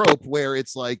a trope where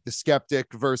it's like the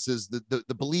skeptic versus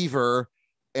the believer,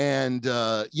 and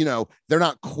you know, they're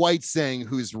not quite saying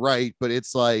who's right, but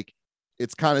it's like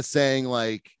it's kind of saying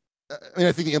like, I mean,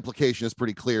 I think the implication is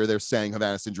pretty clear. They're saying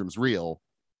Havana syndrome's real.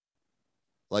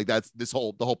 Like that's the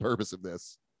whole purpose of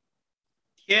this.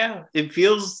 Yeah, it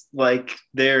feels like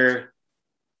they're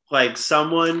like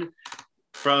someone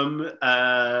from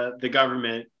the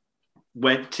government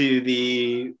went to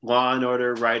the Law and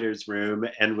Order writers' room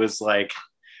and was like,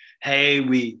 "Hey,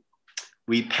 we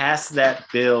passed that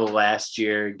bill last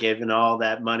year, giving all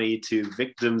that money to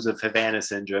victims of Havana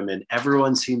syndrome, and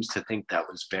everyone seems to think that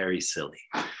was very silly.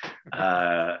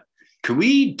 Could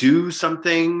we do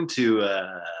something to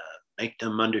make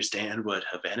them understand what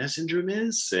Havana syndrome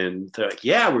is?" And they're like,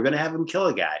 "Yeah, we're gonna have them kill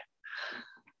a guy."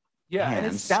 Yeah, and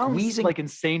it sounds like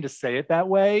insane to say it that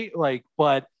way, like,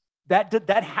 but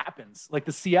that happens. Like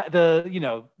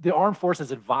the armed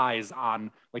forces advise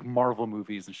on like Marvel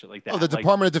movies and shit like that. Oh, the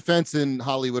Department of Defense in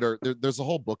Hollywood there's a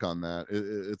whole book on that.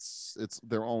 It's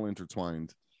they're all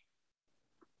intertwined.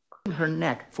 Her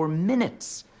neck for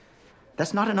minutes.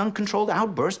 That's not an uncontrolled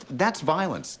outburst. That's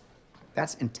violence.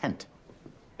 That's intent.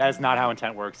 That is not how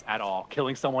intent works at all.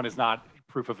 Killing someone is not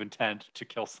proof of intent to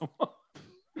kill someone.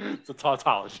 It's a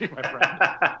tautology, my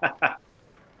friend.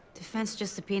 Defense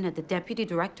just subpoenaed the deputy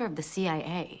director of the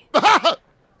CIA. That's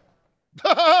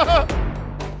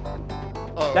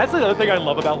the other thing I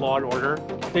love about Law and Order.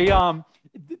 They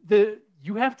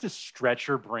you have to stretch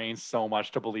your brain so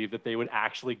much to believe that they would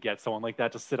actually get someone like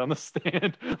that to sit on the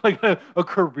stand. Like a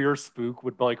career spook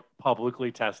would like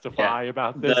publicly testify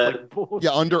about this.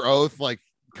 Under oath. Like,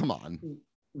 come on.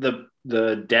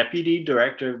 The deputy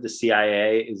director of the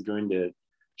CIA is going to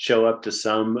show up to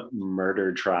some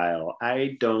murder trial.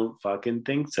 I don't fucking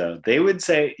think so. They would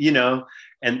say, you know,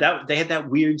 and that they had that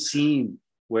weird scene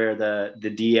where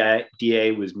the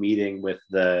DA was meeting with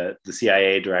the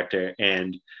CIA director,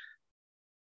 and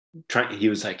he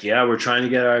was like, "Yeah, we're trying to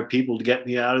get our people to get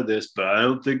me out of this, but I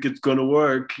don't think it's gonna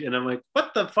work." And I'm like,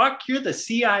 "What the fuck? You're the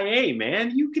CIA,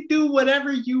 man. You can do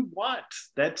whatever you want."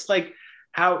 That's like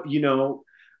how, you know,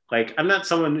 like, I'm not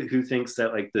someone who thinks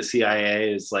that like the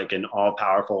CIA is like an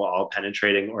all-powerful,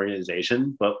 all-penetrating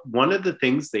organization, but one of the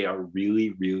things they are really,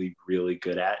 really, really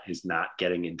good at is not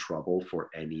getting in trouble for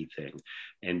anything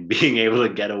and being able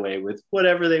to get away with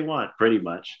whatever they want, pretty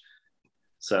much.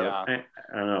 So I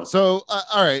don't know. So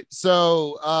all right.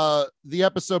 So the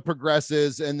episode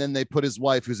progresses, and then they put his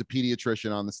wife, who's a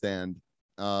pediatrician, on the stand.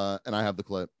 And I have the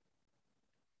clip.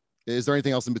 Is there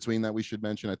anything else in between that we should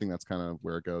mention? I think that's kind of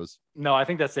where it goes. No, I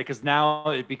think that's it, because now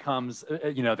it becomes,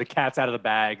 you know, the cat's out of the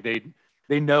bag.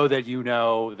 They know that, you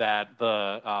know, that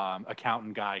the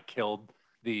accountant guy killed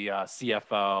the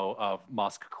CFO of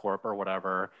Musk Corp or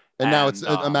whatever. And now it's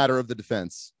a matter of the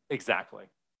defense. Exactly.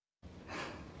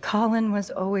 Colin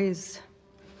was always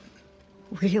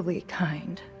really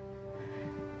kind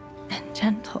and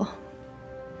gentle.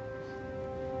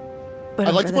 But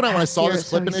I liked when I saw this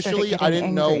clip initially, I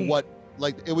didn't know what,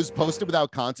 like, it was posted without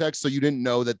context, so you didn't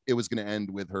know that it was going to end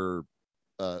with her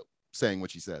saying what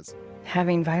she says.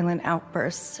 Having violent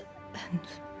outbursts, and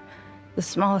the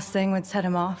smallest thing would set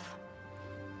him off.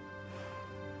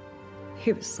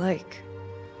 He was like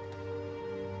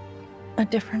a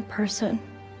different person.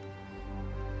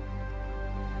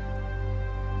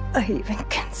 I even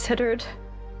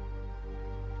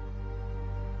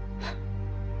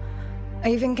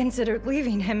considered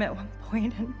leaving him at one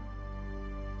point, and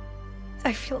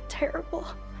I feel terrible.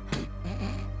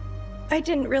 I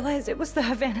didn't realize it was the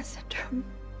Havana syndrome.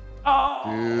 Oh,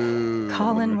 dude.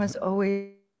 Colin was always...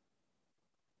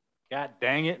 God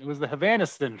dang it, it was the Havana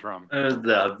syndrome.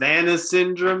 The Havana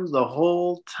syndrome the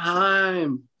whole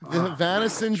time. The Havana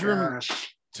syndrome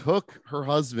took her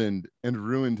husband and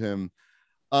ruined him.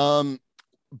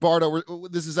 Bardo,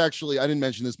 this is actually, I didn't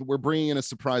mention this, but we're bringing in a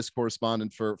surprise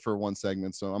correspondent for one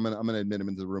segment, so I'm gonna admit him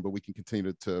into the room, but we can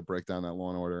continue to break down that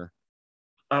Law and Order.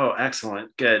 Oh,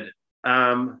 excellent, good.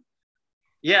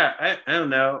 Yeah, I don't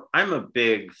know. I'm a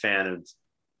big fan of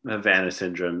Havana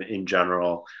syndrome in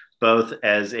general, both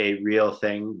as a real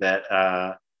thing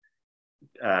that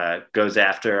goes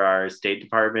after our State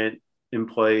Department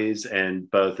employees,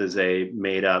 and both as a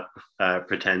made-up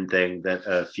pretend thing that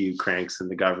a few cranks in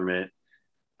the government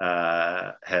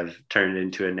have turned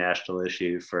into a national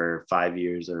issue for 5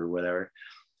 years or whatever.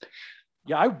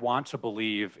 Yeah, I want to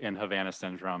believe in Havana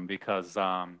Syndrome because,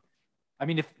 I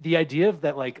mean, if the idea of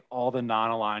that, like all the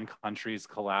non-aligned countries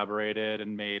collaborated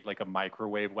and made like a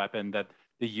microwave weapon that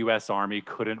the U.S. Army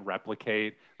couldn't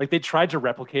replicate, like they tried to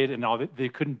replicate it and all, they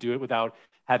couldn't do it without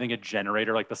having a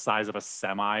generator like the size of a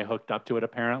semi hooked up to it.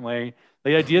 Apparently,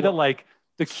 the idea that like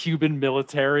the Cuban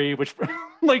military, which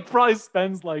like probably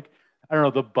spends like, I don't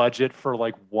know, the budget for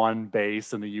like one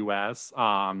base in the U.S.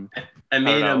 I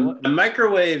mean, a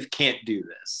microwave can't do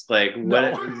this. Like,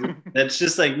 what? That's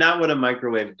just like not what a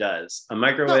microwave does. A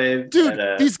microwave,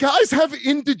 dude. These guys have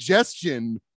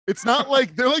indigestion. It's not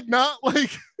like they're like not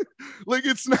like like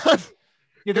it's not.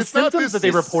 Yeah, the symptoms that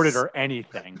they reported are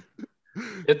anything.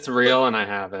 It's real, and I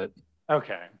have it.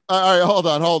 Okay. All right,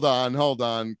 hold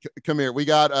on. Come here. We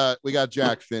got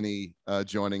Jack Finney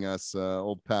joining us,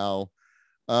 old pal.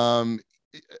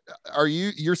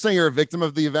 You're saying you're a victim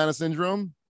of the Havana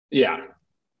Syndrome? Yeah,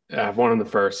 I've one of the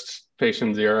first,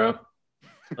 patient 0.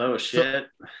 Oh shit.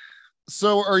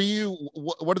 So are you,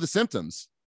 what are the symptoms?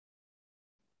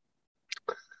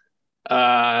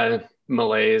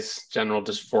 Malaise, general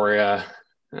dysphoria,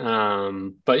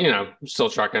 but you know, still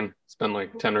trucking. It's been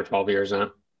like 10 or 12 years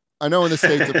now. I know in the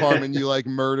State Department you like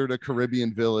murdered a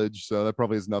Caribbean village, so that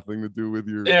probably has nothing to do with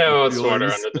your it's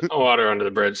water under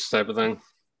the bridge type of thing.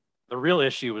 The real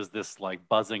issue was this like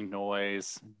buzzing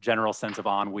noise, general sense of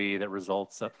ennui that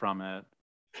results from it.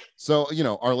 So, you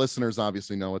know, our listeners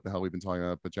obviously know what the hell we've been talking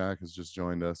about, but Jack has just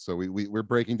joined us. So we're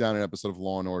breaking down an episode of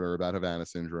Law and Order about Havana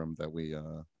Syndrome that we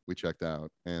checked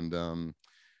out. And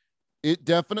it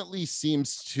definitely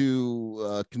seems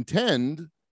to contend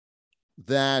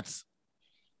that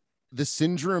the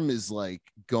syndrome is like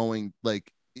going,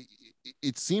 like,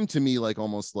 it seemed to me like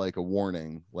almost like a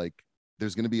warning, like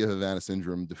there's going to be a Havana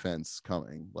Syndrome defense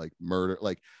coming, like murder,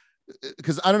 like,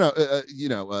 because I don't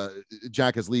know,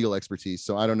 Jack has legal expertise,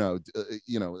 so I don't know,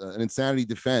 an insanity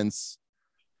defense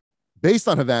based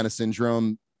on Havana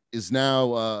Syndrome is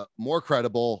now more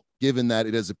credible given that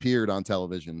it has appeared on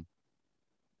television.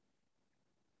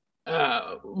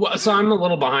 So I'm a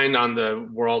little behind on the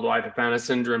worldwide Havana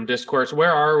Syndrome discourse.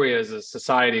 Where are we as a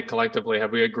society collectively?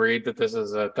 Have we agreed that this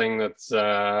is a thing that's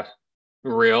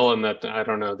real and that, I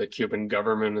don't know, the Cuban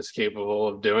government is capable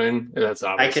of doing? That's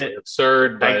obviously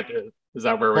absurd, but is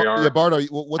that where we are? Yeah, Bardo,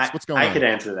 what's going on? I could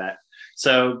answer that.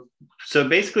 So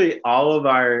basically all of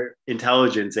our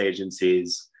intelligence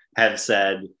agencies have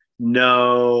said,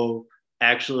 no,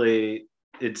 actually,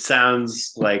 it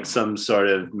sounds like some sort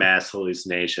of mass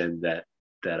hallucination that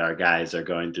our guys are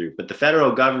going through. But the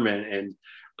federal government, and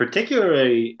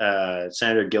particularly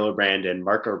Senator Gillibrand and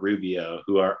Marco Rubio,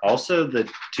 who are also the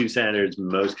two senators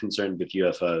most concerned with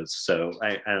UFOs. So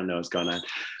I don't know what's going on.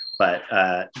 But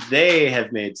they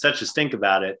have made such a stink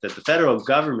about it that the federal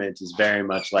government is very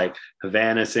much like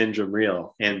Havana Syndrome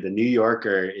real. And the New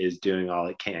Yorker is doing all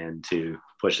it can to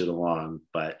push it along.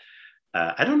 But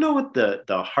I don't know what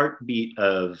the heartbeat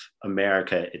of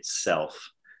America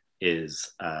itself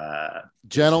is.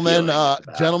 Gentlemen,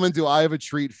 do I have a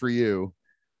treat for you?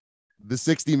 The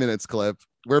 60 Minutes clip.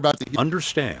 We're about to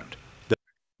understand that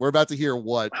we're about to hear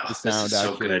what the sound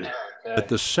so actually. Good. That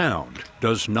the sound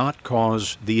does not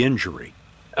cause the injury.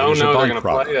 Oh no, they're going to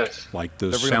play it. Like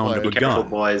the sound of a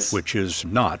gun, which is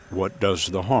not what does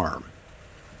the harm.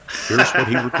 Here's what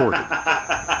he recorded.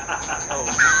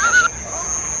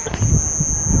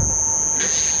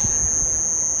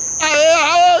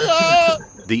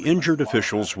 The injured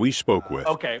officials we spoke with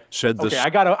said this. I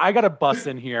gotta bust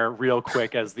in here real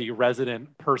quick as the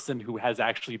resident person who has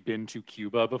actually been to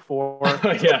Cuba before.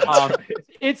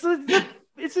 It's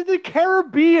in the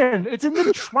Caribbean. It's in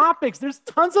the tropics. There's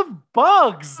tons of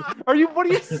bugs. What are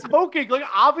you smoking? Like,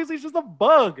 obviously it's just a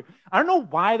bug. I don't know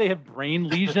why they have brain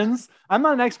lesions. I'm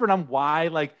not an expert on why,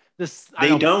 like this.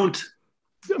 They don't.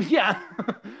 Yeah.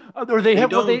 Or they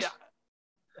have.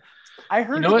 I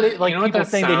heard people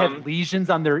saying they have lesions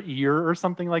on their ear or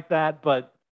something like that,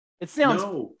 but it sounds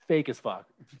fake as fuck.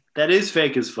 That is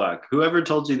fake as fuck. Whoever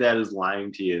told you that is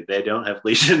lying to you. They don't have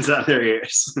lesions on their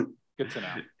ears. Good to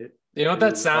know. You know what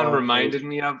that sound reminded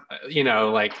me of? You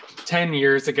know, like 10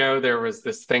 years ago, there was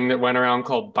this thing that went around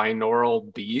called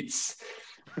binaural beats.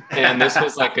 And this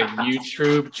was like a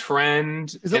YouTube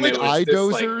trend. Is it like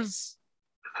iDozers?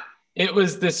 It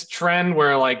was this trend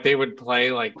where like they would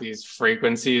play like these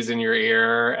frequencies in your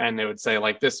ear and they would say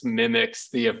like this mimics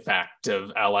the effect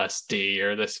of LSD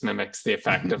or this mimics the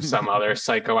effect of some other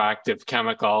psychoactive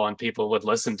chemical, and people would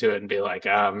listen to it and be like,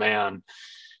 oh man,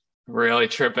 really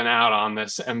tripping out on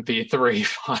this MP3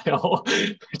 file,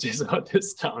 which is what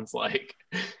this sounds like.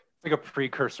 It's like a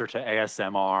precursor to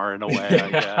ASMR in a way, I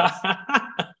guess.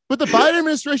 But the Biden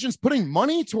administration is putting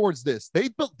money towards this.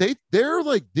 They're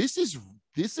like, this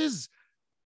is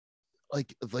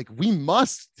like we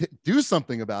must do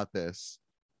something about this.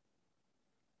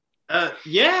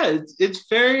 Yeah, it's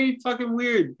very fucking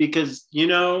weird because you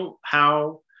know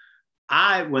how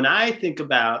when I think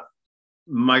about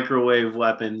microwave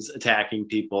weapons attacking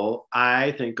people,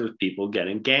 I think of people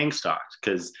getting gang stalked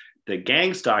because the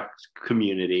gang stalked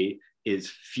community is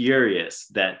furious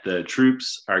that the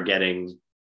troops are getting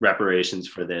reparations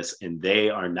for this and they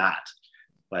are not.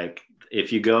 Like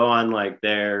if you go on like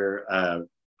their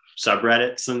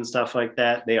subreddits and stuff like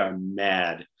that, they are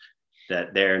mad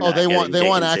that they're not they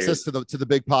want access serious. to the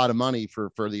big pot of money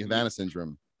for the Havana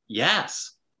syndrome.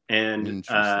 Yes. And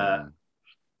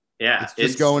yeah, it's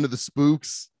just going to the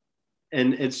spooks.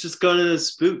 And it's just going to the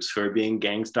spooks who are being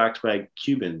gang stalked by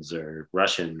Cubans or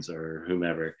Russians or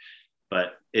whomever.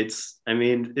 But it's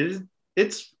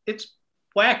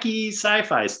wacky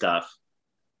sci-fi stuff.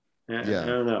 I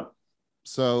don't know.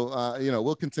 So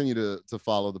we'll continue to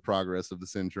follow the progress of the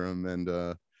syndrome, and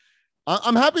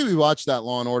I'm happy we watched that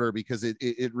Law and Order because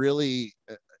it really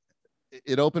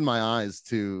it opened my eyes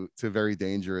to a very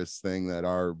dangerous thing that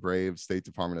our brave State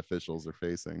Department officials are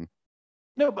facing.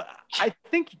 No, but I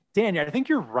think, Daniel, I think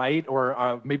you're right,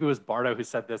 or maybe it was Bardo who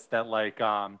said this, that like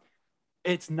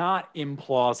it's not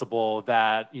implausible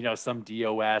that some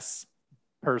DOS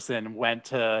person went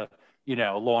to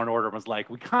Law and Order and was like,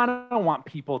 we kind of want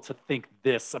people to think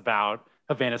this about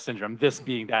Havana syndrome, this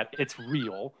being that it's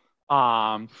real.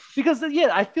 Because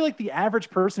I feel like the average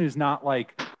person who's not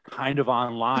like kind of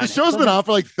online. The show's been out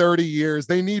for like 30 years.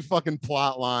 They need fucking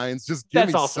plot lines. Just give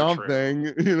me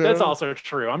something. That's also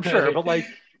true. I'm sure, but like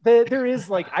there is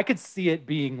like I could see it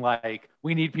being like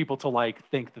we need people to like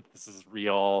think that this is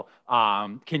real.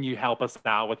 Can you help us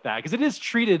out with that? Because it is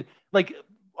treated like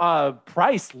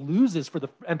Price loses for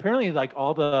apparently like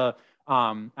all the.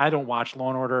 I don't watch Law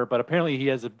and Order, but apparently he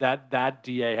has that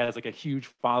DA has like a huge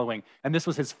following, and this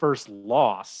was his first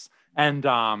loss. And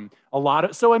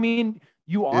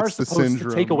you are supposed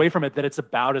to take away from it that it's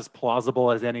about as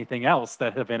plausible as anything else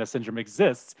that Havana syndrome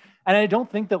exists. And I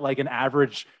don't think that like an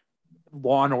average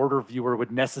Law and Order viewer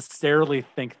would necessarily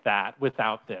think that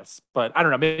without this. But I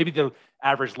don't know, maybe the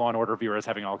average Law and Order viewer is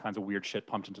having all kinds of weird shit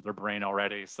pumped into their brain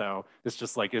already. So it's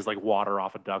just like is like water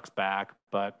off a duck's back.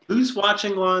 But who's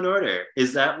watching Law and Order?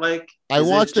 Is that like I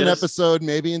watched an episode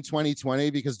maybe in 2020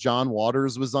 because John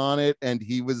Waters was on it, and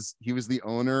he was the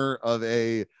owner of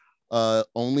a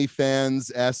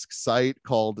OnlyFans-esque site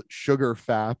called Sugar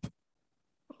Fap.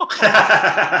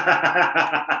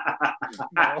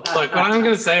 Look, what I'm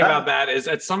going to say about that is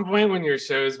at some point when your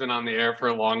show's been on the air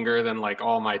for longer than like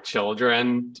All My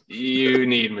Children, you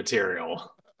need material.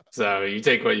 So you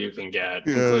take what you can get,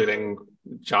 including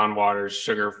John Waters,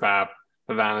 Sugar Fap,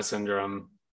 Havana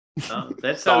syndrome. Oh,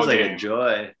 that sounds like a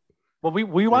joy. Well,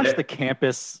 we watched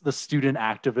the student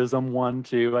activism one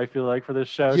too, I feel like, for this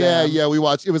show. Yeah, we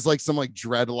watched. It was like some like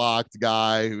dreadlocked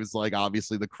guy who's like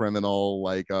obviously the criminal,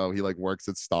 like he like works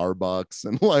at Starbucks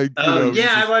and like.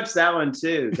 I watched that one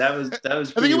too. That was. I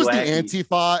think it was wacky. The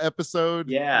Antifa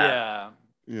episode. Yeah.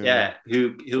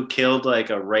 Who killed like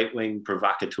a right-wing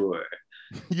provocateur.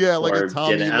 Yeah, like a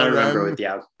Tommy. I don't remember what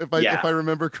the if I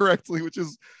remember correctly, which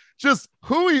is. Just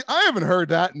I haven't heard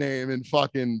that name in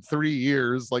fucking 3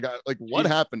 years. What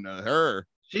happened to her?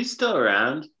 She's still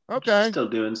around. Okay. She's still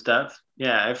doing stuff.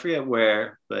 Yeah, I forget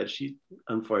where, but she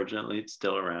unfortunately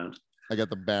still around. I got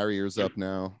the barriers up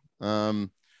now. All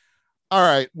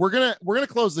right, we're gonna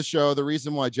close the show. The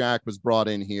reason why Jack was brought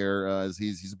in here is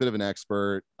he's a bit of an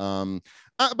expert.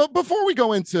 But before we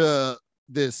go into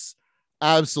this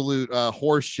absolute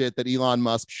horse shit that Elon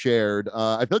Musk shared,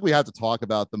 I feel like we have to talk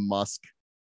about the Musk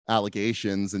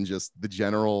allegations and just the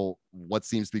general what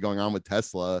seems to be going on with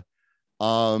Tesla.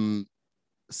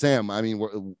 Sam, I mean,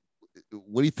 what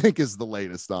do you think is the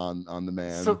latest on the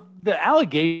man? So the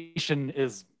allegation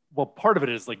is, well, part of it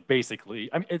is like basically,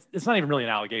 I mean, it's not even really an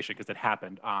allegation because it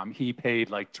happened. He paid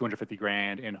like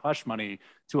 $250,000 in hush money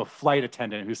to a flight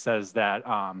attendant who says that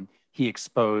he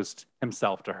exposed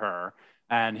himself to her.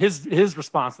 And his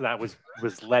response to that was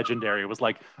legendary. It was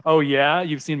like, "Oh yeah,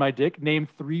 you've seen my dick. Name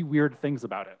 3 weird things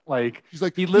about it." Like,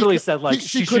 he literally said, like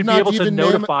she should be able to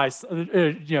notify,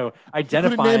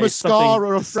 identify name a scar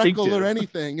or a distinctive. freckle or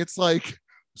anything. It's like,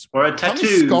 or a tattoo.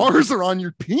 How many scars are on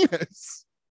your penis?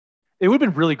 It would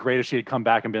have been really great if she had come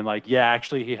back and been like, "Yeah,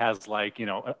 actually, he has like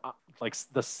like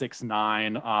the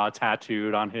 6ix9ine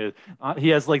tattooed on his. He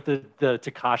has like the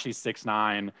Tekashi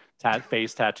 6ix9ine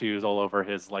face tattoos all over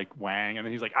his like wang, and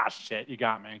then he's like, "Ah, shit, you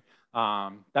got me."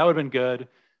 That would have been good,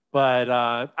 but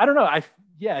I don't know. I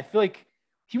feel like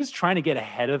he was trying to get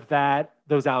ahead of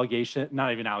those allegations,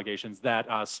 not even allegations,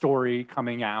 that story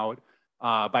coming out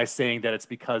by saying that it's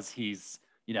because he's,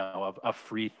 you know, a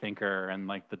free thinker and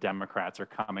like the Democrats are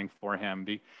coming for him.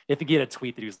 I think he had a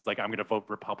tweet that he was like, I'm going to vote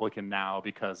Republican now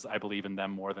because I believe in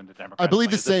them more than the Democrats. I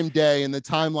believe the same day, and the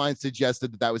timeline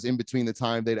suggested that was in between the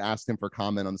time they'd asked him for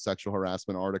comment on the sexual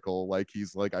harassment article. Like,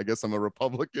 he's like, I guess I'm a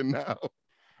Republican now.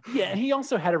 Yeah, he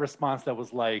also had a response that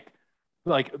was like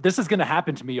this is going to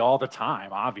happen to me all the time,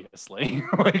 obviously.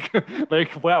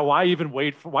 Well, why even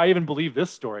believe this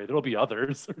story? There'll be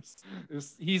others.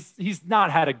 He's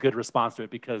not had a good response to it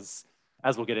because,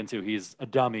 as we'll get into, he's a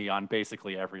dummy on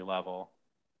basically every level.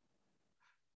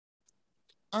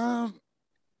 Bardo,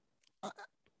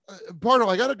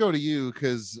 I got to go to you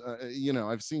because you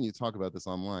know, I've seen you talk about this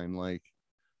online. Like,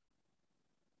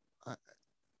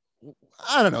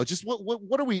 I don't know, just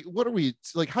what are we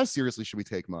like, how seriously should we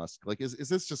take Musk? Like, is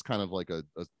this just kind of like a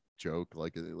joke?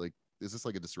 Like is this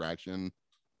like a distraction?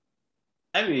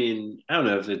 I mean, I don't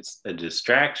know if it's a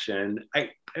distraction. I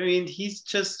mean, he's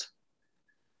just,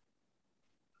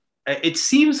 it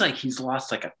seems like he's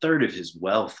lost like a third of his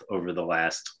wealth over the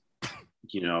last,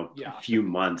 you know, few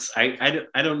months. I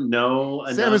don't know.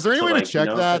 Sam, is there any way to check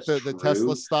that the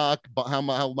Tesla stock, but how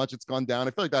much it's gone down?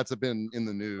 I feel like that's been in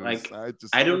the news. Like,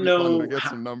 I don't know. To get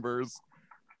some numbers.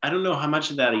 I don't know how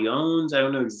much of that he owns. I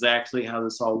don't know exactly how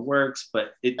this all works,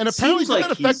 but it and apparently seems like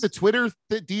that affect the Twitter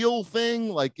deal thing.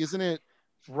 Like, isn't it?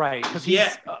 Right, because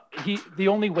the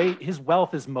only way his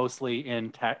wealth is mostly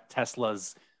in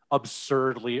Tesla's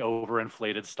absurdly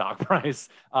overinflated stock price.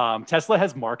 Tesla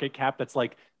has market cap that's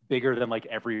like bigger than like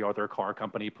every other car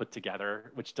company put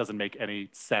together, which doesn't make any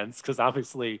sense because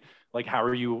obviously, like, how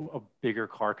are you a bigger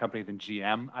car company than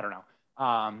GM? I don't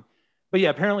know. But yeah,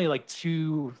 apparently like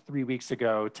 2-3 weeks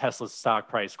ago, Tesla's stock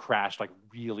price crashed like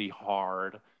really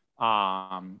hard.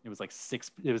 It was like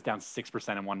it was down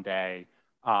 6% in one day.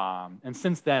 And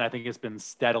since then, I think it's been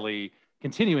steadily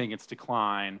continuing its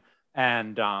decline.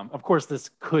 And of course,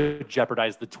 this could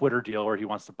jeopardize the Twitter deal where he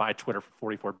wants to buy Twitter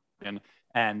for $44 billion.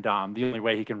 And the only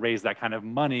way he can raise that kind of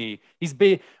money,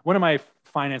 one of my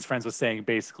finance friends was saying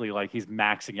basically like he's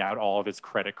maxing out all of his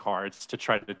credit cards to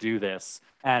try to do this.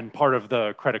 And part of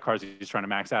the credit cards he's trying to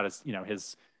max out is, you know,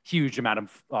 his huge amount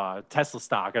of Tesla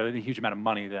stock, a huge amount of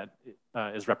money that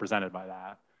is represented by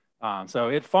that. So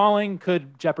it falling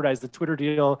could jeopardize the Twitter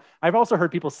deal. I've also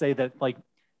heard people say that like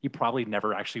he probably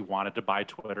never actually wanted to buy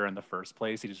Twitter in the first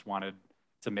place. He just wanted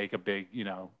to make a big, you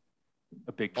know,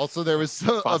 also there was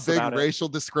a big racial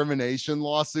discrimination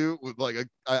lawsuit with like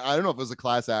I don't know if it was a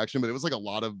class action, but it was like a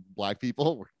lot of black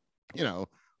people, you know,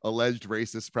 alleged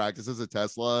racist practices at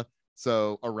Tesla.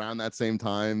 So around that same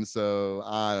time, so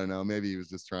I don't know, maybe he was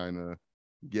just trying to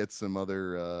get some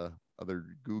other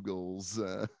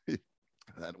Googles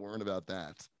that weren't about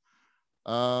that.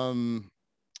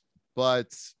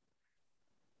 But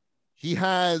he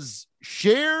has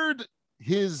shared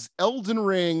his Elden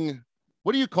Ring.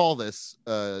 What do you call this,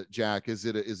 Jack? Is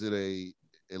it a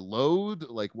load?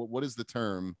 Like what is the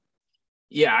term?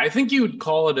 Yeah, I think you would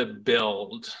call it a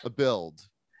build. A build.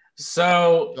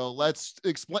 So let's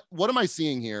explain. What am I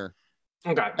seeing here?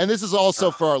 Okay. And this is also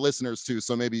for our listeners too.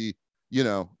 So maybe, you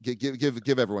know,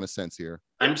 give everyone a sense here.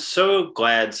 I'm so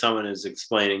glad someone is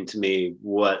explaining to me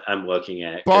what I'm looking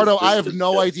at. Bardo, I have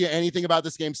no idea anything about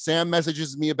this game. Sam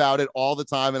messages me about it all the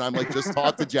time, and I'm like, just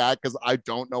talk to Jack because I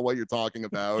don't know what you're talking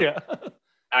about. Yeah,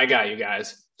 I got you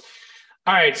guys.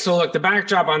 All right, so look, the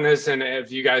backdrop on this, and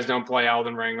if you guys don't play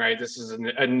Elden Ring, right, this is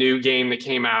a new game that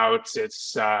came out.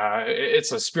 It's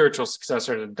a spiritual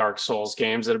successor to Dark Souls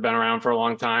games that have been around for a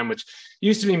long time, which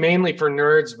used to be mainly for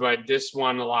nerds, but this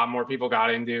one a lot more people got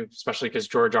into, especially because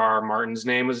George R.R. Martin's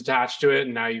name was attached to it,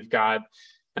 and now you've got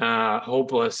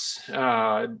hopeless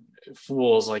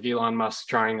fools like Elon Musk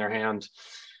trying their hand.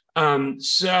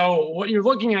 So what you're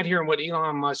looking at here and what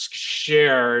Elon Musk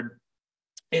shared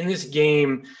in this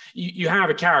game, you have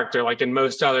a character like in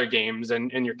most other games,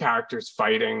 and your character's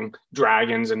fighting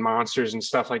dragons and monsters and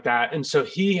stuff like that. And so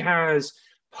he has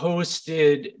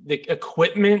posted the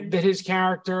equipment that his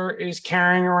character is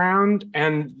carrying around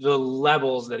and the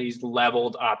levels that he's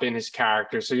leveled up in his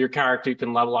character. So your character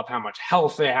can level up how much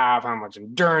health they have, how much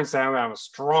endurance they have, how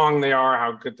strong they are,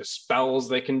 how good the spells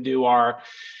they can do are.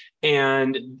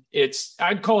 And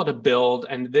I'd call it a build.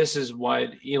 And this is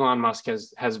what Elon Musk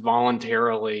has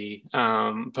voluntarily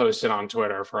posted on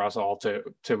Twitter for us all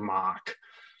to mock.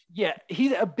 Yeah,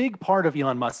 he's a big part of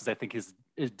Elon Musk's, I think, his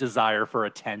desire for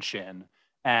attention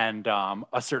and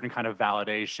a certain kind of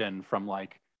validation from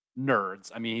like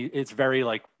nerds. I mean, it's very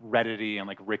like Reddit-y and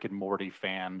like Rick and Morty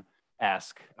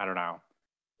fan-esque. I don't know.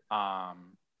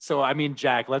 So I mean,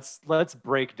 Jack, let's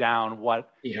break down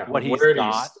what he's where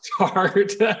got. Do you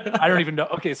start? I don't even know.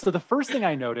 Okay, so the first thing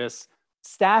I notice,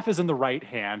 staff is in the right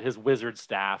hand, his wizard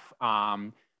staff,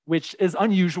 which is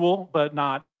unusual, but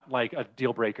not like a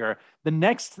deal breaker. The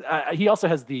next, he also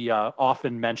has the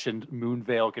often mentioned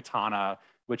Moonveil Katana,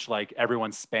 which like everyone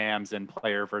spams in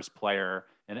player versus player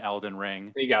in Elden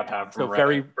Ring. He got that from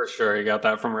Reddit, for sure. He got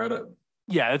that from Reddit.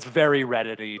 Yeah, it's very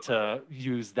Reddit-y to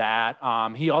use that.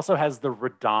 He also has the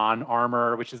Radahn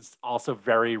armor, which is also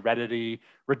very Reddit-y.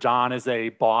 Radahn is a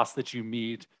boss that you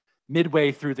meet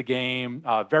midway through the game.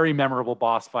 Very memorable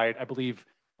boss fight. I believe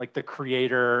like the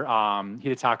creator,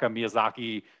 Hidetaka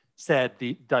Miyazaki, said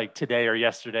today or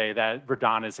yesterday that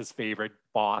Radahn is his favorite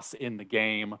boss in the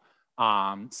game.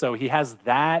 So he has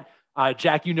that.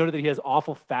 Jack, you noted that he has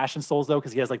awful fashion souls though,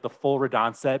 because he has like the full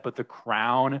Radahn set, but the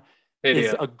crown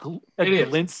is a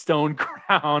glintstone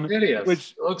crown.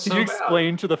 Which can you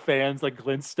explain to the fans like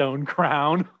glintstone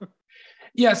crown?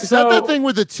 Yes. Is that the thing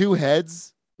with the two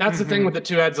heads? That's the thing with the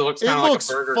two heads. It looks kind of like a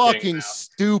Burger King. It looks fucking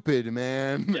stupid,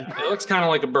 man. Yeah, it looks kind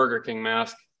of like a Burger King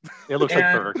mask. It looks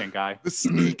like Burger King guy. The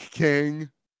Sneak King.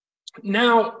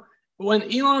 Now, when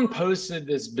Elon posted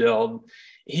this build,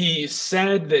 he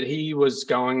said that he was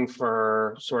going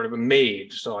for sort of a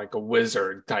mage, so like a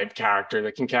wizard type character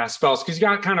that can cast spells. Because you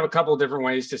got kind of a couple of different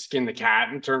ways to skin the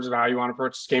cat in terms of how you want to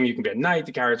approach this game. You can be a knight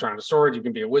that carries around a sword. You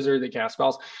can be a wizard that casts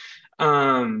spells.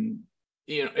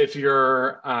 If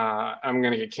you're, I'm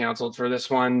going to get canceled for this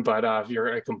one, but if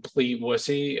you're a complete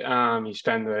wussy, you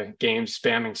spend the game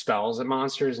spamming spells at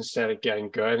monsters instead of getting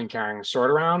good and carrying a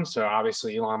sword around. So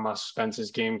obviously Elon Musk spends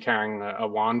his game carrying a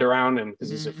wand around and because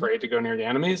he's afraid to go near the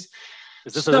enemies.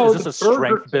 Is this a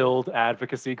strength build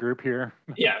advocacy group here?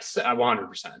 Yes,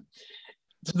 100%.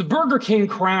 So the Burger King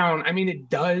crown, I mean, it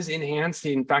does enhance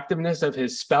the effectiveness of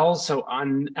his spells. So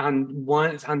on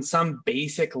some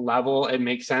basic level, it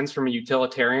makes sense from a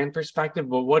utilitarian perspective.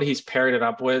 But what he's paired it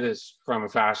up with is, from a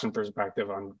fashion perspective,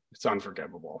 it's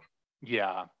unforgivable.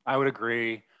 Yeah, I would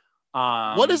agree.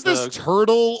 What is this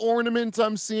turtle ornament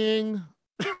I'm seeing?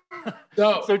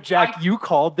 So Jack, you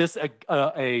called this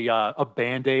a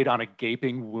Band-Aid on a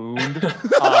gaping wound.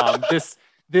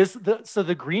 So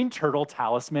the green turtle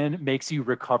talisman makes you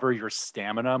recover your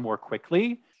stamina more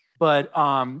quickly, but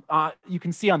you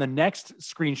can see on the next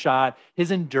screenshot,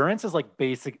 his endurance is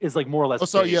like more or less. Oh,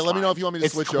 sorry. baseline. Yeah, let me know if you want me to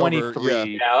switch 23. Over.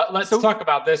 Yeah, let's talk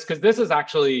about this because this is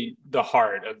actually the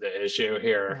heart of the issue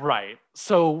here. Right.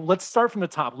 So let's start from the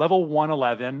top. Level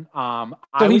 111.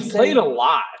 So he's played a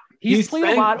lot. He's played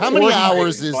a lot. How many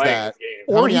hours is that?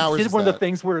 Or he did one of the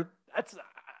things where that's.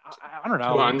 I don't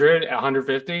know. 200,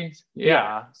 150?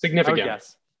 Yeah. Significant.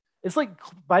 Yes. It's like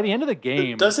by the end of the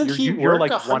game, doesn't he work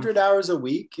like 100 hours a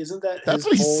week? Isn't that that's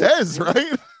what he says,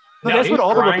 right? No, that's what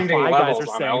all the reply guys are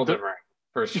saying. Elden Ring,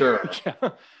 for sure. Yeah.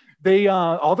 They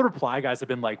all the reply guys have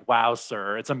been like, "Wow,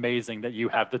 sir, it's amazing that you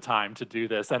have the time to do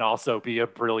this and also be a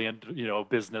brilliant,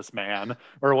 businessman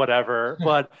or whatever."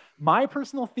 But my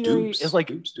personal theory is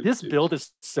like this build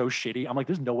is so shitty. I'm like,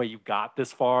 there's no way you got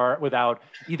this far without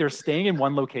either staying in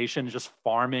one location and just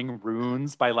farming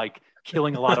runes by like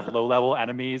killing a lot of low-level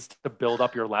enemies to build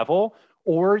up your level,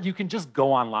 or you can just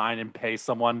go online and pay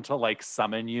someone to like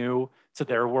summon you to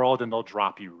their world and they'll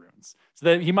drop you runes. So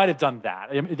that he might have done that.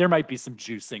 There might be some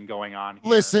juicing going on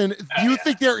here. Listen, do you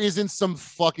think there isn't some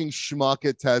fucking schmuck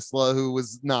at Tesla who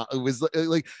was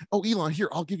like, oh, Elon, here,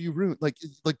 I'll give you rune. Like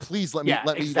please let me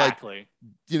exactly.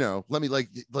 Let me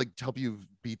help you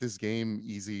beat this game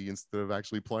easy instead of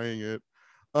actually playing it.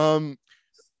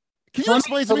 Can you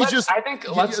explain to me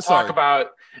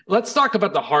let's talk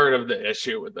about the heart of the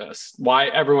issue with this, why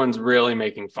everyone's really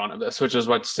making fun of this, which is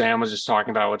what Sam was just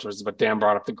talking about, which was what Dan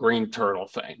brought up, the green turtle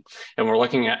thing. And we're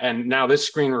looking at, and now this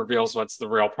screen reveals what's the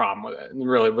real problem with it. And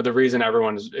really, with the reason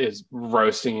everyone is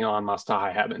roasting Elon Musk to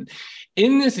high heaven.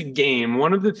 In this game,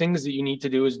 one of the things that you need to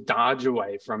do is dodge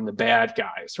away from the bad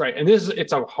guys, right? And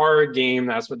it's a hard game.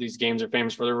 That's what these games are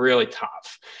famous for. They're really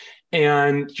tough.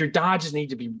 And your dodges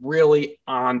need to be really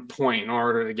on point in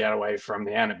order to get away from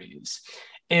the enemies.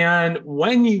 And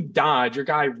when you dodge, your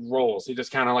guy rolls. He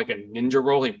just kind of like a ninja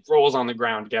roll. He rolls on the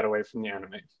ground to get away from the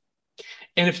enemy.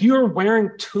 And if you're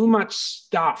wearing too much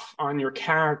stuff on your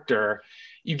character,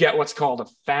 you get what's called a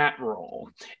fat roll.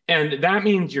 And that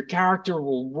means your character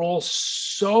will roll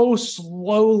so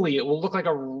slowly, it will look like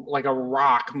a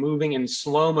rock moving in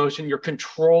slow motion. Your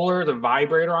controller, the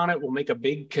vibrator on it, will make a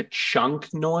big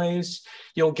ka-chunk noise.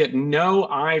 You'll get no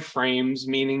iframes,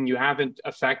 meaning you haven't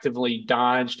effectively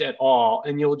dodged at all,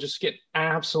 and you'll just get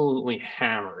absolutely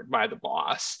hammered by the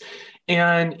boss.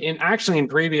 And in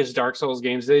previous Dark Souls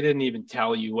games, they didn't even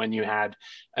tell you when you had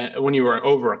when you were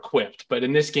over equipped, but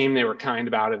in this game they were kind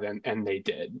about it, and they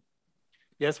did.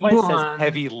 Yeah, that's why it says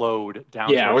heavy load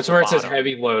down. Yeah, it's where it says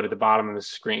heavy load at the bottom of the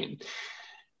screen.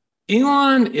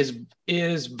 Elon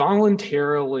is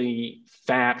voluntarily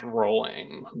fat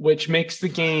rolling, which makes the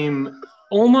game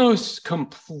almost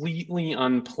completely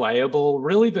unplayable.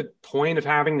 Really, the point of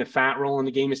having the fat roll in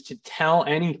the game is to tell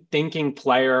any thinking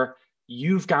player,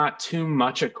 you've got too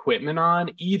much equipment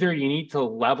on. Either you need to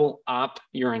level up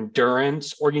your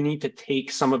endurance or you need to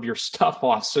take some of your stuff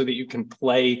off so that you can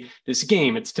play this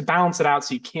game. It's to balance it out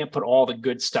so you can't put all the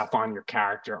good stuff on your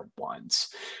character at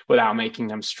once without making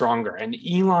them stronger. And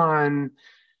Elon,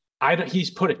 he's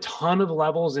put a ton of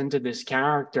levels into this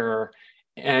character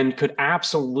and could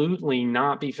absolutely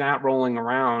not be fat rolling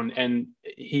around, and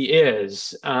he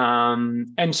is.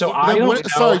 And so I don't know.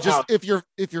 Sorry, just if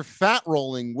you're fat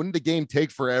rolling, wouldn't the game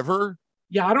take forever?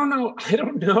 Yeah, I don't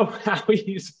know how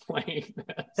he's playing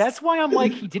this. That's why I'm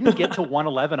like, he didn't get to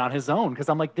 111 on his own, because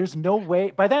I'm like, there's no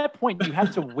way. By that point, you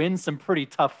have to win some pretty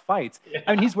tough fights. Yeah.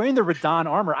 I mean, he's wearing the Radahn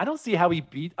armor. I don't see how he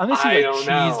beat. Unless he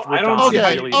cheesed Radahn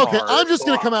really hard. I'm just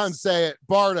gonna come out and say it,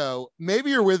 Bardo.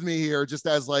 Maybe you're with me here, just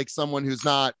as like someone who's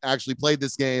not actually played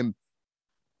this game.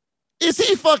 Is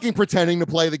he fucking pretending to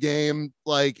play the game?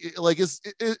 Like is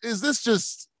this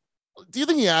just? Do you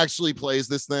think he actually plays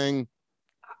this thing?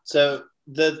 So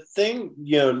the thing,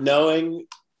 knowing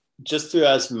just through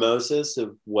osmosis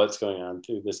of what's going on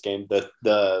through this game,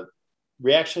 the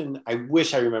reaction, I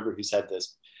wish I remember who said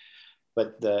this,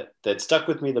 but that stuck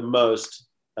with me the most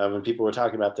when people were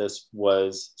talking about this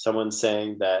was someone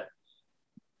saying that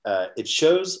it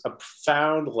shows a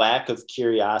profound lack of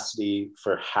curiosity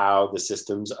for how the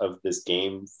systems of this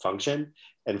game function.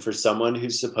 And for someone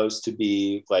who's supposed to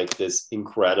be like this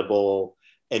incredible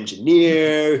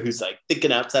engineer who's like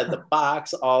thinking outside the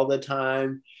box all the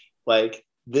time, like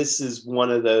this is one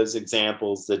of those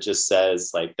examples that just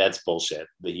says like that's bullshit.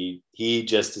 He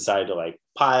just decided to like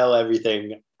pile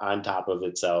everything on top of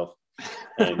itself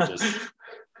and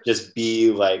just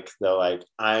be like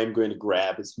I'm going to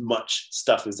grab as much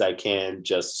stuff as I can,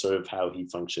 just sort of how he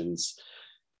functions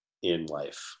in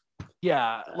life.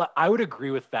 Yeah, I would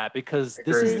agree with that, because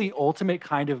this is the ultimate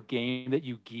kind of game that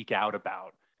you geek out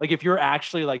about. Like if you're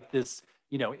actually like this,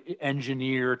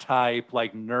 engineer type,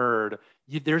 like nerd,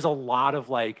 there's a lot of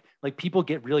like people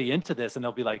get really into this, and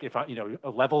they'll be like, if I,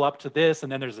 level up to this,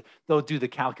 and then they'll do the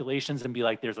calculations and be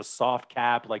like, there's a soft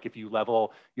cap. Like if you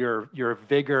level your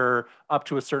vigor up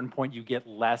to a certain point, you get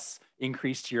less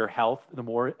increase to your health, the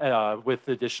more with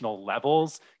additional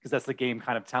levels, because that's the game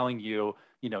kind of telling you,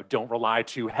 don't rely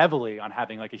too heavily on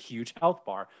having like a huge health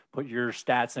bar. Put your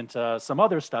stats into some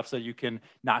other stuff so you can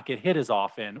not get hit as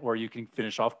often, or you can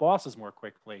finish off bosses more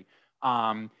quickly.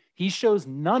 He shows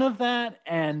none of that,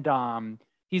 and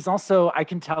he's also, I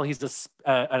can tell he's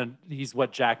he's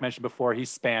what Jack mentioned before. He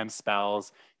spams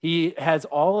spells. He has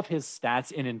all of his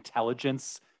stats in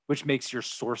intelligence, which makes your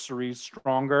sorceries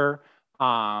stronger.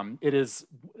 It is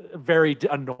very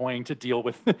annoying to deal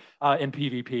with in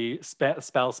PvP,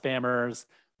 spell spammers,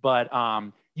 but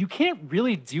you can't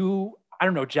really do, I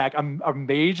don't know, Jack, a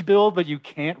mage build, but you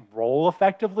can't roll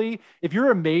effectively. If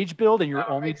you're a mage build and you're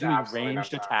only doing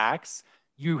ranged attacks,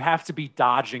 you have to be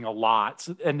dodging a lot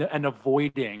and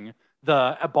avoiding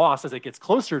the boss as it gets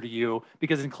closer to you,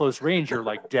 because in close range, you're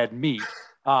like dead meat.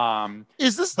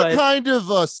 Is this the kind of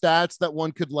stats that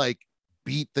one could like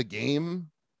beat the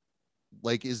game?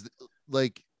 I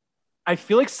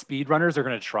feel like speedrunners are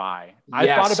going to try.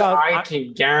 I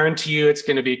can guarantee you it's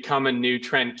going to become a new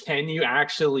trend. Can you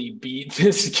actually beat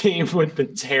this game with the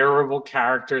terrible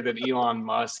character that Elon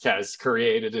Musk has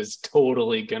created is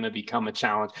totally going to become a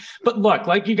challenge. But look,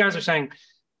 like you guys are saying,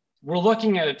 we're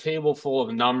looking at a table full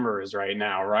of numbers right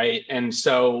now, right? And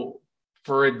so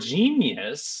for a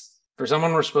genius, for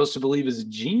someone we're supposed to believe is a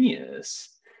genius,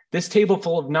 this table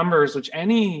full of numbers, which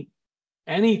any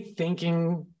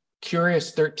thinking,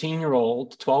 curious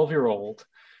 13-year-old, 12-year-old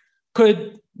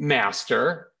could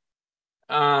master,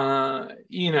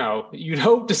 you'd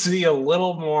hope to see a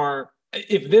little more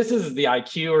if this is the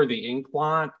IQ or the ink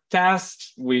blot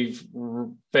test, we've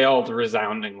failed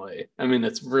resoundingly. I mean,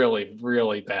 it's really,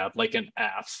 really bad, like an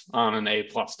F on an A+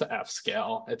 to F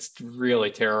scale. It's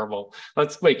really terrible. Can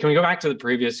we go back to the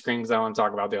previous screen? Because I want to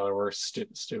talk about the other worst,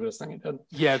 stupidest thing he did.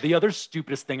 Yeah, the other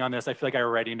stupidest thing on this, I feel like I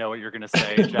already know what you're going to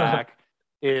say, Jack,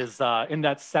 is in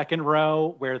that second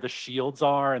row where the shields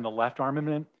are in the left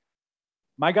armament.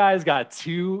 My guy's got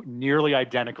 2 nearly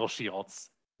identical shields.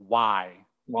 Why?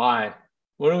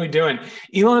 What are we doing?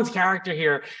 Elon's character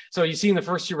here. So you see in the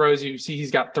first 2 rows, you see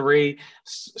he's got 3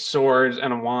 swords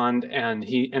and a wand, and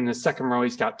in the second row,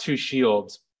 he's got 2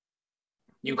 shields.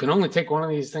 You can only take one of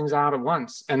these things out at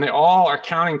once, and they all are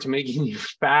counting to making you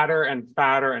fatter and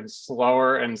fatter and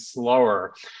slower and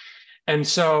slower. And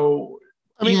so,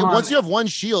 I mean, once you have one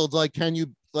shield, like, can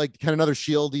another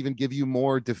shield even give you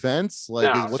more defense?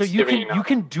 Like, no, so you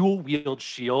can dual wield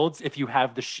shields if you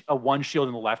have one shield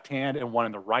in the left hand and one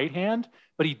in the right hand,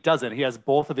 but he doesn't. He has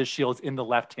both of his shields in the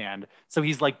left hand, so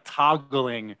he's like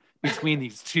toggling between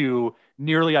these 2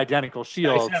 nearly identical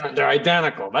shields. They're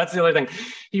identical. That's the other thing.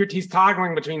 He's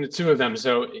toggling between the 2 of them.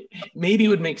 So maybe it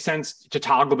would make sense to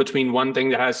toggle between one thing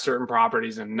that has certain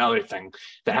properties and another thing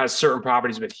that has certain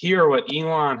properties. But here, what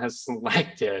Elon has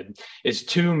selected is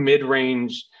 2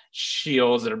 mid-range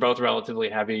shields that are both relatively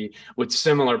heavy with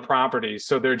similar properties.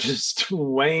 So they're just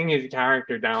weighing his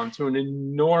character down to an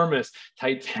enormous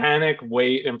titanic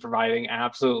weight and providing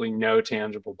absolutely no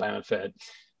tangible benefit.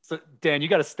 So Dan, you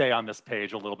got to stay on this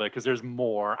page a little bit because there's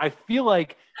more. I feel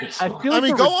like I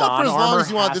mean, go on for as long as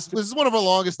you want. This is one of our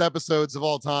longest episodes of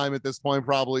all time at this point,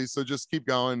 probably. So just keep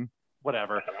going.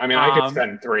 Whatever. I mean, I could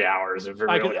spend 3 hours if we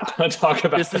really want to talk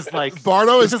about this. Is like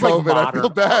Bardo is COVID. Like I feel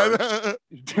bad.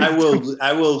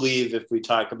 I will leave if we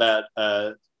talk about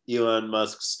Elon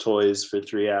Musk's toys for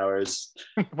 3 hours.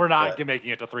 We're not making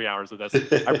it to 3 hours of this.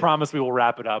 I promise we will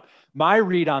wrap it up. My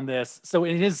read on this. So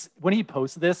when he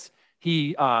posted this,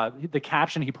 the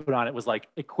caption he put on it was like,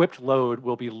 equipped load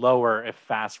will be lower if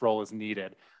fast roll is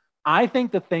needed. I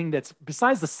think the thing that's,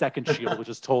 besides the second shield, which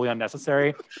is totally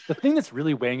unnecessary, the thing that's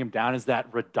really weighing him down is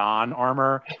that Radon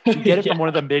armor. You get it from one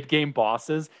of the mid-game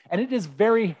bosses, and it is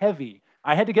very heavy.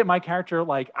 I had to get my character,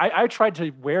 I tried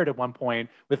to wear it at one point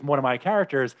with one of my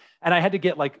characters, and I had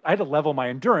to level my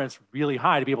endurance really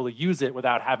high to be able to use it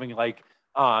without having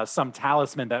some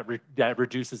talisman that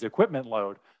reduces equipment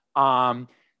load.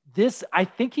 I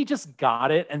think he just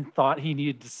got it and thought he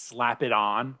needed to slap it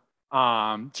on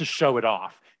to show it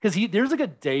off. Because there's a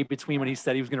day between when he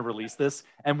said he was going to release this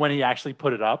and when he actually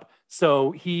put it up.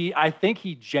 So I think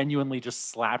he genuinely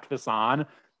just slapped this on,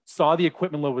 saw the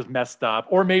equipment load was messed up,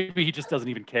 or maybe he just doesn't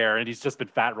even care and he's just been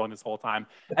fat rolling this whole time.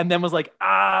 And then was like,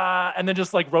 and then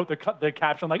just wrote the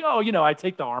caption like, oh, I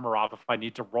take the armor off if I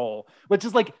need to roll, which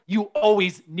is like, you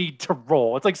always need to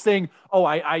roll. It's like saying, oh,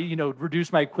 I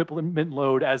reduce my equipment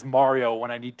load as Mario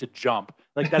when I need to jump.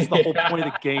 Like that's the whole point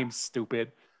of the game,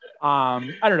 stupid.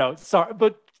 I don't know. Sorry,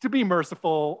 but to be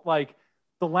merciful,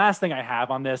 the last thing I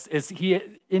have on this is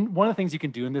one of the things you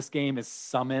can do in this game is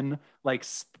summon like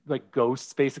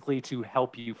ghosts basically to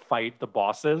help you fight the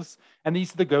bosses. And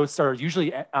the ghosts are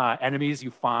usually enemies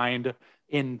you find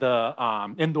in the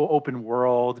open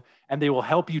world, and they will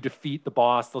help you defeat the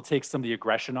boss. They'll take some of the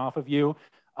aggression off of you,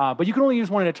 but you can only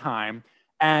use one at a time.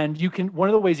 And one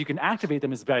of the ways you can activate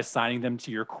them is by assigning them to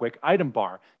your quick item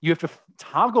bar. You have to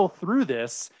toggle through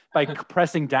this by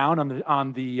pressing down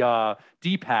on the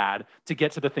D-pad to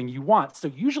get to the thing you want. So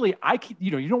usually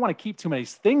you don't want to keep too many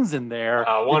things in there.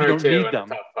 One or two need in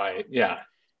them. a tough fight. Yeah.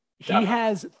 He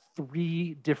has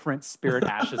 3 different spirit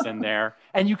ashes in there,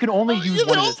 and you can only use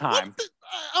one at a time.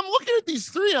 I'm looking at these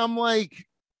 3. I'm like,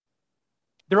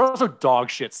 they're also dog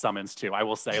shit summons too, I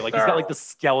will say. He's got the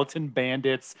skeleton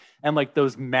bandits and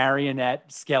those marionette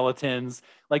skeletons,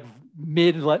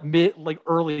 mid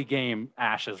early game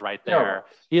ashes right there.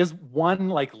 Yeah. He has one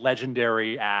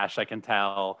legendary ash, I can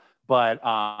tell, but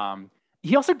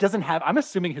he also doesn't have, I'm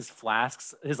assuming his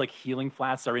flasks, his healing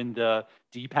flasks are in the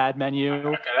D-pad menu.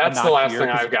 Okay, that's the last thing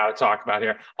I've got to talk about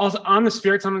here. Also, on the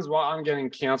spirit summons, while I'm getting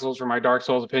cancels for my Dark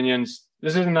Souls opinions,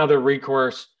 this is another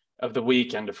recourse of the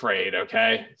weak and afraid.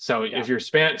 Okay, so if you're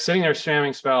sitting there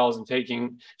spamming spells and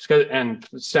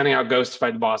sending out ghosts to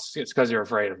fight the boss, it's because you're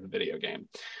afraid of the video game,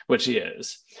 which he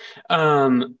is.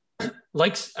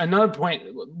 Another point,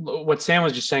 what Sam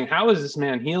was just saying, how is this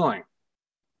man healing?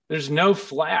 There's no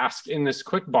flask in this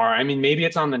quick bar. I mean, maybe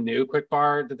it's on the new quick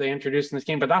bar that they introduced in this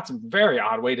game, but that's a very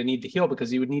odd way to need to heal,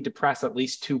 because you would need to press at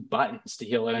least 2 buttons to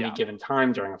heal at any given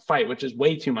time during a fight, which is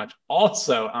way too much.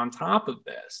 Also, on top of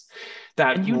this,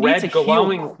 that red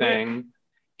glowing thing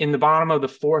in the bottom of the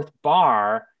 4th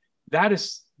bar, that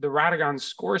is the Radagon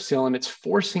score seal, and it's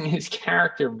forcing his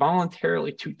character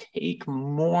voluntarily to take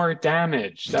more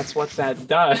damage. That's what that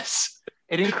does.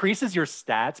 It increases your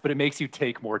stats, but it makes you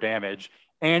take more damage.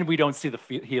 And we don't see the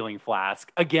healing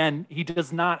flask. Again, he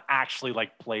does not actually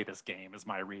like play this game, is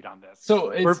my read on this.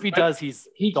 So or if he does, he's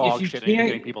dog shit and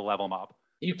getting people level him up.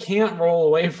 You can't roll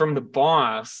away from the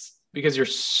boss because you're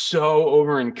so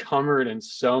over encumbered and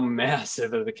so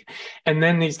massive. And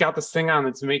then he's got this thing on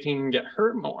that's making him get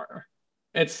hurt more.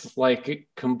 It's like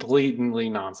completely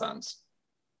nonsense.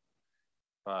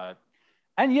 But,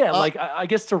 and yeah, like I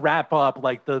guess to wrap up,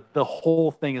 like the whole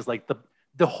thing is like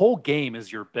the whole game is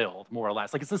your build, more or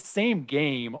less. Like it's the same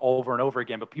game over and over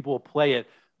again, but people will play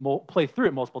through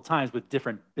it multiple times with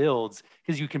different builds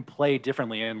because you can play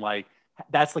differently. And like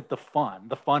that's like the fun.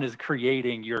 The fun is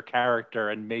creating your character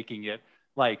and making it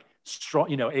like strong,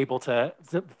 you know, able to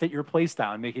fit your play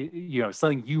style and make it, you know,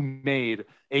 something you made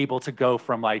able to go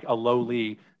from like a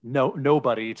lowly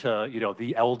nobody to, you know,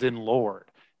 the Elden Lord.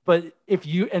 But if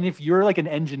you're like an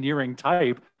engineering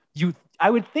type, I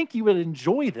would think you would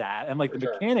enjoy that and like the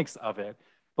mechanics of it.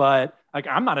 But like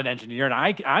I'm not an engineer, and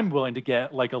I'm willing to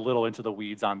get like a little into the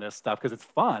weeds on this stuff because it's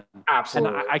fun.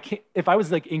 Absolutely. And I can't, if I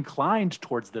was like inclined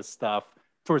towards this stuff,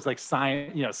 towards like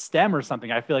science, you know, STEM or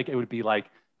something, I feel like it would be like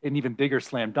an even bigger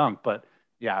slam dunk. But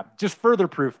yeah, just further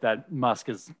proof that Musk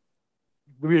is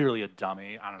really a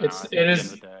dummy. I don't know. It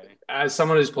is, as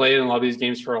someone who's played and loved these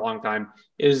games for a long time,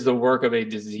 it is the work of a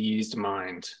diseased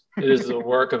mind. It is the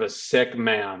work of a sick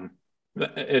man.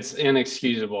 It's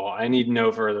inexcusable. I need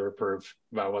no further proof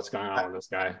about what's going on with this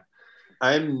guy.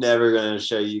 I'm never going to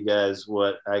show you guys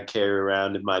what I carry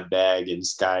around in my bag in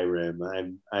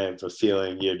Skyrim. I have a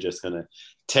feeling you're just going to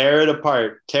tear it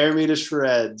apart, tear me to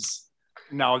shreds.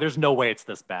 No, there's no way it's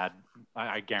this bad.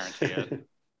 I guarantee it.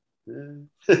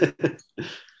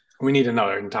 We need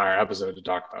another entire episode to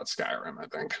talk about Skyrim, I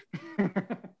think.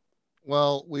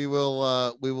 Well, we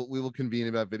will convene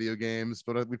about video games,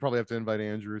 but we probably have to invite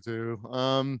Andrew too.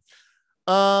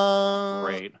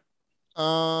 Great.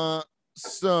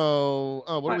 So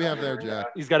what do we have there, Jack?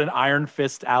 He's got an Iron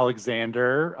Fist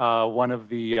Alexander, one of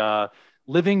the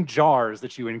living jars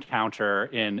that you encounter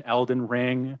in Elden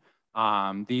Ring.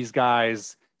 These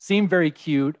guys seem very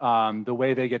cute. The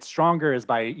way they get stronger is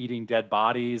by eating dead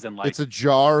bodies and like it's a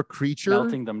jar creature,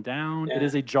 melting them down. Yeah. It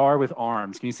is a jar with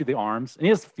arms. Can you see the arms? And he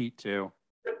has feet too.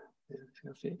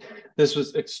 This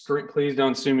was extreme. Please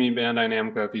don't sue me, Bandai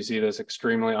Namco, if you see this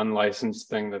extremely unlicensed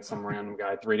thing that some random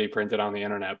guy 3D printed on the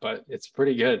internet. But it's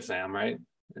pretty good, Sam. Right?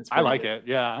 I like it.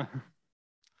 Yeah.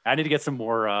 I need to get some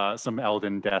more some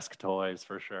Elden desk toys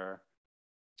for sure.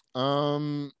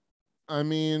 I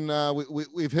mean,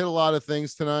 we've hit a lot of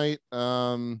things tonight.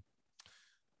 You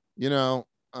know,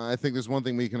 I think there's one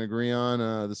thing we can agree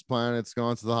on. This planet's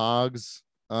gone to the hogs.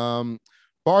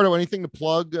 Bardo, anything to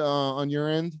plug on your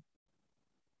end?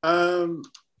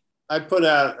 I put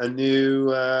out a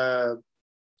new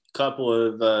couple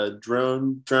of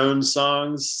drone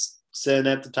songs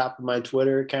sitting at the top of my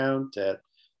Twitter account at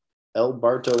El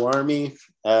Barto Army.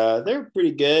 They're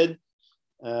pretty good.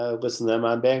 Listen to them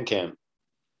on Bandcamp.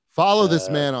 Follow this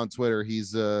man on Twitter.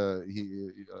 He's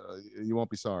you won't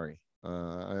be sorry.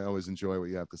 I always enjoy what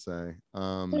you have to say.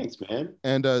 Thanks, man.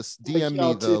 And DM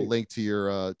me the link to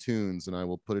your tunes, and I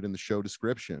will put it in the show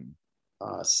description.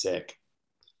 Sick.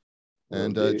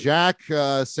 And Jack,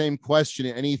 same question.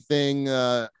 Anything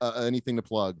to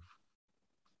plug?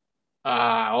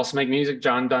 I also make music,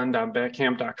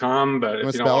 johndunn.bandcamp.com. But if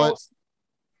you don't spell it?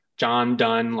 John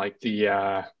Dunn, like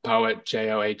the poet,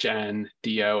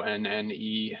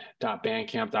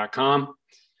 JOHNDONNE.bandcamp.com.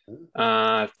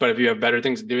 But if you have better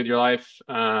things to do with your life,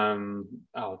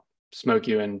 I'll smoke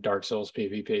you in Dark Souls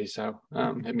PvP. So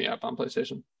hit me up on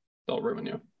PlayStation. They'll ruin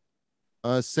you.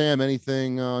 Sam,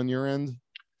 anything on your end?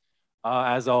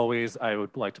 As always, I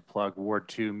would like to plug Ward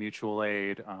 2 Mutual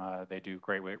Aid. They do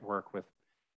great work with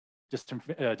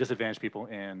disadvantaged people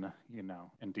in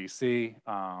DC.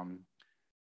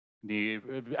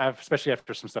 Especially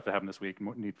after some stuff that happened this week,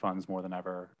 need funds more than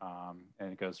ever,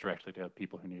 and it goes directly to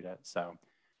people who need it. So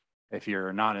if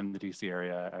you're not in the DC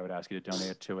area, I would ask you to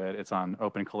donate to it. It's on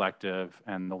Open Collective,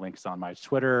 and the link's on my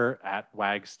Twitter at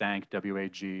Wagstank,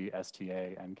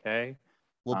 WAGSTANK.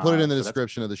 We'll put it in the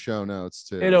description of the show notes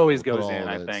too. It always goes in,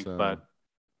 I think, but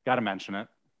got to mention it.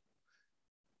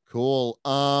 Cool.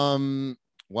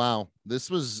 Wow,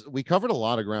 we covered a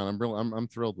lot of ground. I'm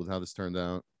thrilled with how this turned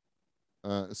out.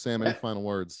 Sam, any final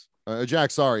words? Jack,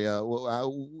 sorry.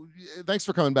 Thanks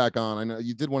for coming back on. I know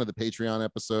you did one of the Patreon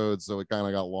episodes, so it kind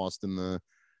of got lost in the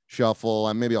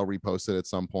shuffle. Maybe I'll repost it at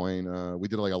some point. We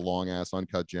did like a long ass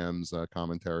Uncut Gems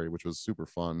commentary, which was super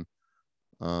fun.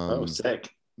 Sick.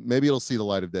 maybe it'll see the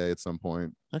light of day at some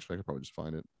point. Actually, I could probably just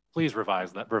find it. Please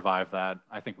revive that.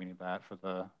 I think we need that for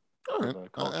the culture.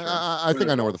 I think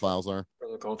I know where the files are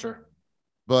for the culture.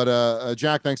 But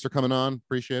Jack, thanks for coming on.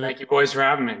 Appreciate it. Thank you, boys, for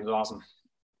having me. It was awesome.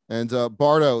 And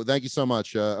Bardo, thank you so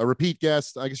much. A repeat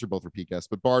guest. I guess you're both repeat guests,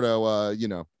 but Bardo, you're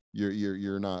not.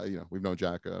 We've known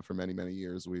Jack for many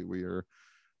years.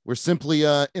 We're simply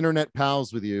internet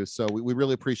pals with you, so we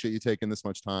really appreciate you taking this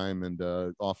much time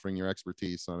and offering your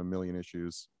expertise on a million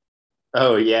issues.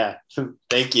 Oh yeah,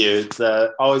 thank you. It's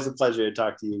always a pleasure to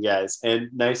talk to you guys, and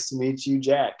nice to meet you,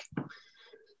 Jack.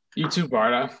 You too,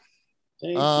 Bardo.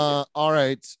 All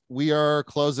right, we are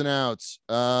closing out.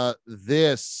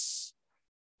 This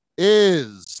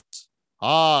is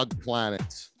Hog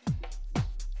Planet.